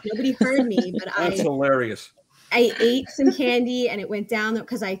once. Nobody heard me, but That's hilarious. I ate some candy and it went down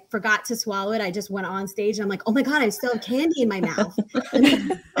because I forgot to swallow it. I just went on stage and I'm like, oh my God, I still have candy in my mouth.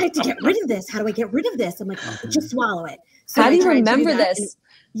 And I have to get rid of this. How do I get rid of this? I'm like, just swallow it. So how do you remember this?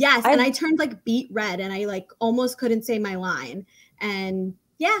 Yes. And I turned like beet red and I like almost couldn't say my line. And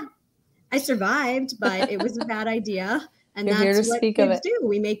yeah, I survived, but it was a bad idea. And that's what kids do.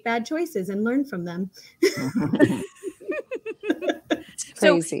 We make bad choices and learn from them.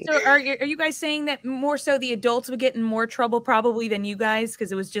 Crazy. So are you guys saying that more so the adults would get in more trouble probably than you guys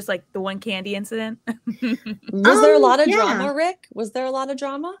because it was just like the one candy incident? Was there a lot of drama, Rick? Was there a lot of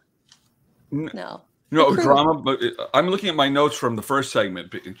drama? No. No drama, but I'm looking at my notes from the first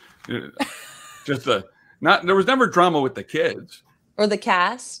segment. There was never drama with the kids. Or the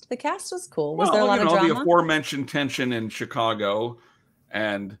cast. The cast was cool. Was there a lot of drama? The aforementioned tension in Chicago,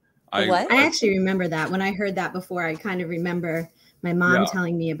 and I actually remember that. When I heard that before, I kind of remember my mom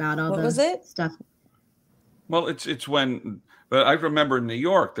telling me about all the stuff. Well, it's when, but I remember in New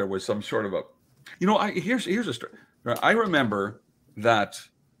York there was some sort of here's a story. I remember that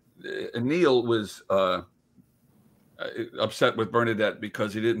Neil was upset with Bernadette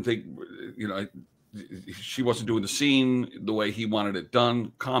because he didn't think, she wasn't doing the scene the way he wanted it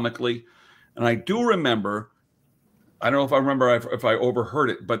done comically. And I do remember, I don't know if I remember if I overheard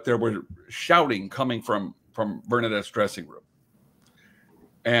it, but there was shouting coming from Bernadette's dressing room.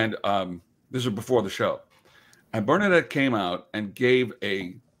 And this was before the show. And Bernadette came out and gave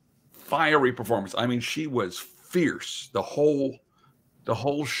a fiery performance. I mean, she was fierce the whole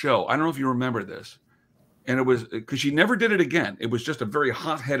show. I don't know if you remember this. And it was because she never did it again. It was just a very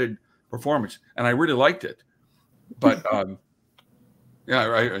hot-headed performance, and I really liked it. But I like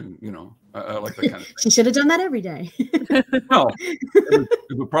that kind of thing. She should have done that every day. No,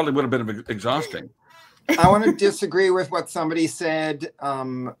 it probably would have been exhausting. I want to disagree with what somebody said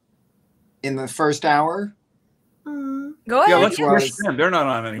in the first hour. Go ahead. Yeah, let's push them. They're not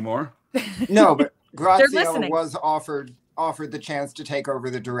on anymore. No, but Grazia was offered the chance to take over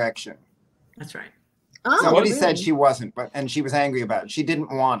the direction. That's right. Somebody said she wasn't, and she was angry about it. She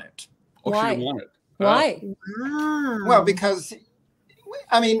didn't want it. Oh, why? She didn't want it. Why? Wow. Well, because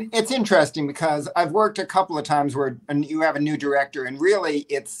I mean, it's interesting because I've worked a couple of times where you have a new director, and really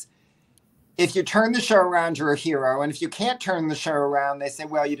it's, if you turn the show around, you're a hero. And if you can't turn the show around, they say,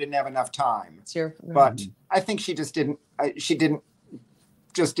 well, you didn't have enough time. But I think she just didn't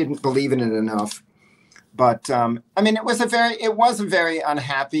believe in it enough. But I mean, it was a very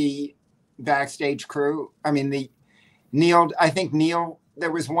unhappy backstage crew. I mean, I think Neil,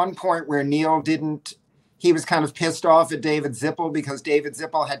 there was one point where Neil he was kind of pissed off at David Zippel because David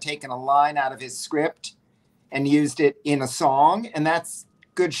Zippel had taken a line out of his script and used it in a song. And that's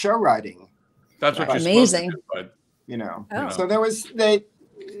good show writing. That's what you're amazing. supposed to do, you know. Oh. So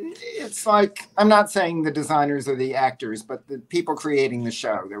it's like, I'm not saying the designers or the actors, but the people creating the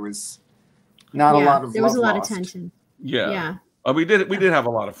show, there was not a lot of there was a lot lost. of tension. Yeah. We did have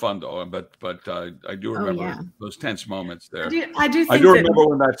a lot of fun though, but I do remember those tense moments there. I do remember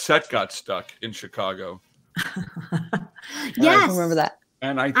when that set got stuck in Chicago. Yes, I remember that.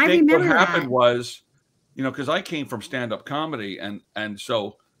 And I think what happened was, you know, because I came from stand-up comedy, and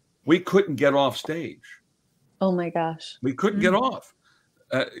so we couldn't get off stage. Oh my gosh, we couldn't get off.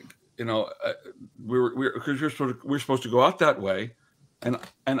 You know, because we're supposed to go out that way, and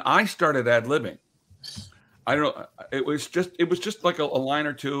I started ad-libbing. I don't know. It was just like a line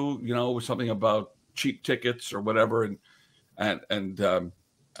or two, you know, something about cheap tickets or whatever, and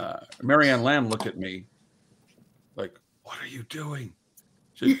Marianne Lamb looked at me like, "What are you doing?"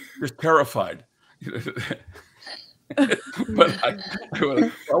 She's just terrified. But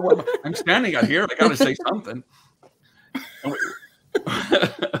I'm standing out here. I got to say something. And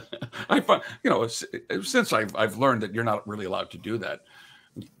I find, you know, since I've learned that you're not really allowed to do that.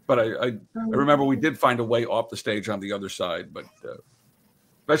 But I remember we did find a way off the stage on the other side, but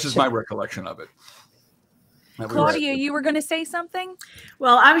that's just my recollection of it. Claudia, you were going to say something?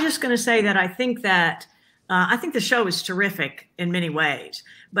 Well, I was just going to say that I think the show is terrific in many ways,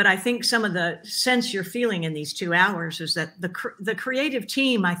 but I think some of the sense you're feeling in these 2 hours is that the creative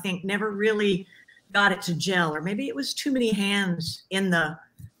team, I think, never really got it to gel, or maybe it was too many hands in the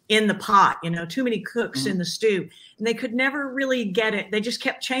pot, you know, too many cooks in the stew, and they could never really get it. They just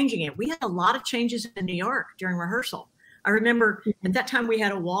kept changing it. We had a lot of changes in New York during rehearsal. I remember at that time we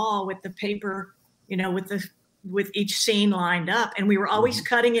had a wall with the paper, you know, with each scene lined up, and we were always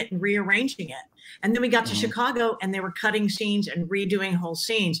cutting it and rearranging it. And then we got to Chicago, and they were cutting scenes and redoing whole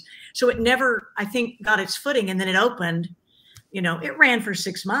scenes. So it never, I think, got its footing. And then it opened, you know, it ran for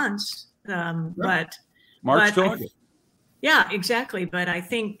 6 months. But March to August. Yeah, exactly. But I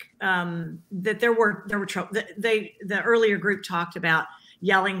think that there were trouble. The earlier group talked about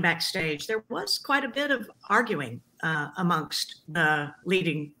yelling backstage. There was quite a bit of arguing amongst the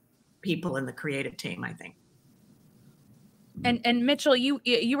leading people in the creative team, I think. And Mitchell,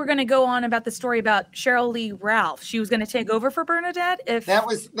 you were going to go on about the story about Cheryl Lee Ralph. She was going to take over for Bernadette. If that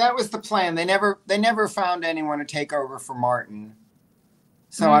was the plan. They never found anyone to take over for Martin.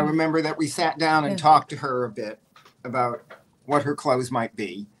 So I remember that we sat down and talked to her a bit about what her clothes might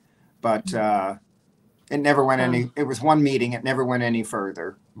be, but it never went any. It was one meeting. It never went any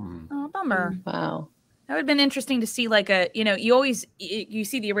further. Oh, bummer. Wow. That would have been interesting to see, like you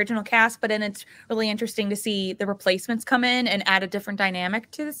see the original cast, but then it's really interesting to see the replacements come in and add a different dynamic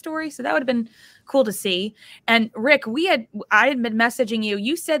to the story. So that would have been cool to see. And Rick, I had been messaging you.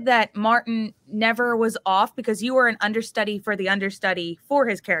 You said that Martin never was off because you were an understudy for the understudy for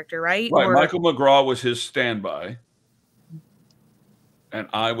his character, right? Right. Michael McGraw was his standby, and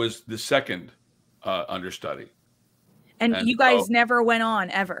I was the second understudy. And you guys never went on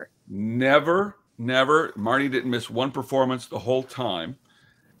ever? Never. Marty didn't miss one performance the whole time,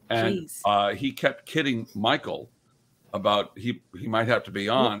 and he kept kidding Michael about he might have to be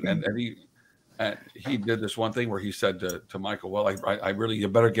on, and he did this one thing where he said to Michael, "Well, I really you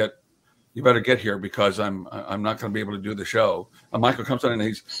better get here because I'm not going to be able to do the show." And Michael comes in and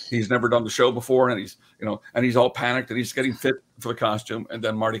he's never done the show before, and he's all panicked and he's getting fit for the costume, and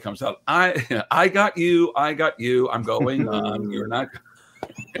then Marty comes out, I got you, I'm going on, you're not.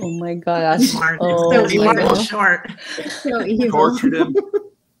 Oh my gosh! Short. So evil. Tortured him.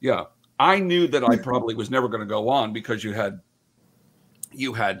 Yeah, I knew that I probably was never going to go on because you had,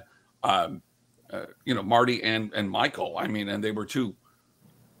 Marty and Michael. I mean, and they were two,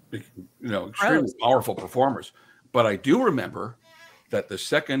 extremely powerful performers. But I do remember that the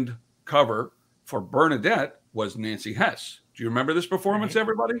second cover for Bernadette was Nancy Hess. Do you remember this performance,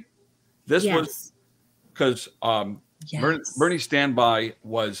 everybody? This was because. Yes. Bernie's standby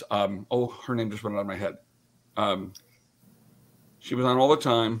was her name just went out of my head. She was on all the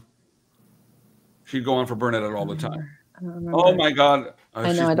time. She'd go on for Bernadette all the time. Oh my God!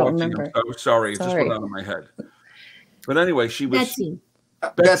 I know. I don't remember. I'm so sorry. It just went out of my head. But anyway, she was.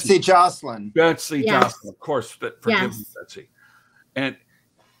 Betsy Jocelyn. Betsy Yes. Jocelyn, of course. Forgive me, Betsy. And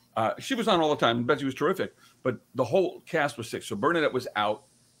she was on all the time. Betsy was terrific, but the whole cast was sick. So Bernadette was out.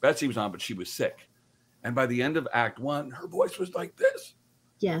 Betsy was on, but she was sick. And by the end of Act 1, her voice was like this.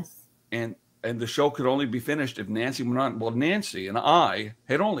 Yes. And the show could only be finished if Nancy went on. Well, Nancy and I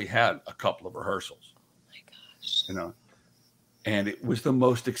had only had a couple of rehearsals. Oh my gosh. You know, and it was the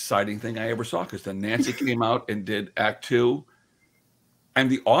most exciting thing I ever saw, because then Nancy came out and did Act 2, and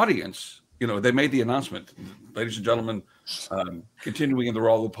the audience, you know, they made the announcement, ladies and gentlemen, continuing in the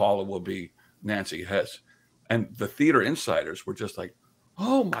role of Paula will be Nancy Hess. And the theater insiders were just like,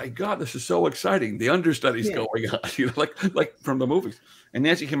 oh my God, this is so exciting. The understudy's going on, you know, like from the movies. And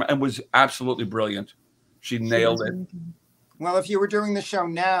Nancy came out and was absolutely brilliant. She nailed it. Well, if you were doing the show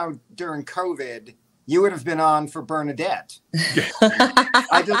now during COVID, you would have been on for Bernadette.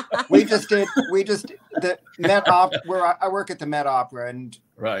 We just did the Met Opera, where I work at the Met Opera, and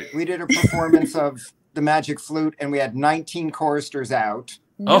we did a performance of The Magic Flute, and we had 19 choristers out.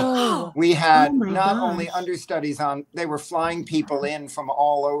 Oh, we had not only understudies on, they were flying people in from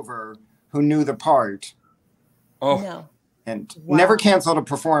all over who knew the part. And never canceled a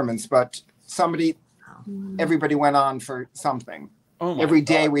performance, but everybody went on for something. Every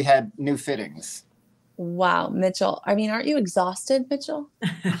day we had new fittings. Wow, Mitchell. I mean, aren't you exhausted, Mitchell?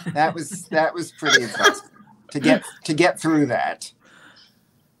 That was pretty exhausting to get through that.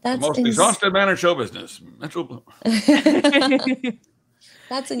 That's the most exhausted man in show business, Mitchell.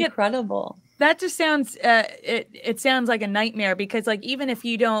 That's incredible. That just sounds it sounds like a nightmare, because like even if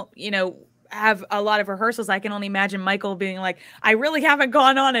you don't, you know, have a lot of rehearsals, I can only imagine Michael being like, I really haven't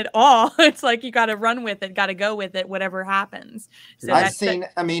gone on at all. It's like you got to run with it, got to go with it, whatever happens. So I've seen.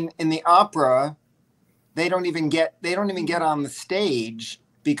 I mean, in the opera, they don't even get on the stage,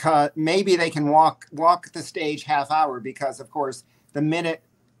 because maybe they can walk the stage half hour, because of course the minute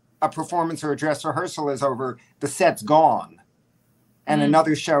a performance or a dress rehearsal is over, the set's gone, and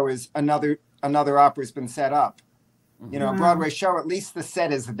another show is another opera's been set up. You know, a Broadway show, at least the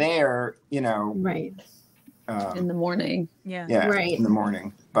set is there, you know. Right. In the morning. Yeah. Right. In the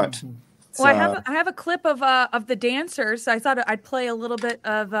morning. But well, I have a clip of the dancers. So I thought I'd play a little bit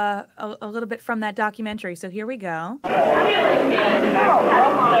of a little bit from that documentary. So here we go.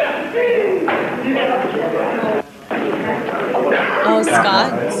 Oh,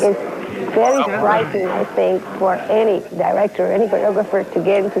 Scott. It's very frightening, I think, for any director, any choreographer to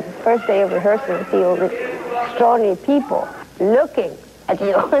get into the first day of rehearsal and see all these extraordinary people looking at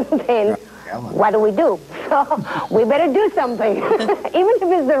you, and then what do we do? So we better do something. Even if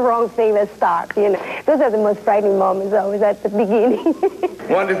it's the wrong thing, let's start. You know, those are the most frightening moments always at the beginning.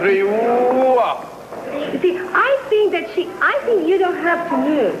 1, 2, 3, whoa! See, I think you don't have to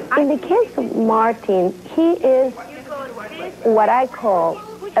move. In the case of Martin, he is what I call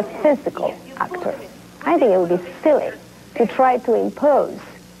a physical actor. I think it would be silly to try to impose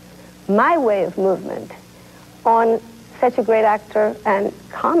my way of movement on such a great actor and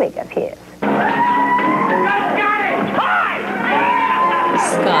comic as he is.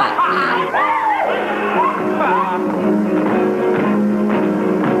 Scott.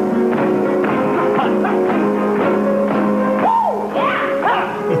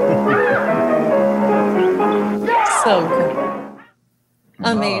 So good.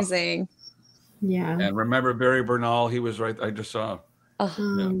 Amazing. Yeah. And remember Barry Bernal? He was right. I just saw.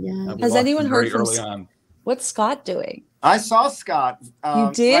 Yeah. Has anyone heard from early on? What's Scott doing? I saw Scott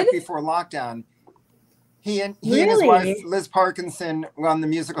You did? right before lockdown. He and his wife, Liz Parkinson, run the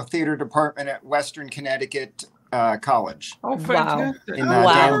musical theater department at Western Connecticut College. Oh, fantastic. In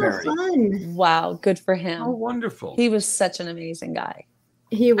Danbury. Wow, good for him. Oh, wonderful. He was such an amazing guy.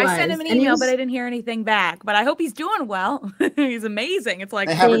 He was. I sent him an email, but I didn't hear anything back. But I hope he's doing well. He's amazing. It's like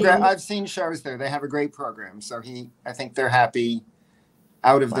they have I've seen shows there. They have a great program. So I think they're happy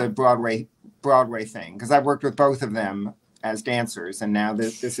out of the Broadway thing, because I've worked with both of them as dancers, and now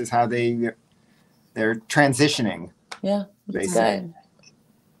this is how they're transitioning. Yeah, that's good.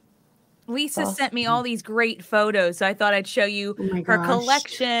 Lisa sent me all these great photos, so I thought I'd show you her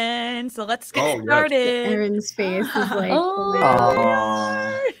collection. So let's get started. Erin's face is like,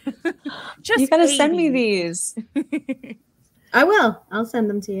 you gotta send me these. I will. I'll send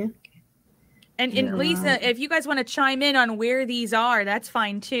them to you. And Lisa, if you guys want to chime in on where these are, that's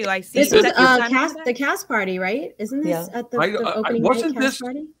fine too. I see. This was the cast party, right? Isn't this at the opening night cast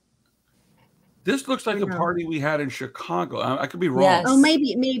party? This looks like a party we had in Chicago. I could be wrong. Yes. Oh,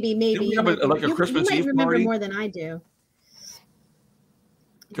 maybe. Did we have like a Christmas Eve party? You might remember more than I do.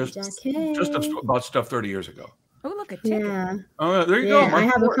 Just about stuff 30 years ago. Oh, look at ticket. Yeah. Oh, there you go. I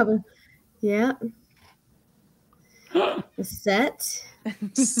have a couple. Yeah. The set.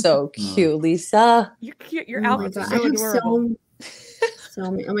 So cute, Lisa. You're cute. Your Oh my outfits are God, I so have adorable.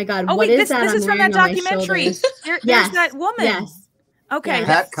 so many. Oh my God, Oh what wait, is that? this is I'm from that wearing on my documentary. shoulders? There's Yes, that woman. yes. Okay.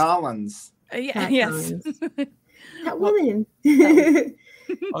 Pat Collins. Yeah. Pat Yes. Collins. That woman.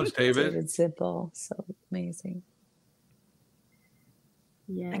 Oh, it's David. David Zippel. So amazing.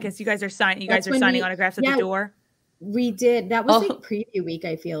 Yeah. I guess you guys are signing. You That's guys are when signing we- autographs at yeah. the door. We did. That was Oh. like preview week,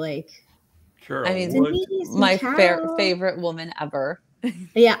 I feel like. Sure. I mean, Denise and my Carol. favorite woman ever.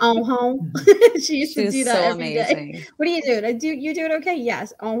 Yeah, home. She used to She's do that so every day. amazing. What are you doing? You doing okay?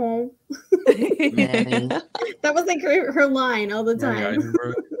 Yes. Home. Nanny. That was like her line all the Yeah, I time.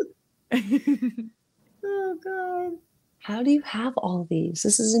 remember. Oh God. How do you have all these?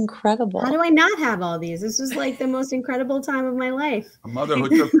 This is incredible. How do I not have all these? This was like the most incredible time of my life. A mother who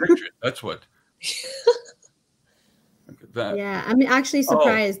took pictures. That's what. Look at that. Yeah, I'm actually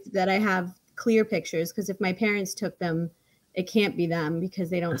surprised that I have clear pictures because if my parents took them, it can't be them because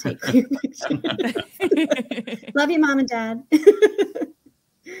they don't take clear pictures. Love you, Mom and Dad.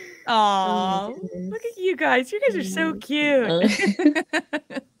 Oh, look at you guys. You guys are so cute.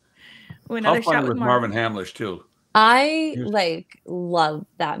 Ooh, How another shot funny with was Marvin Hamlish too. I love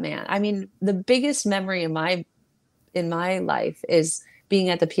that man. I mean, the biggest memory in my life is being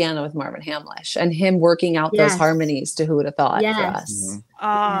at the piano with Marvin Hamlish and him working out those harmonies to Who Would Have Thought for us.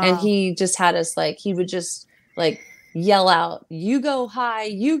 And he just had us he would just yell out, "You go high,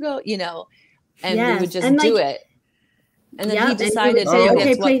 you go," and we would just do it. And then he decided,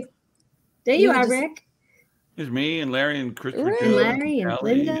 okay, play. There you are, Rick. It's me and Larry and Christopher. And Larry and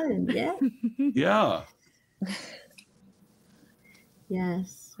Linda and yeah.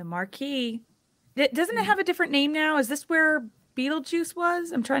 Yes. The marquee. Doesn't it have a different name now? Is this where Beetlejuice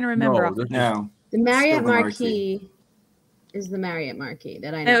was? I'm trying to remember. No. The Marriott Marquis is the Marriott Marquis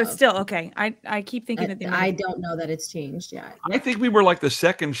that I know. Oh, it's still okay. I keep thinking that I don't know that it's changed yet. I think we were like the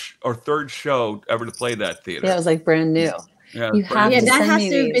second or third show ever to play that theater. Yeah, it was brand new. Yeah, that has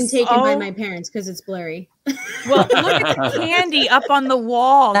to have been taken by my parents because it's blurry. Well, look at the candy up on the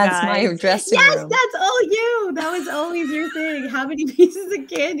wall. That's guys. my dressing Yes, room. that's all you. That was always your thing. How many pieces of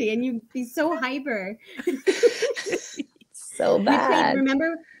candy? And you'd be so hyper. So bad.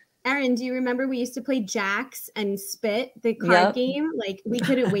 Remember, Erin, do you remember we used to play Jacks and Spit, the card game? Like, we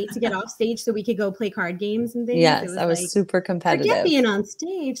couldn't wait to get off stage so we could go play card games and things. Yes, I was super competitive. Forget being on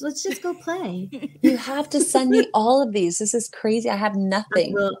stage. Let's just go play. You have to send me all of these. This is crazy. I have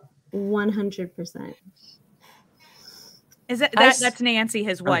nothing. 100%. Is that's Nancy,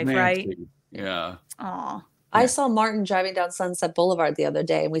 his wife, Nancy. right? Yeah. Aw. I saw Martin driving down Sunset Boulevard the other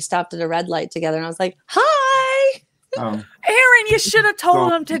day, and we stopped at a red light together, and I was like, "Hi, Erin, you should have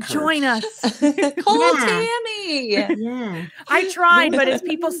told him to join us. Call Tammy." Yeah, I tried, but his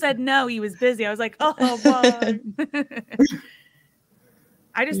people said no. He was busy. I was like, "Oh, boy."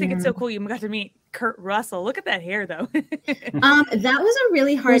 I just think it's so cool you got to meet Kurt Russell. Look at that hair, though. That was a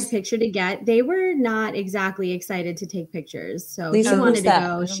really hard picture to get. They were not exactly excited to take pictures, so Lisa, she wanted to that?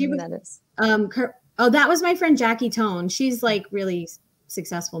 go. She was. That is. That was my friend Jackie Tone. She's like really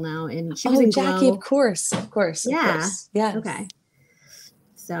successful now, and she was in Jackie, Glow. of course. Yeah. Yes. Okay.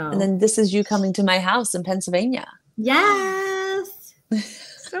 So. And then this is you coming to my house in Pennsylvania. Yes.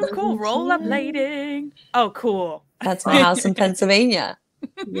 So cool. Rollerblading. Oh, cool. That's my house in Pennsylvania.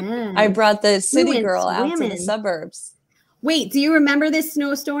 Yeah. I brought the city went girl out to the swimming. suburbs. Wait, do you remember this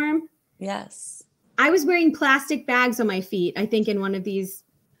snowstorm? Yes. I was wearing plastic bags on my feet, I think, in one of these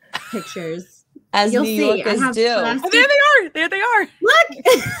pictures. As You'll New see. Yorkers I have do. plastic- Oh, there they are. There they are. Look.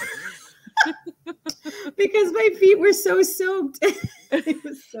 Because my feet were so soaked. It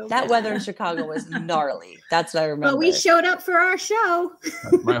was so That bad. weather in Chicago was gnarly. That's what I remember. But we showed up for our show.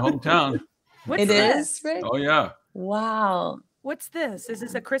 That's my hometown. What's It this? is, Rick? Oh yeah. Wow. What's this? Is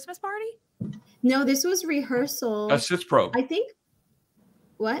this a Christmas party? No, this was rehearsal. That's Sitzprobe. I think.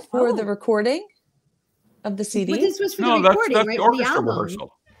 What? For the recording of the CD? But this was for No, the that's recording, the right? For the orchestra album.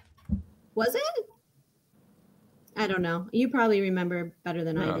 rehearsal. Was it? I don't know. You probably remember better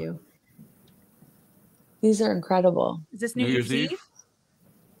than I do. These are incredible. Is this New Year's Eve?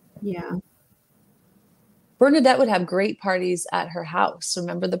 Yeah. Bernadette would have great parties at her house.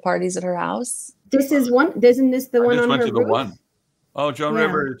 Remember the parties at her house? This is one. Isn't this the I one just on went her to the roof? one. Oh, Joan Yeah.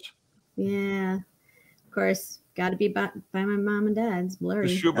 Rivers. Yeah. Of course, got to be by my mom and dad's blurry.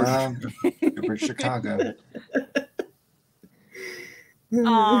 The Schubert. Schubert, Chicago.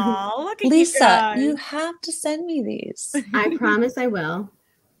 Oh, look at Lisa, you guys. you have to send me these. I promise I will.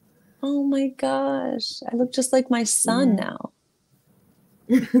 Oh my gosh. I look just like my son now.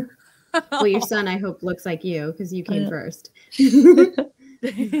 Well, your son, I hope, looks like you because you came first.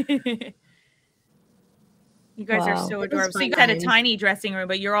 You guys are so adorable. So you had a tiny dressing room,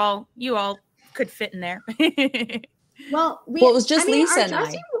 but you all could fit in there. Well, it was just Lisa and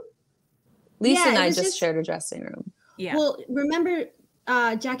I. Lisa and I just shared a dressing room. Yeah. Well, remember,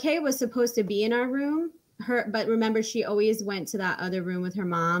 Jacquet was supposed to be in our room. But remember, she always went to that other room with her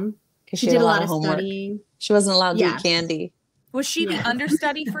mom. She did a lot of homework. studying. She wasn't allowed to eat candy. Was she the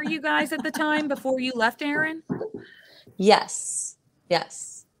understudy for you guys at the time before you left, Erin? Yes.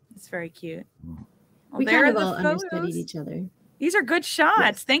 Yes. It's very cute. Well, We kind of all understudied each other. These are good shots.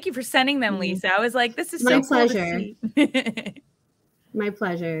 Yes. Thank you for sending them, Lisa. I was like, this is my so pleasure. Cool to see. My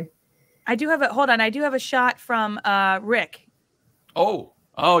pleasure. I do have I do have a shot from Rick. Oh,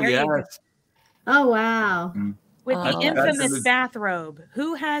 yes. Oh, wow. With the infamous bathrobe.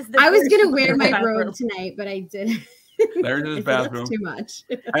 Who has the I was going to wear my robe tonight, but I didn't. There's his bathroom. Too much.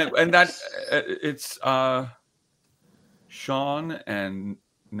 and that it's Sean and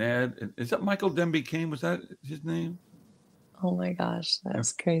Ned. Is that Michael Denby Kane? Was that his name? Oh my gosh,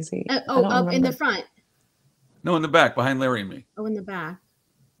 that's crazy. Up in the front. No, in the back, behind Larry and me. Oh, in the back.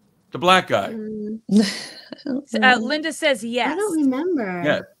 The black guy. Linda says yes. I don't remember.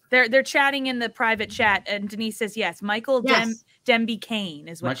 Yeah. They're chatting in the private chat, and Denise says yes. Michael Denby Kane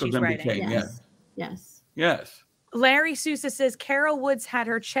is what Michael she's Denby writing. Kane, Yes. Yes. Larry Sousa says Carol Woods had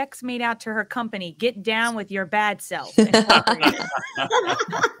her checks made out to her company. Get down with your bad self. Of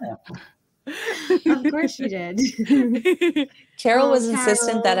course she did. Carol was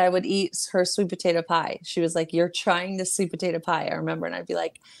insistent that I would eat her sweet potato pie. She was like, "You're trying the sweet potato pie." I remember, and I'd be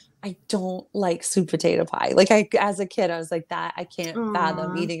like, "I don't like sweet potato pie." Like as a kid, I was like, "That I can't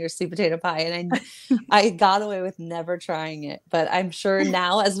fathom eating your sweet potato pie," and I got away with never trying it. But I'm sure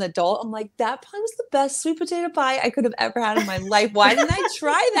now, as an adult, I'm like, that pie was the best sweet potato pie I could have ever had in my life. Why didn't I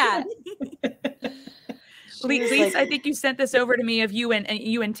try that? Lisa, I think you sent this over to me of you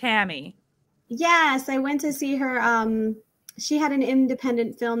and Tammy. Yes, I went to see her. She had an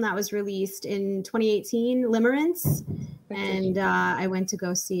independent film that was released in 2018, Limerence, and I went to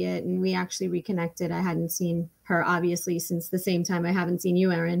go see it, and we actually reconnected. I hadn't seen her, obviously, since the same time I haven't seen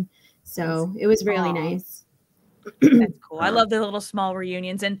you, Erin. So it was really nice. That's cool. I love the little small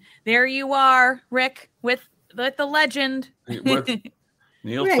reunions. And there you are, Rick, with the legend.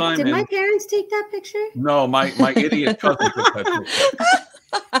 Neil Rick, Simon. did my parents take that picture? No, my idiot cousin took that picture.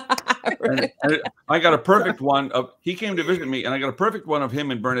 And I got a perfect one of, he came to visit me, and I got a perfect one of him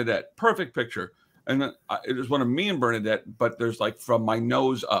and Bernadette. Perfect picture. And then it was one of me and Bernadette, but there's like from my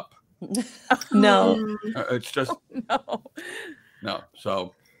nose up. No. It's just no.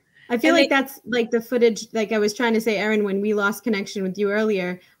 So I feel like that's like the footage, like I was trying to say, Erin, when we lost connection with you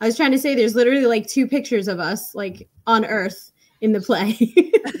earlier, I was trying to say there's literally like 2 pictures of us like on Earth in the play.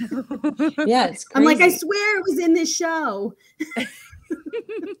 Yeah, it's crazy. I'm like, I swear it was in this show.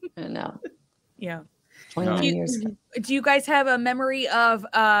 I know. Yeah. 29 years ago. Do you guys have a memory of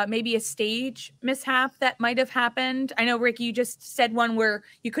maybe a stage mishap that might have happened? I know, Rick, you just said one where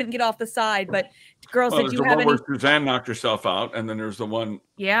you couldn't get off the side, but girls, did you have any? Where Susann knocked herself out, and then there's the one.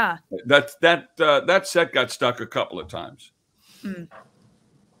 Yeah. That set got stuck a couple of times. Mm.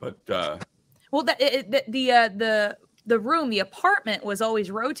 But well, the room, the apartment was always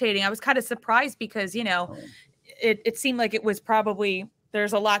rotating. I was kind of surprised because it seemed like it was probably.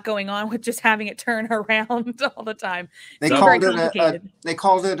 There's a lot going on with just having it turn around all the time. They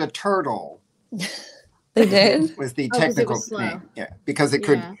called it a turtle. They did? Was the technical name. Yeah, because it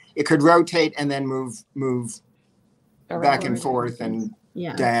could rotate and then move back and forth and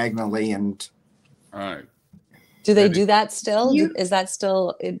diagonally and. All right. Do they do that still? Is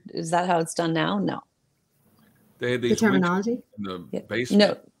that how it's done now? No. They had these terminology in the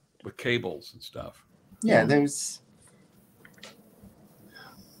basement with cables and stuff. Yeah, there's.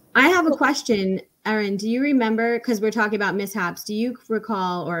 I have a question, Erin. Do you remember, because we're talking about mishaps, do you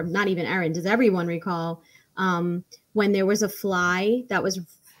recall, or not even Erin, does everyone recall when there was a fly that was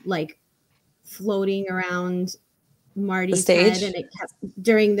like floating around Marty's head, and it kept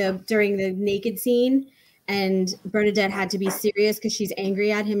during the naked scene, and Bernadette had to be serious because she's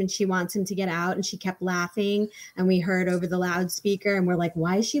angry at him and she wants him to get out, and she kept laughing, and we heard over the loudspeaker, and we're like,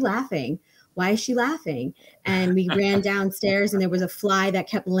 why is she laughing? Why is she laughing? And we ran downstairs, and there was a fly that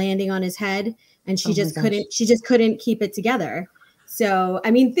kept landing on his head, and she just couldn't keep it together. So,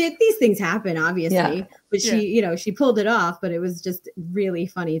 I mean, these things happen, obviously, but she pulled it off, but it was just really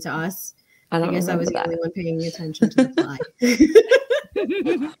funny to us. I guess I was the only one paying attention to the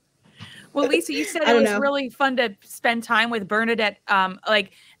fly. Well, Lisa, you said it was really fun to spend time with Bernadette.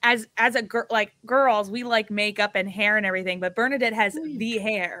 Like as a girl, like girls, we like makeup and hair and everything, but Bernadette has the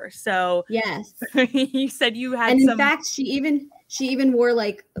hair. So yes, you said you had. And in fact, she she even wore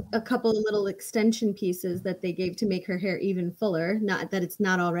like a couple of little extension pieces that they gave to make her hair even fuller. Not that it's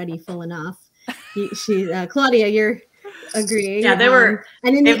not already full enough. Claudia, you're agreeing. Yeah, they were.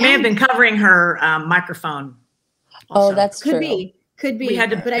 And in it may have been covering her microphone. Also. Oh, that's could true. Could be. We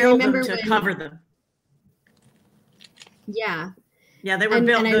had to but I build remember them to cover them. Yeah. Yeah, they were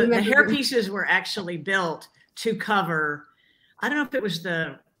built. The hair when, pieces were actually built to cover. I don't know if it was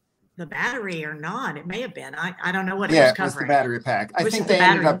the battery or not. It may have been. I don't know what it was covering. Yeah, it was the battery pack. I think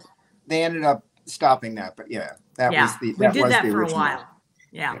they ended up stopping that, but yeah, that was the we did that the for original. a while.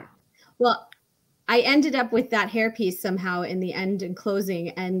 Yeah. Well, I ended up with that hairpiece somehow in the end and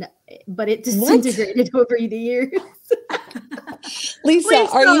closing, but it disintegrated over the years. Lisa,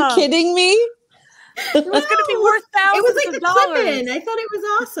 are you kidding me? It was going to be worth thousands It was like of the dollars. clip-in. I thought it was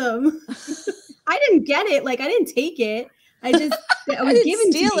awesome. I didn't get it. Like I didn't take it. It was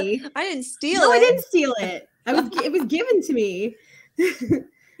given to me. I didn't steal it. No, I didn't steal it. It was given to me.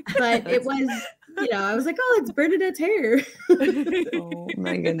 But it was, I was like, oh, it's Bernadette's hair. Oh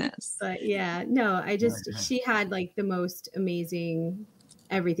my goodness. But yeah, no, she had like the most amazing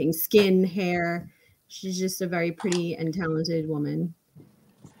everything, skin, hair. She's just a very pretty and talented woman.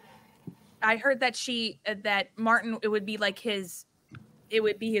 I heard that that Martin, it would be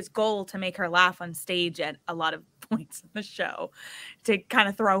his goal to make her laugh on stage at a lot of points in the show to kind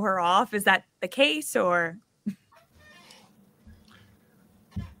of throw her off. Is that the case or?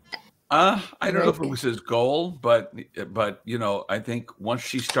 I don't know if it was his goal, but I think once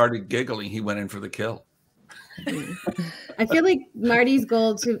she started giggling, he went in for the kill. I feel like Marty's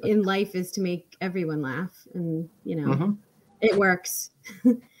goal in life is to make everyone laugh, and it works.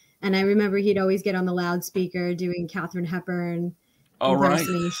 And I remember he'd always get on the loudspeaker doing Katharine Hepburn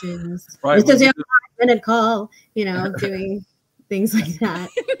impersonations. Right. Just a 5-minute call, doing things like that.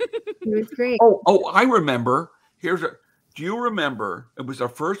 It was great. Oh, I remember. Do you remember? It was our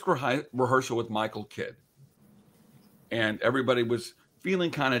first rehearsal with Michael Kidd, and everybody was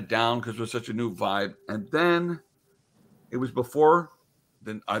feeling kind of down because it was such a new vibe. And then it was before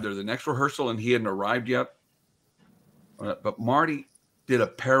either the next rehearsal, and he hadn't arrived yet. But Marty did a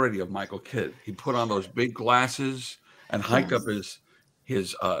parody of Michael Kidd. He put on those big glasses and hiked up his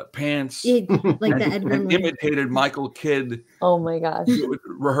pants, and imitated Michael Kidd. Oh my gosh!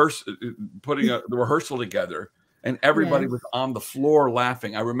 Putting the rehearsal together, and everybody was on the floor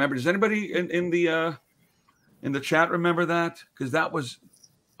laughing. I remember. Does anybody in the chat remember that? Because that was,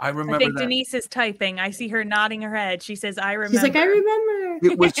 I remember. I think Denise is typing. I see her nodding her head. She says, "I remember." She's like, "I remember."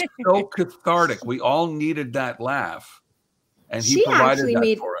 It was so cathartic. We all needed that laugh. And he provided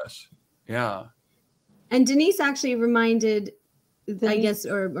that for us. Yeah. And Denise actually reminded, I guess,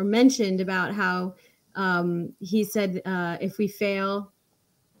 or mentioned about how he said, if we fail,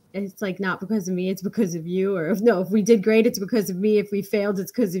 it's like not because of me, it's because of you. Or if we did great, it's because of me. If we failed,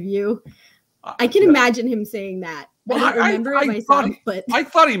 it's because of you. I can imagine him saying that. Well, I don't remember it myself, but I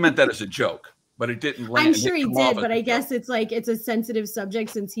thought he meant that as a joke. But it didn't land. I'm sure he did, but I guess it's like it's a sensitive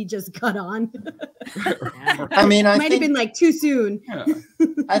subject since he just got on. I mean, I might have been like too soon. Yeah.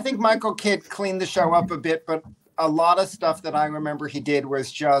 I think Michael Kidd cleaned the show up a bit, but a lot of stuff that I remember he did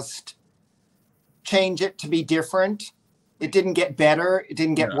was just change it to be different. It didn't get better. It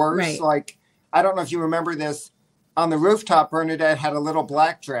didn't get worse. Right. Like, I don't know if you remember this. On the rooftop, Bernadette had a little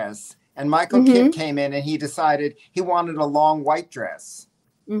black dress, and Michael Kidd came in and he decided he wanted a long white dress.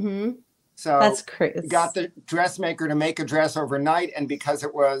 Mm-hmm. So that's crazy. Got the dressmaker to make a dress overnight, and because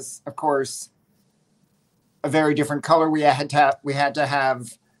it was, of course, a very different color, we had to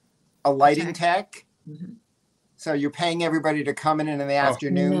have a lighting tech. Mm-hmm. So you're paying everybody to come in the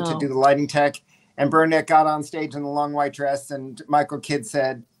afternoon to do the lighting tech. And Bernadette got on stage in the long white dress, and Michael Kidd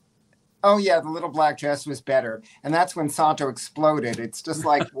said, "Oh yeah, the little black dress was better." And that's when Santo exploded. It's just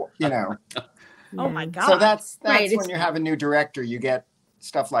like, Oh my God! So that's when you have a new director, you get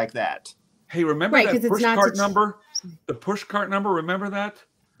stuff like that. Hey, remember that push cart number? The push cart number, remember that?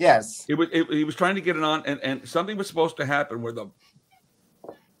 Yes. He was trying to get it on, and something was supposed to happen where the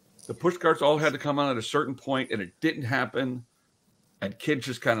push carts all had to come on at a certain point, and it didn't happen. And Kidd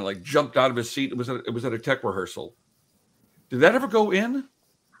just kind of like jumped out of his seat. It was at a tech rehearsal. Did that ever go in?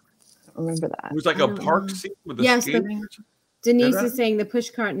 I don't remember that. It was like a park scene with the skating. Denise is saying the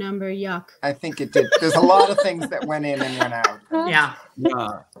push cart number, yuck. I think it did. There's a lot of things that went in and went out. Yeah.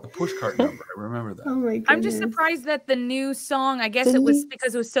 Yeah, the push cart number. I remember that. Oh my goodness. I'm just surprised that the new song, I guess it was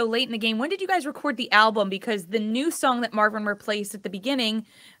because it was so late in the game. When did you guys record the album? Because the new song that Marvin replaced at the beginning,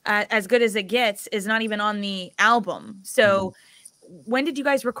 As Good As It Gets, is not even on the album. So when did you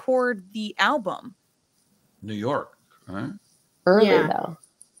guys record the album? New York, right? Early though.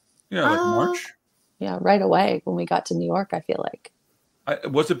 Yeah, like March. Yeah, right away when we got to New York, I feel like.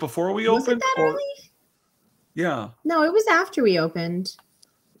 Was it before we Was opened? it that early? Yeah. No, it was after we opened.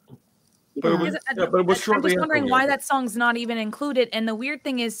 But it was I'm just wondering why that song's not even included. And the weird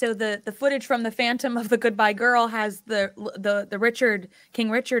thing is, so the footage from the Phantom of the Goodbye Girl has the King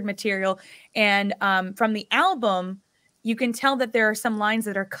Richard material, and from the album, you can tell that there are some lines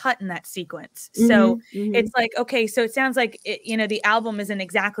that are cut in that sequence. So it's like, okay, so it sounds like the album isn't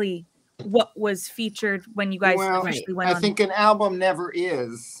exactly what was featured when you guys officially went on. I think an album never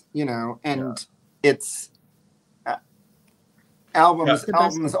is, and it's. Albums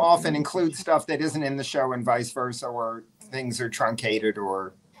often include stuff that isn't in the show and vice versa, or things are truncated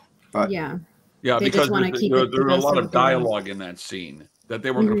but because there's a lot of dialogue in that scene that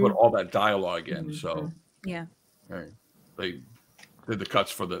they were going to put all that dialogue in. So they did the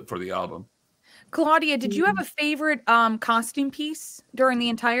cuts for the album. Claudia, did you have a favorite costume piece during the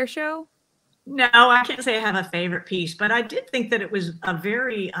entire show? No, I can't say I have a favorite piece, but I did think that it was a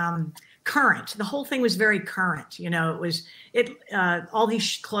very current. The whole thing was very current. All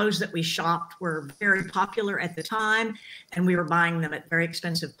these clothes that we shopped were very popular at the time, and we were buying them at very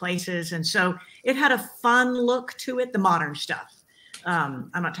expensive places. And so it had a fun look to it, the modern stuff. I'm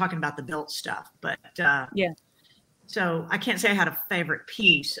not talking about the built stuff, but so I can't say I had a favorite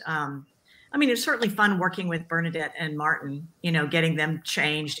piece. I mean, it's certainly fun working with Bernadette and Martin, getting them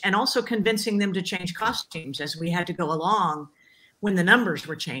changed and also convincing them to change costumes as we had to go along when the numbers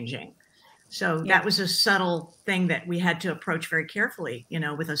were changing. So that was a subtle thing that we had to approach very carefully,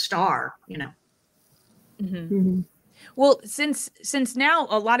 with a star, Well, since now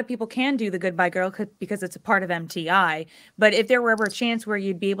a lot of people can do the Goodbye Girl because it's a part of MTI, but if there were ever a chance where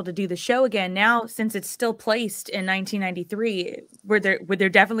you'd be able to do the show again now, since it's still placed in 1993, would there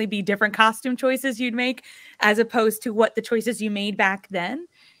definitely be different costume choices you'd make as opposed to what the choices you made back then?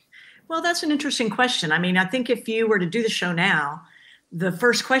 Well, that's an interesting question. I mean, I think if you were to do the show now, the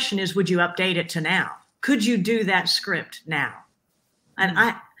first question is, would you update it to now? Could you do that script now? And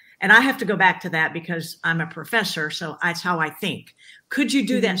I have to go back to that because I'm a professor, so that's how I think. Could you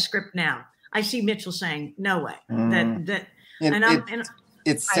do that script now? I see Mitchell saying, no way.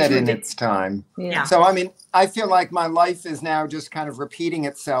 It's set in its time. Yeah. So, I mean, I feel like my life is now just kind of repeating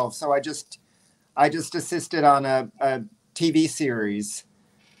itself. So I just assisted on a TV series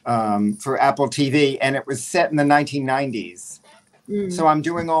for Apple TV, and it was set in the 1990s. So I'm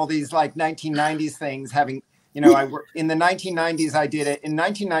doing all these like 1990s things, having, I work in the 1990s. I did it in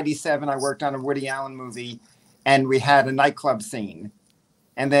 1997. I worked on a Woody Allen movie, and we had a nightclub scene.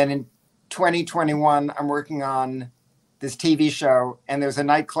 And then in 2021, I'm working on this TV show, and there's a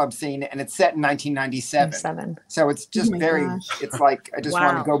nightclub scene, and it's set in 1997. So it's just it's like I just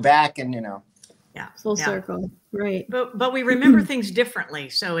want to go back and full circle, right? But we remember things differently.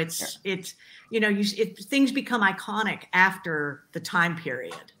 So it's things become iconic after the time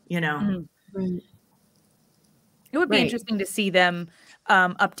period. Right. It would be interesting to see them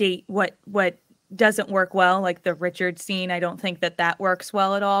update what doesn't work well, like the Richard scene. I don't think that works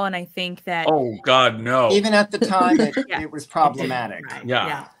well at all, and I think that God, no. Even at the time, it was problematic.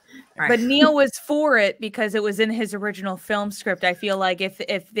 Right. But Neil was for it because it was in his original film script. I feel like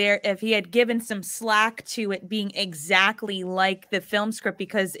if he had given some slack to it being exactly like the film script,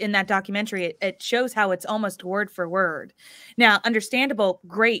 because in that documentary it shows how it's almost word for word. Now, understandable,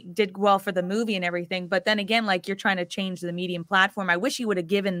 great, did well for the movie and everything, but then again, like you're trying to change the medium platform. I wish you would have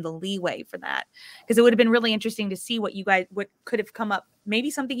given the leeway for that, because it would have been really interesting to see what could have come up.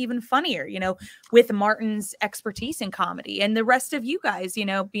 Maybe something even funnier, with Martin's expertise in comedy and the rest of you guys,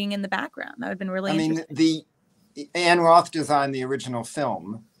 being in the background. That would have been really interesting. Anne Roth designed the original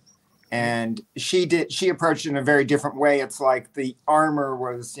film, and she approached it in a very different way. It's like the armor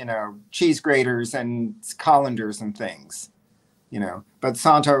was, cheese graters and colanders and things, but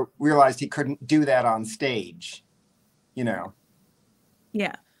Santo realized he couldn't do that on stage, Yeah.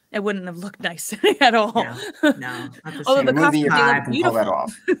 It wouldn't have looked nice at all. No. Although the costumes look beautiful. Pull that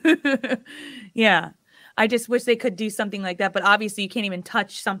off. Yeah. I just wish they could do something like that. But obviously you can't even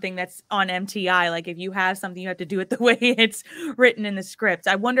touch something that's on MTI. Like if you have something, you have to do it the way it's written in the script.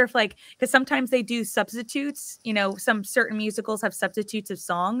 I wonder if because sometimes they do substitutes, some certain musicals have substitutes of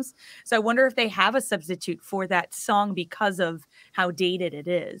songs. So I wonder if they have a substitute for that song because of how dated it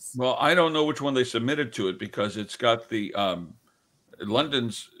is. Well, I don't know which one they submitted to it, because it's got the,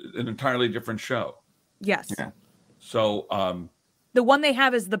 London's an entirely different show. Yes. Yeah. So the one they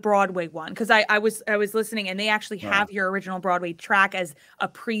have is the Broadway one, because I was listening, and they actually have your original Broadway track as a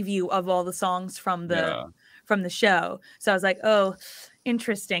preview of all the songs from the show. So I was like, oh,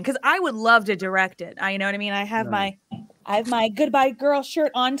 interesting, because I would love to direct it. You know what I mean? I have I have my Goodbye Girl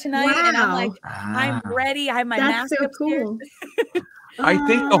shirt on tonight, and I'm like, I'm ready. I have my mask so upstairs. cool. I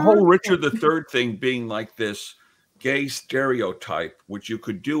think the whole Richard III thing being like this gay stereotype, which you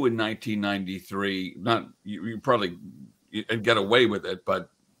could do in 1993, you probably get away with it, but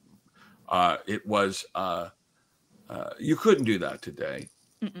it was you couldn't do that today.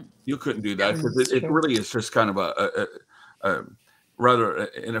 You couldn't do that because it really is just kind of a rather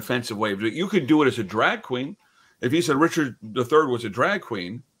an offensive way of doing it. You could do it as a drag queen. If you said Richard III was a drag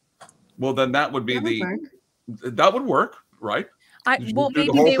queen, well, then that would be that would work, right? Well, do maybe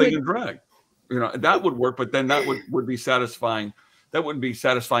the whole they thing would in drag. You know, that would work, but then that would be satisfying. That wouldn't be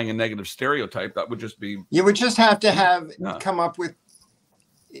satisfying a negative stereotype. That would just be. You would just have to come up with,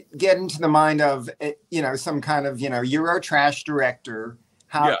 get into the mind of, you know, some kind of, you know, Eurotrash director.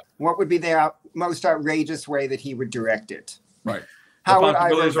 What would be the most outrageous way that he would direct it? Right. How would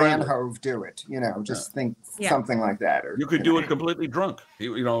Ira Van Hove do it? You know, just think something like that. Or you could do it completely drunk. He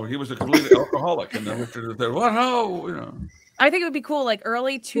was a complete alcoholic, and then Richard said, "What? Oh, you know." I think it would be cool, like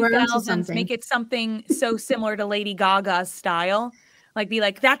early 2000s, make it something so similar to Lady Gaga's style. Like, be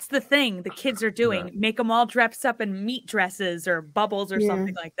like, that's the thing the kids are doing. Yeah. Make them all dress up in meat dresses or bubbles or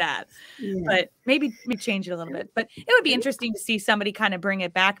something like that. Yeah. But maybe change it a little bit. But it would be interesting to see somebody kind of bring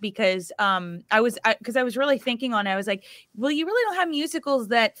it back because I was really thinking on it. I was like, well, you really don't have musicals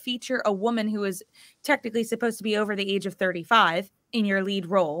that feature a woman who is technically supposed to be over the age of 35 in your lead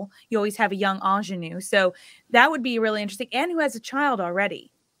role. You always have a young ingenue. So that would be really interesting. And who has a child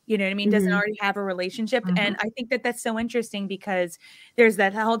already. You know what I mean? Doesn't already have a relationship. And I think that that's so interesting because there's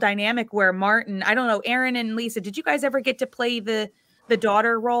that whole dynamic where Martin, I don't know, Erin and Lisa, did you guys ever get to play the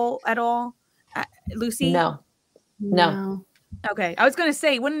daughter role at all? Lucy? No. Okay. I was going to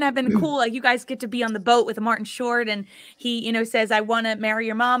say, wouldn't it have been cool? Like you guys get to be on the boat with Martin Short and he, you know, says, I want to marry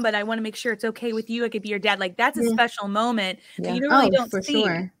your mom, but I want to make sure it's okay with you. I could be your dad. Like that's a special moment that you really don't see,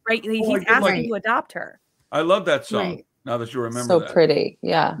 right? He's asking to adopt her. I love that song. Right. Now that you remember that. So pretty.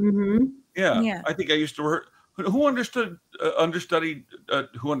 Yeah. Yeah. I think I used to hear. Who understood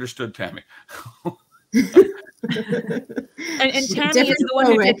Tammy? and Tammy is the one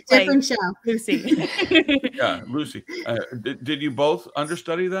who did play different show. Lucy. Yeah, Lucy. Did you both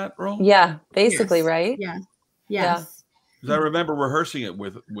understudy that role? Yeah, basically, right? Yeah. Yes. Because I remember rehearsing it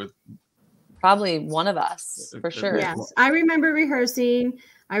with probably one of us for sure. Yes, I remember rehearsing.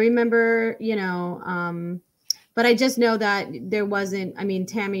 I remember, you know, but I just know that there wasn't, I mean,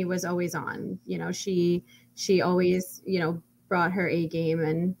 Tammy was always on, you know, she always, you know, brought her A game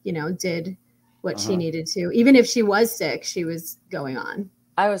and, you know, did what she needed to. Even if she was sick, she was going on.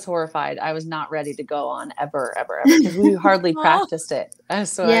 I was horrified. I was not ready to go on ever, because we hardly practiced it.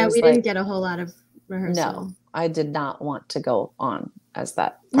 So yeah, we didn't get a whole lot of rehearsal. No, I did not want to go on as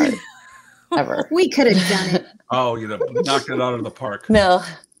that part ever. We could have done it. Oh, you know, knocked it out of the park. No.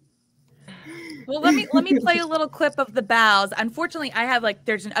 Well, let me play a little clip of the bows. Unfortunately, I have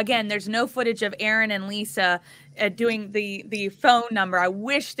there's no footage of Erin and Lisa doing the phone number. I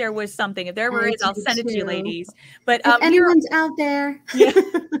wish there was something. If there is, I'll send it to you, ladies. But if anyone's out there. Yeah.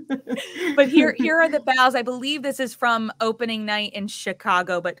 But here are the bows. I believe this is from opening night in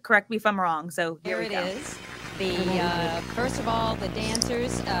Chicago, but correct me if I'm wrong. So here it is. The first of all, the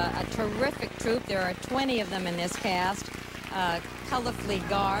dancers, a terrific troupe. There are 20 of them in this cast. Colorfully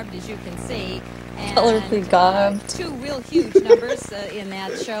garbed, as you can see, and colorfully garbed. Two real huge numbers in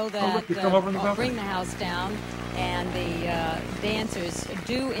that show that bring the house down, and the dancers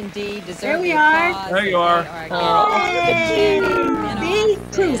do indeed deserve. There we are. There you are.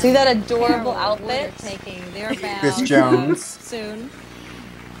 See that adorable outfit? Taking their bow. Chris Jones soon.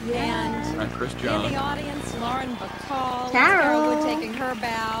 And Chris Jones. In the audience, Lauren Bacall. Carol Wood taking her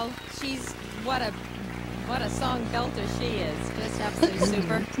bow. She's what a song belter she is. Just absolutely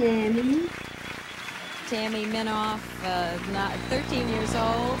super. Tammy Minoff, 13 years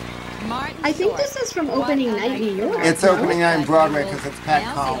old. Martin I think this is from opening night in New York. It's opening night in Broadway because it's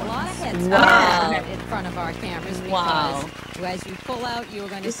Pat Collins. A lot of heads in front of our cameras because as you pull out, you're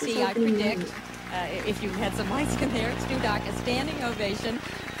going to see, I predict, if you had some mics in there, Stu Doc, a standing ovation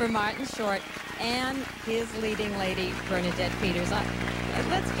for Martin Short and his leading lady, Bernadette Peters.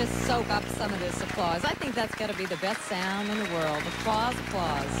 Let's just soak up some of this applause. I think that's got to be the best sound in the world. Applause,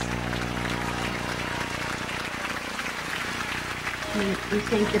 applause. You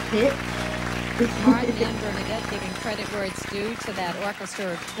think the pit? Martin and Bernadette giving credit where it's due to that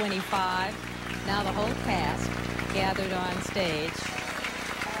orchestra of 25. Now the whole cast gathered on stage.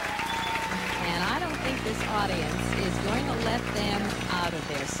 And I don't think this audience is going to let them out of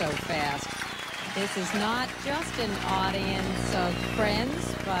there so fast. This is not just an audience of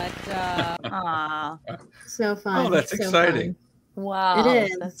friends, but so fun. Oh, that's so exciting. Fun. Wow,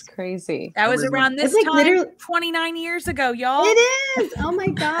 it is. That's crazy. That was around this It's like time 29 years ago, y'all. It is. Oh my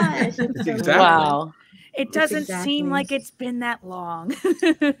gosh. It's so Exactly. Wow. It doesn't exactly. seem like it's been that long.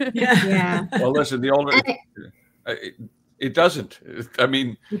 Yeah. Well, listen, the older it doesn't. I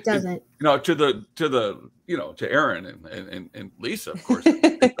mean, it doesn't. To the Erin and Lisa, of course.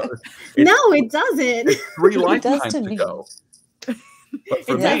 No, it doesn't. It's 3 lifetimes ago. But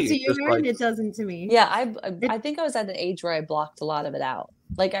for me, to you, Erin, it doesn't to me. Yeah, I think I was at an age where I blocked a lot of it out.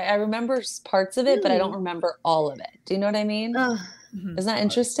 Like I remember parts of it, but I don't remember all of it. Do you know what I mean? Isn't that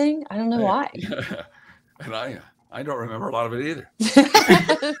interesting? I don't know why. And I don't remember a lot of it either.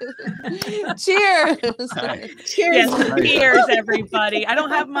 Cheers! Cheers! Yes, cheers, everybody! I don't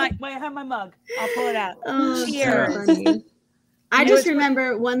have my mug. I'll pull it out. Cheers! So I just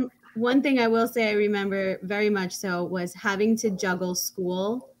remember one thing I will say I remember very much so was having to juggle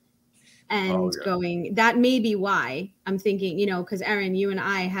school and going. That may be why I'm thinking, because Erin, you and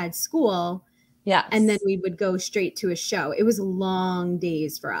I had school. Yeah. And then we would go straight to a show. It was long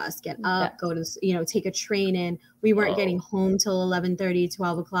days for us. Get up, go to, take a train in. We weren't getting home till 11:30,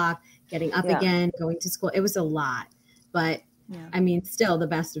 12 o'clock, getting up again, going to school. It was a lot. But I mean, still the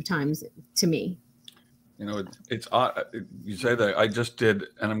best of times to me. It's you say that. I just did,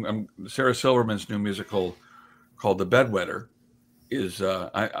 and I'm Sarah Silverman's new musical called The Bedwetter is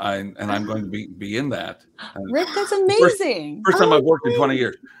I'm going to be in that. Rick, that's amazing. First time I've worked in 20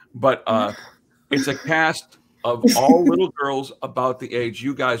 years. But it's a cast of all little girls about the age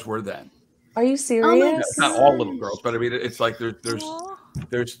you guys were then. Are you serious? It's not all little girls, but I mean, it's like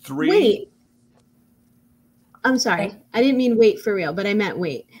there's 3. Wait. I'm sorry. I didn't mean wait for real, but I meant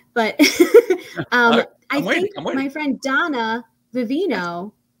wait. But I think my friend Donna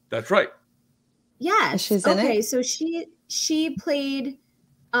Vivino. That's right. Yes. She's in it. So she played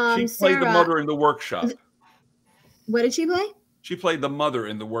she Sarah. played the mother in the workshop. What did she play? She played the mother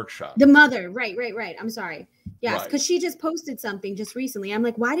in the workshop. The mother, right. I'm sorry. Yes, Right. because she just posted something just recently. I'm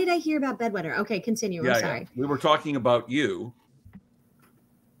like, why did I hear about Bedwetter? Okay, continue. I'm sorry. We were talking about you.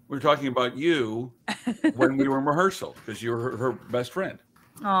 We were talking about you when we were in rehearsal because you were her best friend.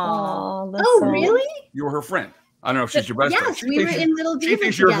 Oh, really? You were her friend. I don't know if she's your best friend. Yes, we were in Little Diva She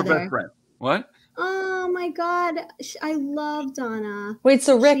thinks you're her together. best friend. What? Oh my God, I love Donna. Wait,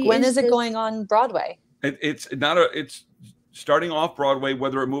 so Rick, when is it just going on Broadway? It's starting off Broadway.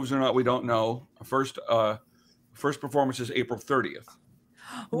 Whether it moves or not, we don't know. First performance is April 30th.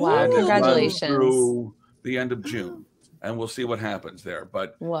 Wow! And Congratulations. Through the end of June, and we'll see what happens there.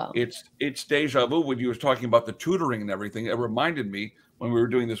 But it's deja vu when you were talking about the tutoring and everything. It reminded me when we were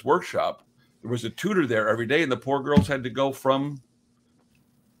doing this workshop. There was a tutor there every day, and the poor girls had to go from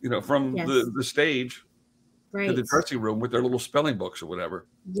the stage to the dressing room with their little spelling books or whatever.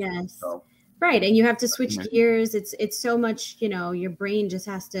 Yes. So, right, and you have to switch gears. It's so much, your brain just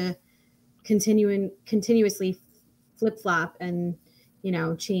has to continuously flip flop and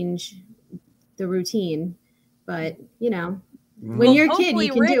change the routine. But when you're a kid,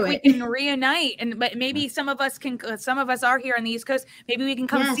 you can do it. We can reunite, but maybe some of us can. Some of us are here on the East Coast. Maybe we can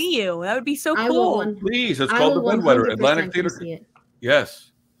come see you. That would be so cool. Please, it's called The Bedwetter, Atlantic Theater.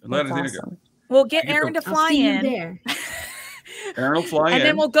 Yes, Atlantic Theater. We'll get Erin to fly in. There. Erin will fly in. And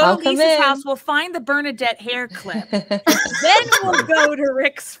then we'll go to Lisa's house. We'll find the Bernadette hair clip. Then we'll go to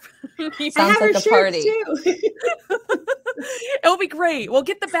Rick's. Sounds like a party. It'll be great. We'll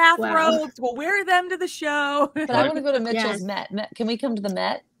get the bathrobes. We'll wear them to the show. But I want to go to Mitchell's Met. Can we come to the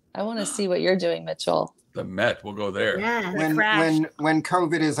Met? I want to see what you're doing, Mitchell. The Met. We'll go there. Yeah. When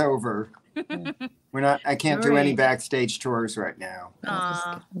COVID is over. I can't do any backstage tours right now.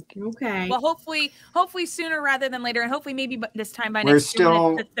 Okay. Well, hopefully sooner rather than later, and hopefully maybe this time by next year,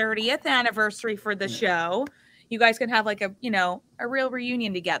 when it's the 30th anniversary for the show, you guys can have like a real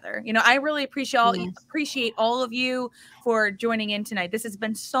reunion together. I really appreciate all of you for joining in tonight. This has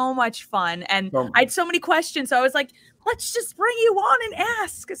been so much fun, and I had so many questions, so I was like, let's just bring you on and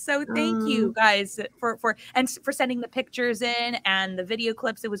ask. So thank you guys for sending the pictures in and the video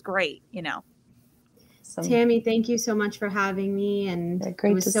clips. It was great. Tammy, thank you so much for having me, and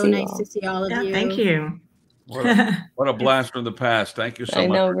it was so nice to see all of you. Thank you. What a blast from the past. Thank you so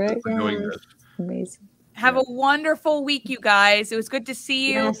much for doing this. Amazing. Have a wonderful week, you guys. It was good to see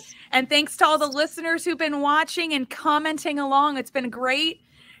you. Yes. And thanks to all the listeners who've been watching and commenting along. It's been great.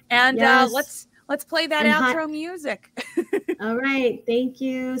 And let's play that outro music. All right. Thank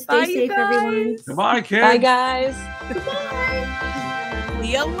you. Stay Bye, safe, everyone. Goodbye, kids. Bye, guys. Goodbye.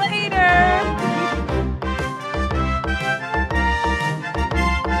 See you later.